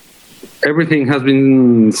 Everything has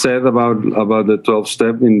been said about the 12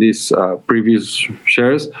 step in these previous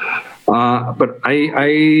shares, but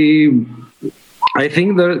I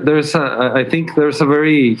think there's a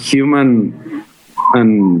very human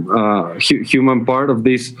and human part of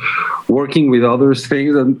this working with others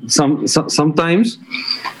things, and sometimes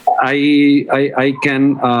I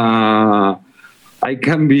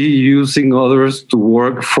can be using others to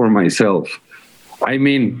work for myself. I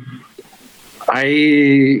mean,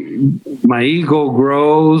 my ego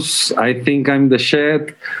grows. I think I'm the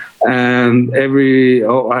shit, and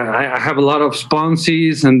I have a lot of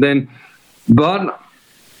sponsors, but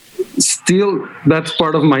still that's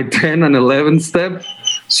part of my 10 and 11 step.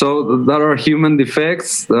 So that are human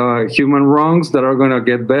defects, human wrongs that are going to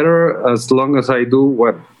get better as long as I do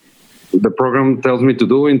what the program tells me to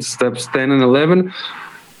do in steps 10 and 11.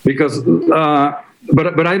 Because,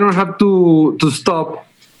 but I don't have to stop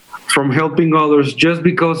from helping others just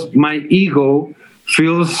because my ego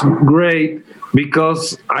feels great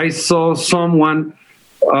because I saw someone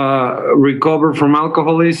recover from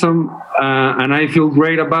alcoholism, and I feel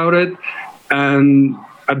great about it. And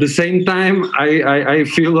at the same time, I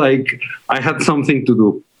feel like I had something to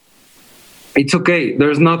do. It's okay.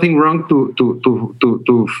 There's nothing wrong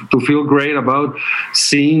to feel great about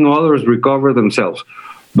seeing others recover themselves.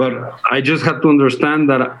 But I just had to understand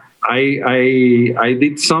that I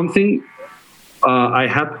did something. I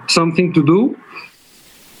had something to do.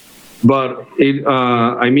 But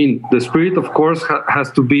the spirit, of course,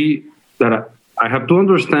 has to be that I have to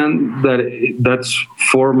understand that that's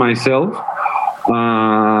for myself.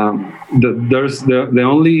 There's the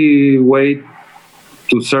only way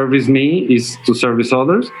to service me is to service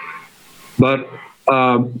others. But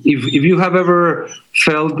if you have ever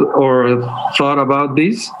felt or thought about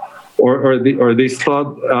this, or this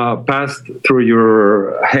thought passed through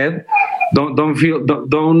your head, don't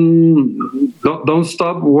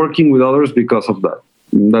stop working with others because of that.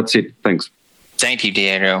 That's it. Thanks. Thank you,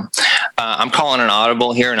 Diego. I'm calling an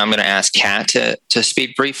audible here, and I'm going to ask Kat to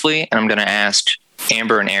speak briefly, and I'm going to ask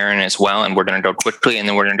Amber and Aaron as well, and we're going to go quickly, and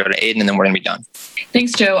then we're going to go to Aiden, and then we're going to be done.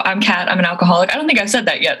 Thanks, Joe. I'm Kat. I'm an alcoholic. I don't think I've said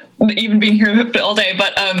that yet, even being here all day,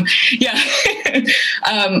 but yeah.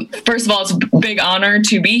 First of all, it's a big honor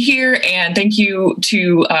to be here, and thank you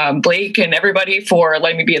to Blake and everybody for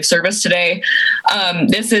letting me be of service today.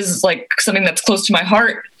 This is like something that's close to my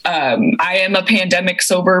heart. I am a pandemic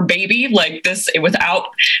sober baby. Like this, without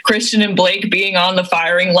Christian and Blake being on the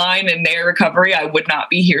firing line in their recovery, I would not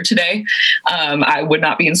be here today. I would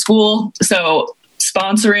not be in school. So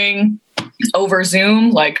sponsoring over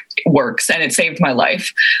Zoom works, and it saved my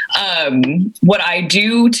life. What I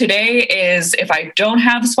do today is, if I don't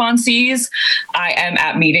have sponsees, I am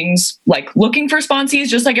at meetings looking for sponsees,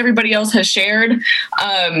 just like everybody else has shared.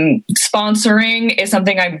 Sponsoring is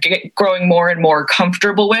something I'm growing more and more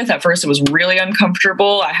comfortable with. At first it was really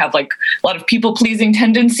uncomfortable. I have a lot of people pleasing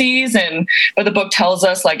tendencies, but the book tells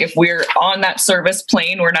us if we're on that service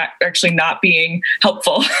plane, we're not actually not being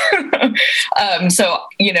helpful. So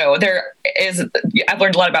I've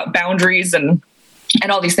learned a lot about boundaries and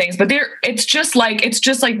all these things, but it's just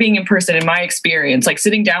like being in person in my experience,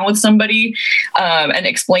 sitting down with somebody and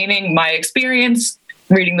explaining my experience,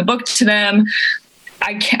 reading the book to them.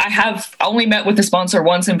 I have only met with the sponsor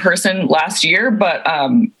once in person last year, but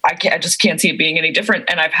I just can't see it being any different.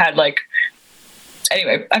 And I've had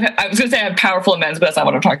anyway, I was going to say I have powerful amends, but that's not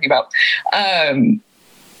what I'm talking about.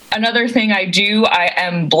 Another thing I do, I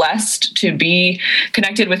am blessed to be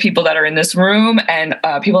connected with people that are in this room and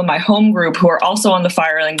people in my home group who are also on the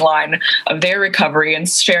firing line of their recovery and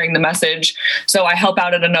sharing the message. So I help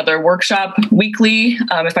out at another workshop weekly.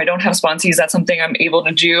 If I don't have sponsees, that's something I'm able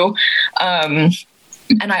to do.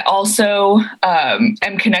 And I also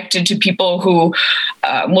am connected to people who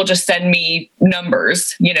will just send me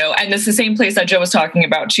numbers, and it's the same place that Joe was talking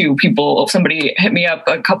about too. Somebody hit me up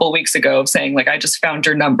a couple of weeks ago saying I just found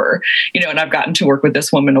your number, and I've gotten to work with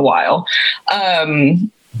this woman a while.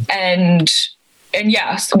 And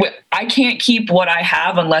yeah, so I can't keep what I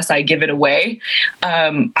have unless I give it away.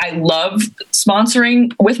 I love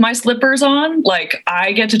sponsoring with my slippers on.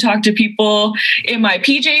 I get to talk to people in my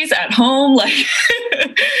PJs at home.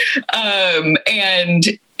 And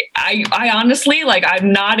I honestly,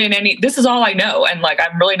 I'm not in any, this is all I know. And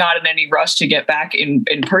I'm really not in any rush to get back in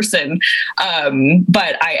person.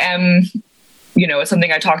 But I am, it's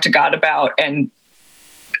something I talk to God about, and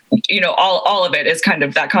all of it is kind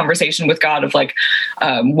of that conversation with God of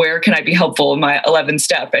where can I be helpful in my 11th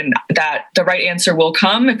step, and that the right answer will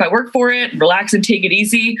come if I work for it, relax and take it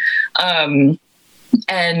easy. And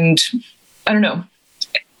I don't know,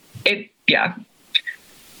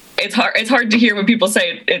 it's hard to hear when people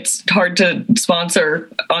say it's hard to sponsor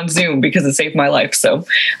on Zoom because it saved my life. So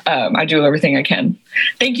I do everything I can.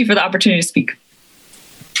 Thank you for the opportunity to speak.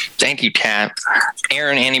 Thank you, Kat.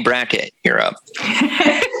 Aaron, Annie Brackett, you're up.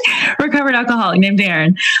 Recovered alcoholic named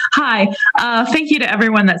Aaron. Hi. Thank you to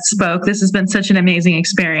everyone that spoke. This has been such an amazing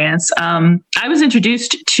experience. I was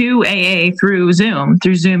introduced to AA through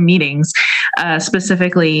Zoom meetings,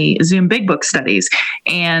 specifically Zoom Big Book studies,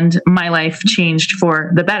 and my life changed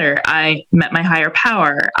for the better. I met my higher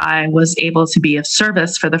power. I was able to be of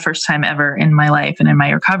service for the first time ever in my life and in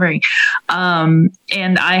my recovery. And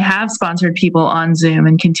I have sponsored people on Zoom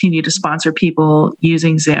and continue to sponsor people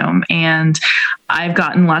using Zoom. And I've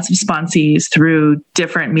gotten lots of sponsees through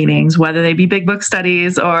different meetings, whether they be Big Book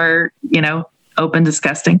studies or, open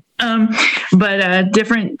disgusting, but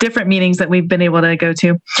different meetings that we've been able to go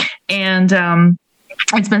to. And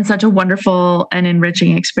it's been such a wonderful and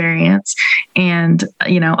enriching experience. And,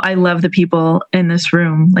 I love the people in this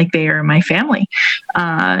room like they are my family.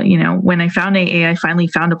 When I found AA, I finally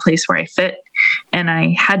found a place where I fit, and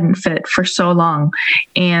I hadn't fit for so long.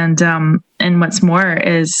 And what's more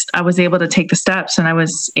is I was able to take the steps, and I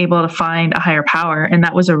was able to find a higher power. And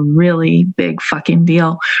that was a really big fucking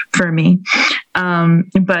deal for me.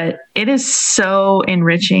 But it is so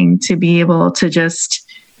enriching to be able to just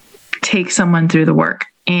take someone through the work.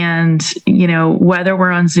 And, whether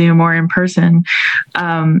we're on Zoom or in person,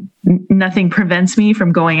 nothing prevents me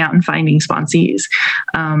from going out and finding sponsees.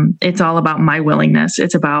 It's all about my willingness.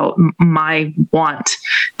 It's about my want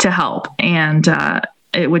to help, and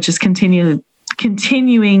which is continuingly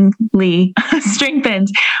strengthened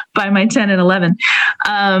by my 10 and 11.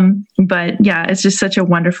 But yeah, it's just such a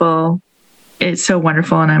wonderful. It's so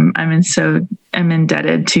wonderful, and I'm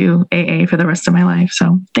indebted to AA for the rest of my life.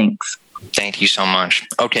 So thanks. Thank you so much.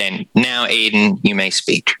 Okay, now Aiden, you may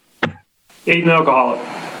speak. Aiden, alcoholic.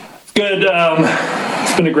 Good.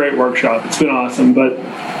 It's been a great workshop. It's been awesome, but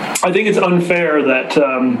I think it's unfair that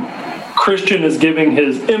Christian is giving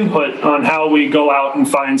his input on how we go out and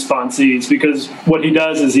find sponsees, because what he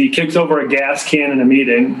does is he kicks over a gas can in a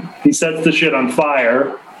meeting. He sets the shit on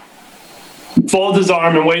fire, folds his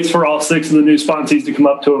arm, and waits for all 6 of the new sponsees to come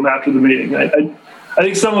up to him after the meeting. I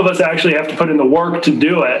think some of us actually have to put in the work to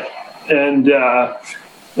do it. And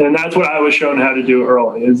that's what I was shown how to do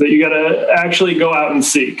early, is that you got to actually go out and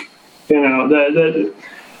seek. That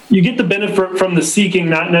you get the benefit from the seeking,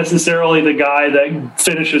 not necessarily the guy that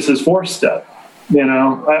finishes his 4th step.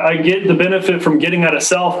 I get the benefit from getting out of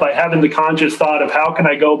self by having the conscious thought of how can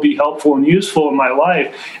I go be helpful and useful in my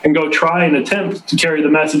life, and go try and attempt to carry the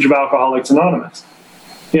message of Alcoholics Anonymous.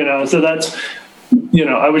 So that's,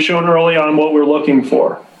 I was shown early on what we're looking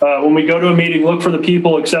for. When we go to a meeting, look for the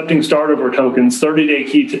people accepting start-over tokens, 30-day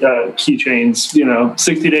keychains,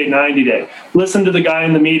 60-day, 90-day. Listen to the guy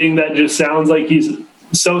in the meeting that just sounds like he's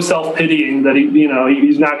so self-pitying that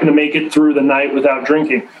he's not going to make it through the night without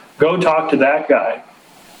drinking. Go talk to that guy.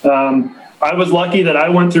 I was lucky that I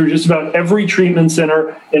went through just about every treatment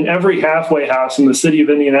center and every halfway house in the city of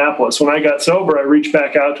Indianapolis. When I got sober, I reached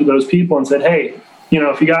back out to those people and said, hey,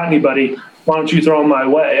 if you got anybody, why don't you throw them my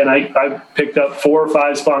way? And I picked up 4 or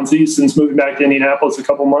 5 sponsees since moving back to Indianapolis a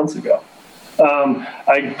couple months ago.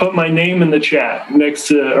 I put my name in the chat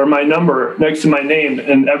or my number next to my name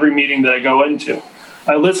in every meeting that I go into.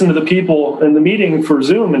 I listen to the people in the meeting for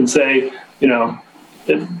Zoom and say,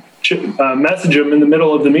 message them in the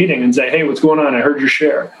middle of the meeting and say, hey, what's going on? I heard your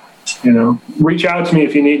share. Reach out to me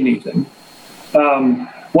if you need anything.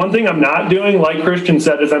 One thing I'm not doing, like Christian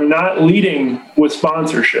said, is I'm not leading with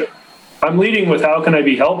sponsorship. I'm leading with how can I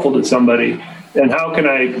be helpful to somebody, and how can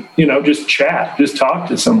I, just chat, just talk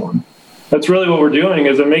to someone. That's really what we're doing,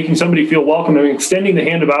 is I'm making somebody feel welcome. I'm extending the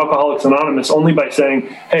hand of Alcoholics Anonymous only by saying,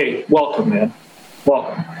 hey, welcome, man,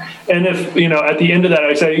 welcome. And if, at the end of that,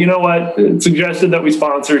 I say, you know what, it's suggested that we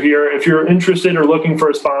sponsor here. If you're interested or looking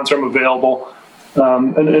for a sponsor, I'm available.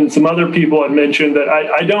 And some other people had mentioned that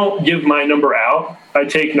I don't give my number out. I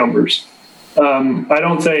take numbers. I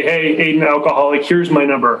don't say, hey, Aiden alcoholic, here's my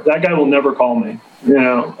number. That guy will never call me.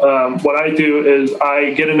 What I do is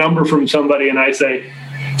I get a number from somebody and I say,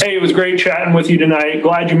 hey, it was great chatting with you tonight.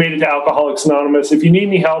 Glad you made it to Alcoholics Anonymous. If you need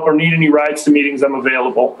any help or need any rides to meetings, I'm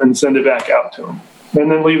available, and send it back out to him.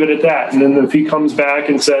 And then leave it at that. And then if he comes back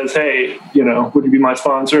and says, hey, would you be my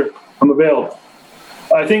sponsor? I'm available.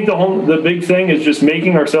 I think the big thing is just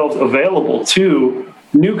making ourselves available to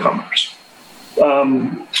newcomers.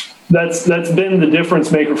 That's been the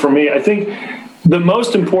difference maker for me. I think the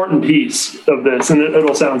most important piece of this, and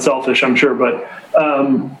it'll sound selfish, I'm sure, but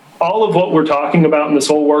all of what we're talking about in this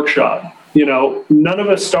whole workshop, none of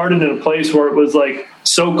us started in a place where it was like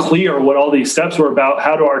so clear what all these steps were about,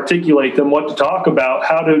 how to articulate them, what to talk about,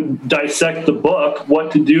 how to dissect the book,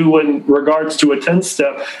 what to do in regards to a 10th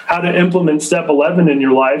step, how to implement step 11 in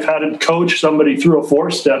your life, how to coach somebody through a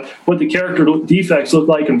 4th step, what the character defects look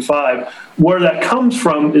like in 5. Where that comes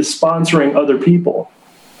from is sponsoring other people.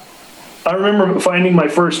 I remember finding my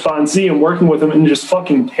first sponsee and working with him and just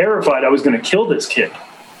fucking terrified I was going to kill this kid.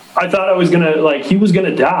 I thought I was going to, he was going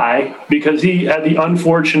to die because he had the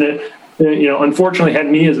unfortunately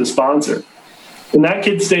had me as a sponsor. And that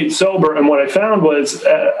kid stayed sober. And what I found was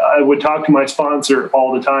I would talk to my sponsor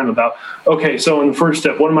all the time about, okay, so in the first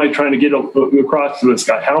step, what am I trying to get across to this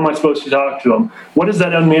guy? How am I supposed to talk to him? What is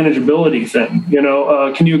that unmanageability thing?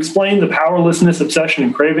 Can you explain the powerlessness, obsession,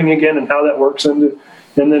 and craving again, and how that works into,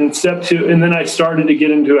 And then step 2, and then I started to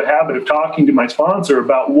get into a habit of talking to my sponsor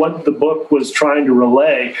about what the book was trying to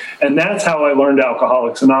relay. And that's how I learned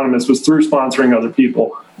Alcoholics Anonymous, was through sponsoring other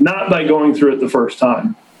people, not by going through it the first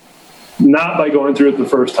time. Not by going through it the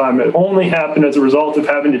first time. It only happened as a result of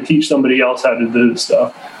having to teach somebody else how to do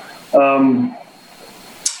stuff. And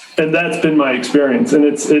that's been my experience. And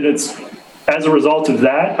it's as a result of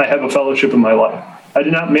that, I have a fellowship in my life. I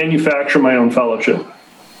did not manufacture my own fellowship.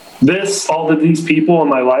 All of these people in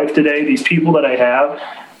my life today, these people that I have,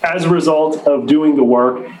 as a result of doing the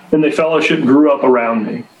work, and the fellowship grew up around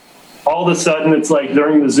me. All of a sudden, it's like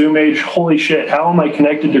during the Zoom age, holy shit, how am I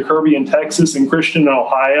connected to Kirby in Texas and Christian in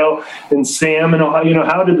Ohio and Sam in Ohio?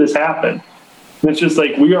 How did this happen? And it's just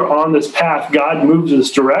like we are on this path. God moves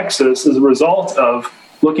us, directs us as a result of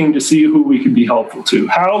looking to see who we can be helpful to.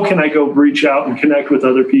 How can I go reach out and connect with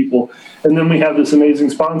other people? And then we have this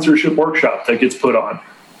amazing sponsorship workshop that gets put on.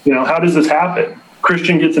 How does this happen?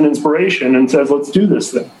 Christian gets an inspiration and says, let's do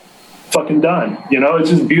this thing. Fucking done. It's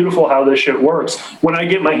just beautiful how this shit works. When I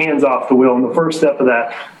get my hands off the wheel, and the first step of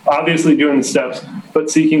that, obviously doing the steps, but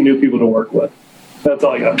seeking new people to work with. That's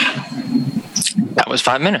all I got. That was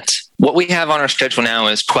 5 minutes. What we have on our schedule now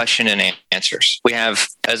is question and answers. We have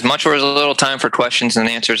as much or as little time for questions and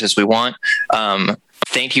answers as we want.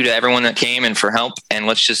 Thank you to everyone that came and for help. And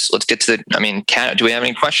let's get to Kat, do we have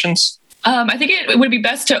any questions? I think it would be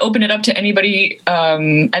best to open it up to anybody,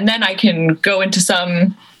 and then I can go into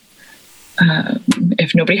some,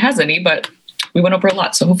 if nobody has any, but we went over a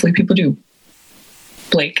lot, so hopefully people do.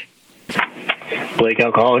 Blake,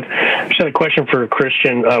 alcoholic. I just had a question for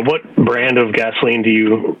Christian. What brand of gasoline do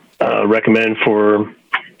you recommend for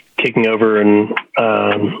kicking over and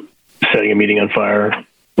setting a meeting on fire?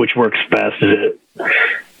 Which works best? Is it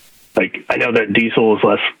I know that diesel is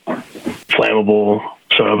less flammable,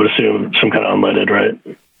 so I would assume some kind of unleaded,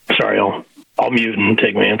 right? Sorry, I'll mute and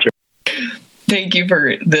take my answer. Thank you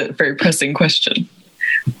for the very pressing question.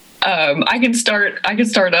 I can start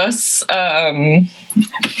us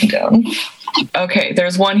down. Okay,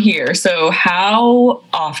 there's one here. So how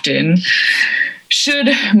often should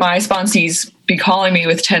my sponsees be calling me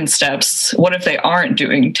with 10 steps? What if they aren't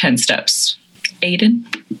doing 10 steps? Aiden?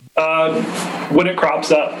 When it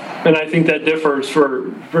crops up. And I think that differs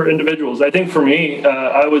for individuals. I think for me,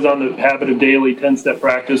 I was on the habit of daily 10-step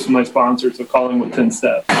practice with my sponsors, so calling with 10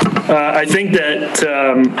 steps. I think that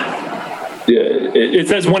it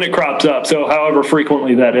says when it crops up, so however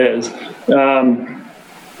frequently that is.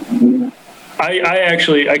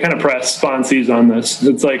 I kind of press sponsees on this.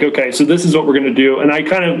 It's like, okay, so this is what we're going to do. And I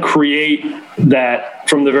kind of create that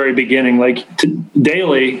from the very beginning.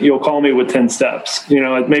 Daily, you'll call me with 10 steps.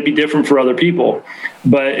 It may be different for other people,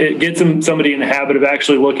 but it gets somebody in the habit of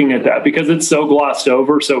actually looking at that, because it's so glossed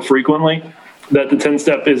over so frequently that the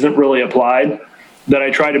 10-step isn't really applied, that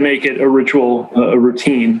I try to make it a ritual, a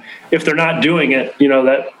routine. If they're not doing it,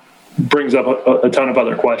 that brings up a ton of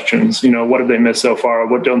other questions. What have they missed so far?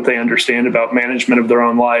 What don't they understand about management of their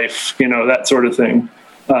own life? That sort of thing.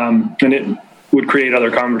 And it would create other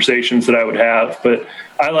conversations that I would have. But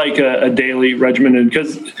I like a daily regimen,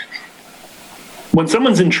 because when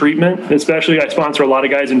someone's in treatment, especially I sponsor a lot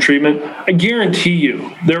of guys in treatment, I guarantee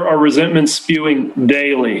you there are resentments spewing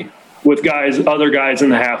daily with other guys in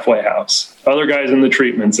the halfway house, other guys in the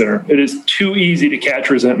treatment center. It is too easy to catch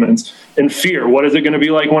resentments and fear. What is it going to be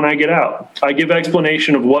like when I get out? I give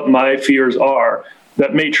explanation of what my fears are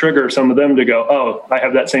that may trigger some of them to go, oh, I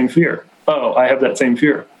have that same fear. Oh, I have that same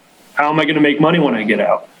fear. How am I going to make money when I get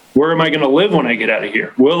out? Where am I going to live when I get out of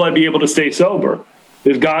here? Will I be able to stay sober?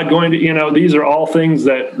 Is God going to, these are all things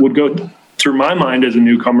that would go through my mind as a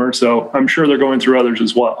newcomer. So I'm sure they're going through others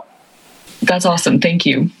as well. That's awesome. Thank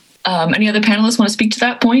you. Any other panelists want to speak to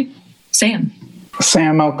that point? Sam,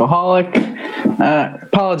 alcoholic.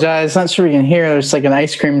 Apologize. Not sure you can hear. There's an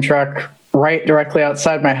ice cream truck directly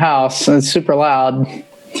outside my house, and it's super loud.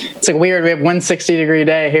 It's weird. We have 160-degree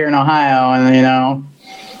day here in Ohio, and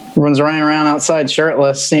everyone's running around outside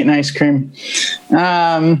shirtless eating ice cream.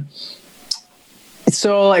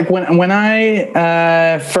 So when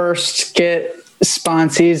I first get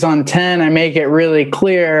sponsees on 10, I make it really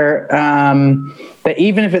clear that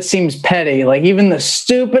even if it seems petty, even the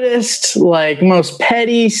stupidest, most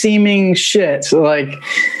petty seeming shit,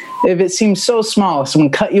 if it seems so small,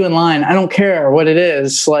 someone cut you in line, I don't care what it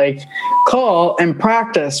is, call and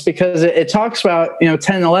practice, because it talks about, 10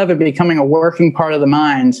 and 11 becoming a working part of the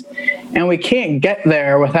mind. And we can't get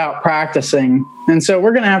there without practicing. And so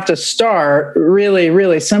we're going to have to start really,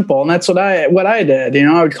 really simple. And that's what I did.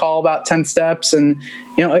 I would call about 10 steps and,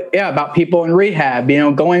 about people in rehab,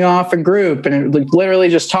 going off in group and literally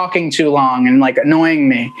just talking too long and like annoying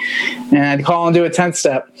me. And I'd call and do a 10th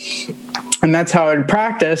step. And that's how I'd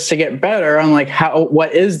practice to get better on like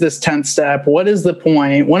what is this 10th step? What is the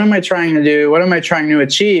point? What am I trying to do? What am I trying to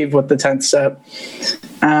achieve with the 10th step?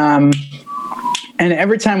 And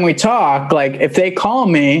every time we talk, like if they call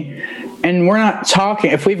me and we're not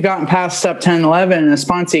talking, if we've gotten past step 10 and 11 and a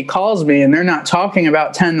sponsee calls me and they're not talking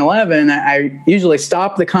about 10 and 11, I usually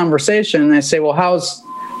stop the conversation and I say, well, how's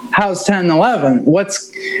 10 and 11?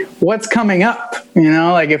 What's coming up?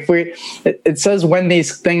 Like if it says when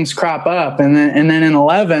these things crop up, and then in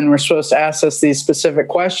 11, we're supposed to ask us these specific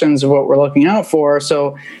questions of what we're looking out for.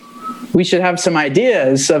 So we should have some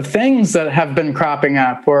ideas of things that have been cropping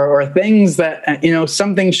up or things that,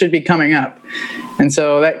 something should be coming up. And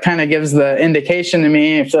so that kind of gives the indication to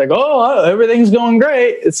me, if you're like, oh, everything's going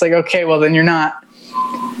great. It's like, okay, well then you're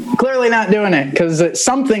clearly not doing it, because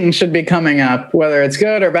something should be coming up, whether it's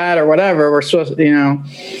good or bad or whatever. We're supposed to,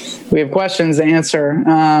 we have questions to answer.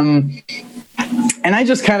 And I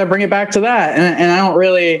just kind of bring it back to that. And I don't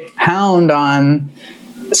really hound on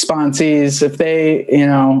sponsees if they,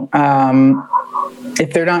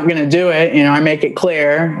 if they're not going to do it. I make it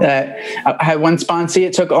clear that I had one sponsee,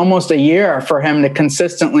 it took almost a year for him to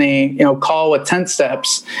consistently, call with 10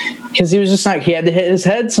 steps, because he was just he had to hit his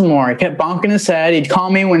head some more. He kept bonking his head. He'd call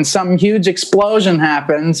me when some huge explosion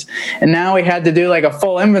happens. And now he had to do like a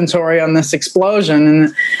full inventory on this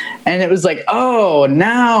explosion. And it was like, oh,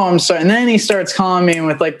 now I'm sorry. And then he starts calling me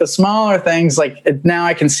with like the smaller things, like now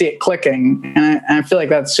I can see it clicking. And I feel like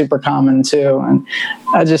that's super common too. And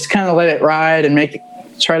I just kind of let it ride and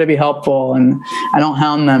try to be helpful. And I don't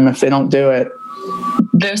hound them if they don't do it.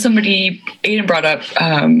 There's somebody, Aiden brought up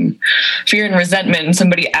fear and resentment, and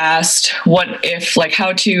somebody asked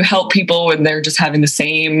how to help people when they're just having the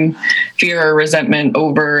same fear or resentment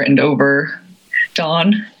over and over.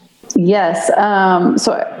 Dawn? Yes.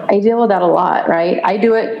 So I deal with that a lot, right? I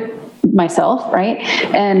do it myself, right?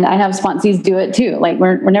 And I have sponsees do it too. Like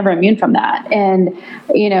we're never immune from that. And,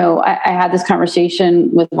 I had this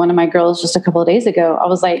conversation with one of my girls just a couple of days ago. I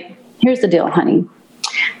was like, here's the deal, honey.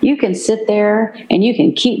 You can sit there and you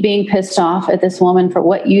can keep being pissed off at this woman for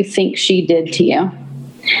what you think she did to you.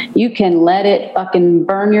 You can let it fucking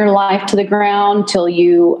burn your life to the ground till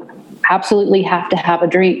you absolutely have to have a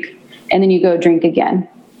drink, and then you go drink again.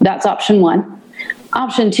 That's option one.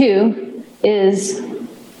 Option two is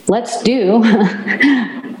let's do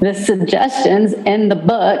the suggestions in the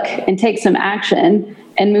book and take some action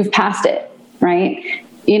and move past it, right?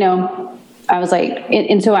 I was like,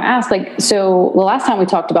 and so I asked, so the last time we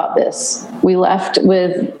talked about this, we left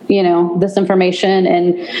with, this information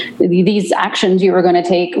and these actions you were going to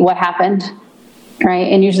take. What happened?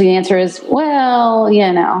 Right? And usually the answer is, well,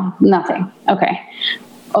 nothing.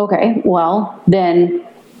 Okay. Well, then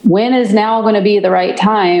when is now going to be the right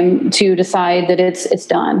time to decide that it's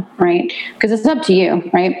done, right? Because it's up to you,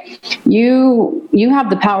 right? You have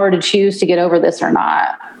the power to choose to get over this or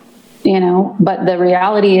not, but the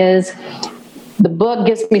reality is the book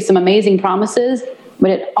gives me some amazing promises, but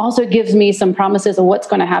it also gives me some promises of what's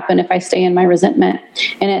going to happen if I stay in my resentment.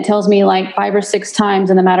 And it tells me like 5 or 6 times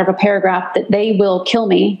in the matter of a paragraph that they will kill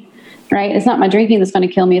me. Right? It's not my drinking that's going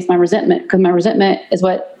to kill me. It's my resentment, because my resentment is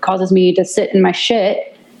what causes me to sit in my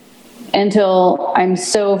shit until I'm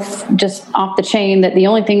so just off the chain that the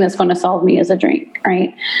only thing that's going to solve me is a drink.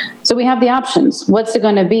 Right? So we have the options. What's it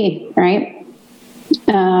going to be? Right?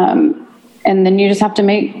 And then you just have to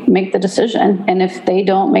make the decision. And if they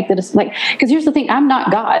don't make the decision, because here's the thing, I'm not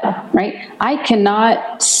God, right? I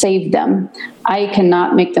cannot save them. I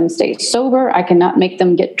cannot make them stay sober. I cannot make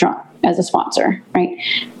them get drunk as a sponsor, right?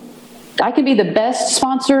 I could be the best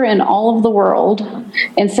sponsor in all of the world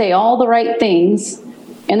and say all the right things,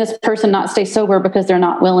 and this person not stay sober because they're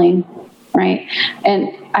not willing, right? And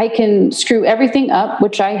I can screw everything up,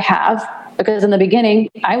 which I have, because in the beginning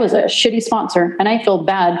I was a shitty sponsor, and I feel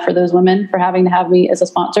bad for those women for having to have me as a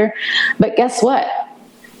sponsor. But guess what?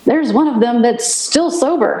 There's one of them that's still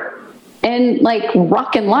sober and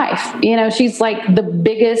rocking life. She's like the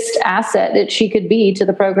biggest asset that she could be to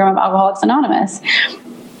the program of Alcoholics Anonymous.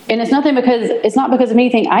 And it's not because of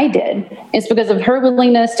anything I did. It's because of her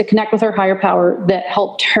willingness to connect with her higher power that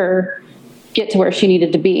helped her get to where she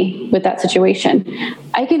needed to be with that situation.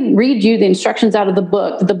 I can read you the instructions out of the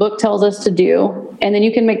book that the book tells us to do, and then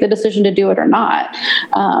you can make the decision to do it or not.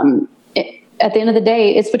 at the end of the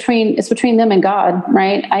day, it's between them and God,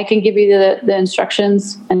 right? I can give you the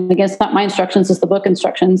instructions, and again, it's not my instructions, it's the book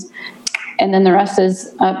instructions. And then the rest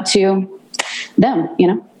is up to them,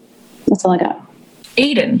 That's all I got.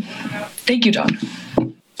 Aiden. Thank you, John.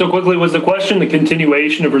 So quickly, was the question the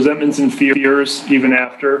continuation of resentments and fears even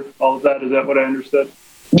after all of that? Is that what I understood?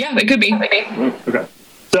 Yeah, it could be. Okay.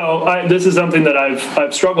 So this is something that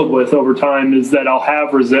I've struggled with over time, is that I'll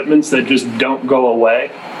have resentments that just don't go away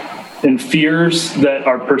and fears that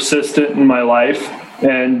are persistent in my life.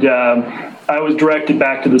 And I was directed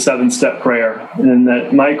back to the 7-step prayer, and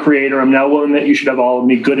that my Creator, I'm now willing that you should have all of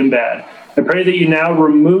me, good and bad. I pray that you now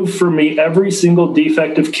remove from me every single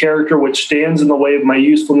defective character which stands in the way of my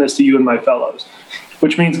usefulness to you and my fellows.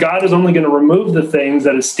 Which means God is only going to remove the things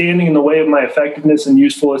that is standing in the way of my effectiveness and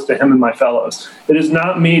usefulness to him and my fellows. It is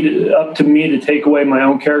not up to me to take away my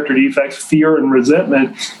own character defects, fear, and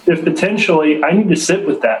resentment, if potentially I need to sit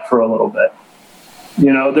with that for a little bit.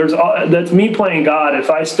 That's me playing God. If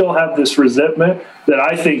I still have this resentment that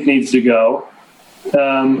I think needs to go,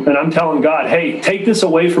 and I'm telling God, hey, take this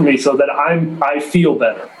away from me so that I feel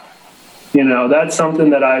better. That's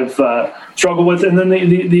something that I've struggled with. And then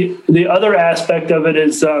the other aspect of it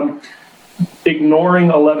is ignoring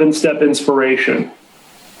 11-step inspiration.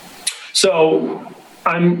 So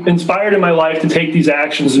I'm inspired in my life to take these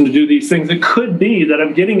actions and to do these things. It could be that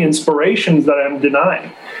I'm getting inspirations that I'm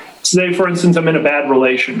denying. Say, for instance, I'm in a bad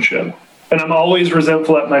relationship, and I'm always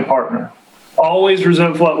resentful at my partner. Always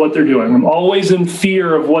resentful at what they're doing. I'm always in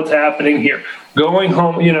fear of what's happening here. Going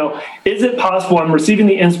home, is it possible I'm receiving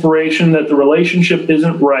the inspiration that the relationship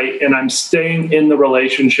isn't right and I'm staying in the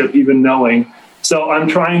relationship even knowing? So I'm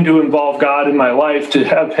trying to involve God in my life to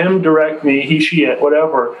have him direct me, he, she, it,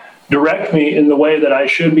 whatever, direct me in the way that I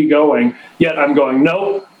should be going. Yet I'm going,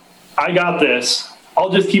 nope, I got this. I'll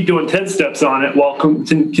just keep doing 10 steps on it while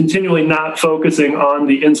continually not focusing on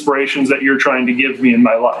the inspirations that you're trying to give me in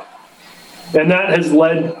my life. And that has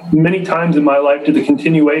led many times in my life to the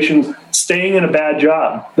continuation, staying in a bad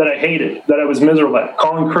job that I hated, that I was miserable at,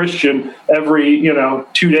 calling Christian every 2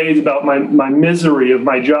 days about my misery of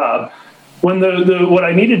my job. When what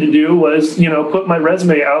I needed to do was, put my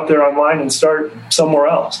resume out there online and start somewhere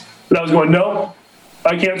else. But I was going, no,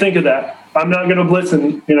 I can't think of that. I'm not going to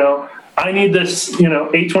listen. I need this,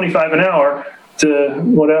 $8.25 an hour to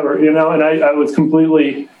whatever, and I was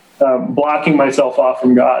completely blocking myself off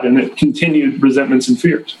from God, and it continued resentments and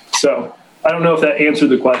fears. So I don't know if that answered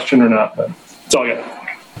the question or not, but that's all I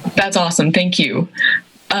got. That's awesome. Thank you.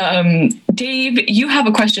 Dave, you have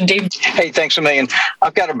a question. Dave. Hey, thanks a million.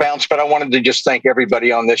 I've got to bounce, but I wanted to just thank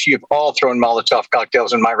everybody on this. You've all thrown Molotov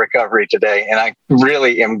cocktails in my recovery today, and I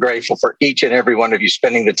really am grateful for each and every one of you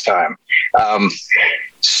spending the time.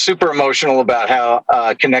 Super emotional about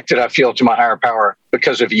how connected I feel to my higher power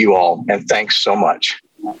because of you all, and thanks so much.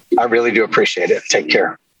 I really do appreciate it. Take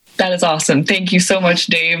care. That is awesome. Thank you so much,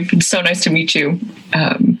 Dave. It's so nice to meet you.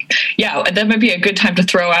 That might be a good time to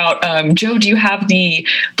throw out. Joe, do you have the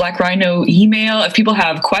Black Rhino email? If people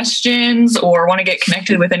have questions or want to get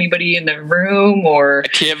connected with anybody in the room, or I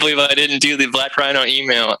can't believe I didn't do the Black Rhino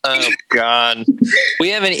email. Oh God, we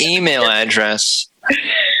have an email address.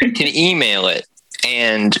 You can email it,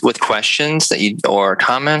 and with questions or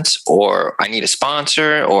comments, or I need a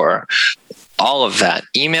sponsor, or all of that.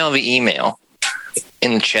 Email the email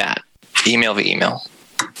in the chat. Email the email.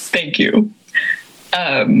 Thank you.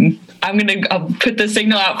 I'll put the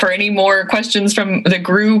signal out for any more questions from the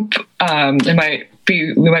group. We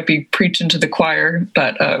might be preaching to the choir,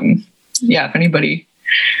 but if anybody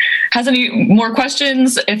has any more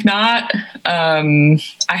questions, if not, I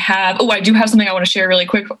do have something I want to share really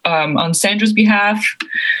quick on Sandra's behalf.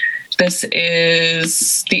 This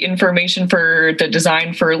is the information for the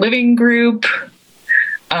Design for a Living group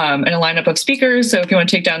and a lineup of speakers. So if you want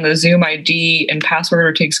to take down the Zoom ID and password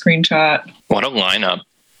or take screenshot. What a lineup.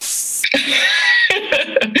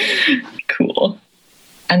 Cool.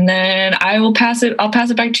 And then I'll pass it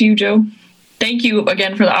back to you, Joe. Thank you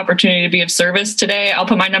again for the opportunity to be of service today. I'll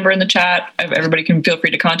put my number in the chat. Everybody can feel free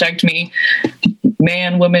to contact me.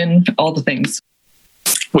 Man, woman, all the things.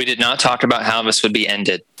 We did not talk about how this would be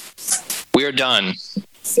ended. We are done.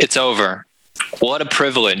 It's over. What a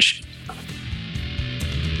privilege.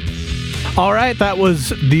 All right, that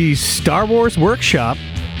was the Star Wars workshop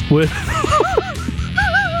with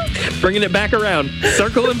bringing it back around,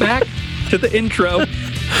 circling back to the intro.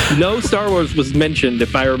 No Star Wars was mentioned,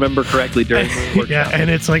 if I remember correctly, during the workshop. Yeah, and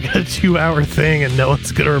it's like a 2-hour thing, and no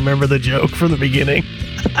one's going to remember the joke from the beginning.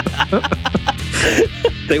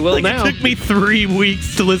 They will now. It took me 3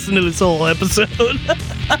 weeks to listen to this whole episode.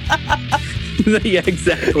 Yeah,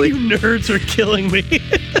 exactly. You nerds are killing me.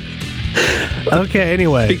 Okay,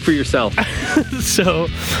 anyway. Speak for yourself. So,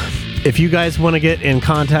 if you guys want to get in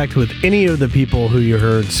contact with any of the people who you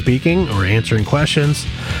heard speaking or answering questions,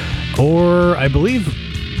 or I believe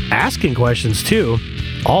asking questions too,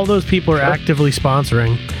 all those people are actively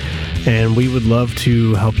sponsoring, and we would love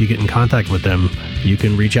to help you get in contact with them. You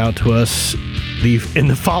can reach out to us in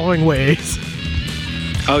the following ways.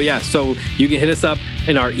 Oh, yeah. So you can hit us up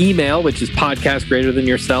in our email, which is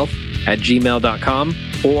podcastgreaterthanyourself@gmail.com,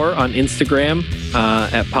 or on Instagram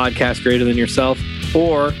at podcastgreaterthanyourself,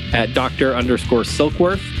 or at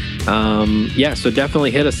Dr._Silkworth. So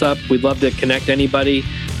definitely hit us up. We'd love to connect anybody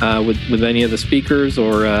with any of the speakers,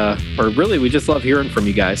 or really, we just love hearing from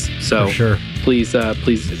you guys. So For sure. please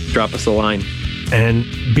drop us a line. And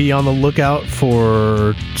be on the lookout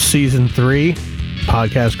for season 3,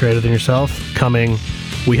 Podcast Greater Than Yourself, coming.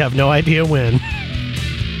 We have no idea when.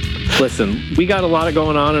 Listen, we got a lot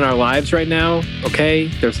going on in our lives right now, okay?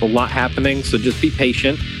 There's a lot happening, so just be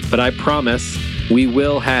patient. But I promise we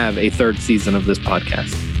will have a 3rd season of this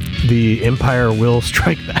podcast. The Empire will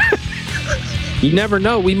strike back. You never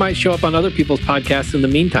know. We might show up on other people's podcasts in the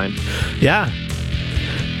meantime. Yeah.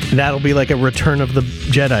 That'll be like a Return of the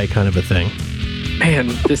Jedi kind of a thing.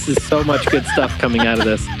 Man, this is so much good stuff coming out of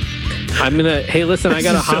this. I'm gonna. Hey, listen, I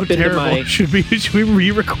gotta hop into my. Should we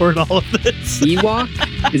re-record all of this? Ewok?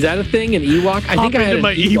 Is that a thing? An Ewok? I think I had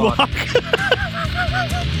my Ewok.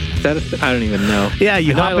 Is that I don't even know. Yeah,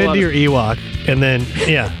 you hop into your Ewok, and then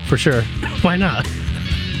for sure. Why not?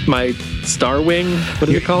 My Star Wing. What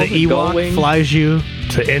is it called? The Ewok flies you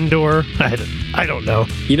to Endor. I don't know.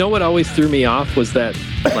 You know what always threw me off was that,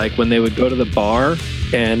 like, when they would go to the bar,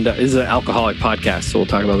 and this is an alcoholic podcast, so we'll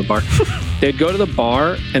talk about the bar. They'd go to the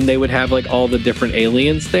bar and they would have like all the different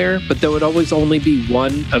aliens there, but there would always only be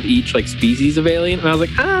one of each like species of alien. And I was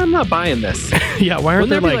like, I'm not buying this. Yeah, why aren't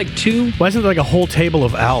there like 2? Why isn't there like a whole table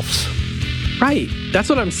of Alfs? Right. That's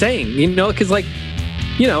what I'm saying. You know, because like,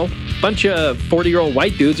 you know, bunch of 40-year-old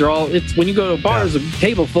white dudes are all. It's when you go to a bar, there's a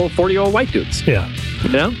table full of 40-year-old white dudes. Yeah. You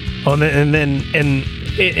know. Oh, and then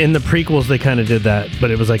in the prequels they kind of did that, but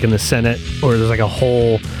it was like in the Senate, or there's like a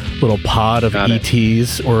whole little pod of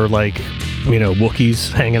ETs or like, you know,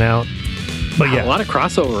 Wookiees hanging out. But a lot of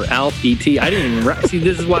crossover. Alf, ET. I didn't even see.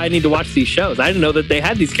 This is why I need to watch these shows. I didn't know that they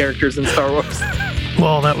had these characters in Star Wars.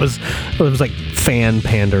 Well, it was like fan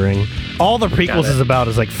pandering. All the prequels is about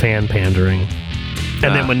is like fan pandering.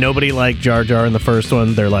 And then when nobody liked Jar Jar in the first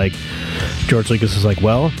one, they're like, George Lucas is like,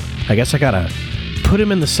 well, I guess I gotta put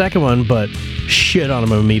him in the second one, but shit on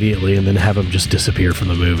him immediately and then have him just disappear from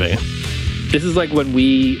the movie. This is like when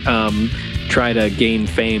we try to gain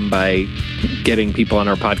fame by getting people on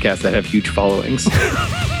our podcast that have huge followings.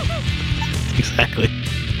 Exactly.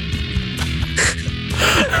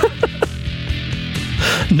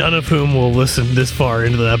 None of whom will listen this far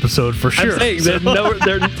into the episode for sure. I'm saying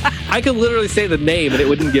I could literally say the name and it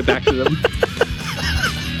wouldn't get back to them.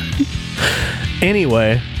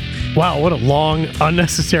 Anyway, wow, what a long,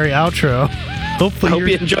 unnecessary outro. Hopefully, I hope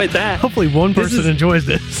you enjoyed that. Hopefully, one person enjoys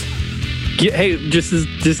this. Hey,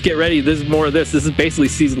 just get ready. There's more of this. This is basically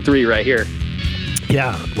season 3 right here.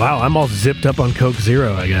 Yeah. Wow. I'm all zipped up on Coke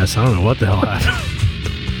Zero, I guess. I don't know what the hell happened.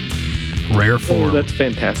 Rare form. Oh, that's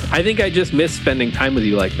fantastic. I think I just miss spending time with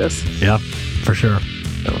you like this. Yeah, for sure.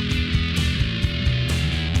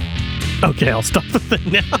 Okay, I'll stop the thing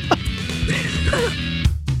now.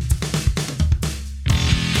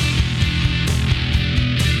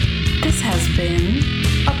 This has been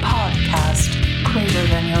a podcast greater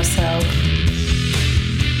than yourself.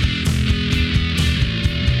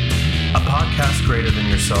 A Podcast Greater Than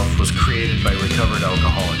Yourself was created by recovered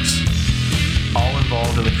alcoholics. All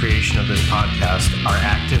involved in the creation of this podcast are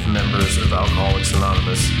active members of Alcoholics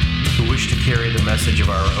Anonymous who wish to carry the message of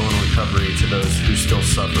our own recovery to those who still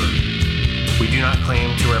suffer. We do not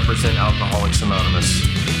claim to represent Alcoholics Anonymous.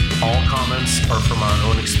 All comments are from our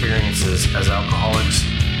own experiences as alcoholics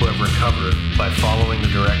who have recovered by following the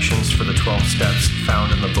directions for the 12 steps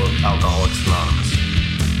found in the book Alcoholics Anonymous.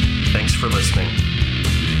 Thanks for listening.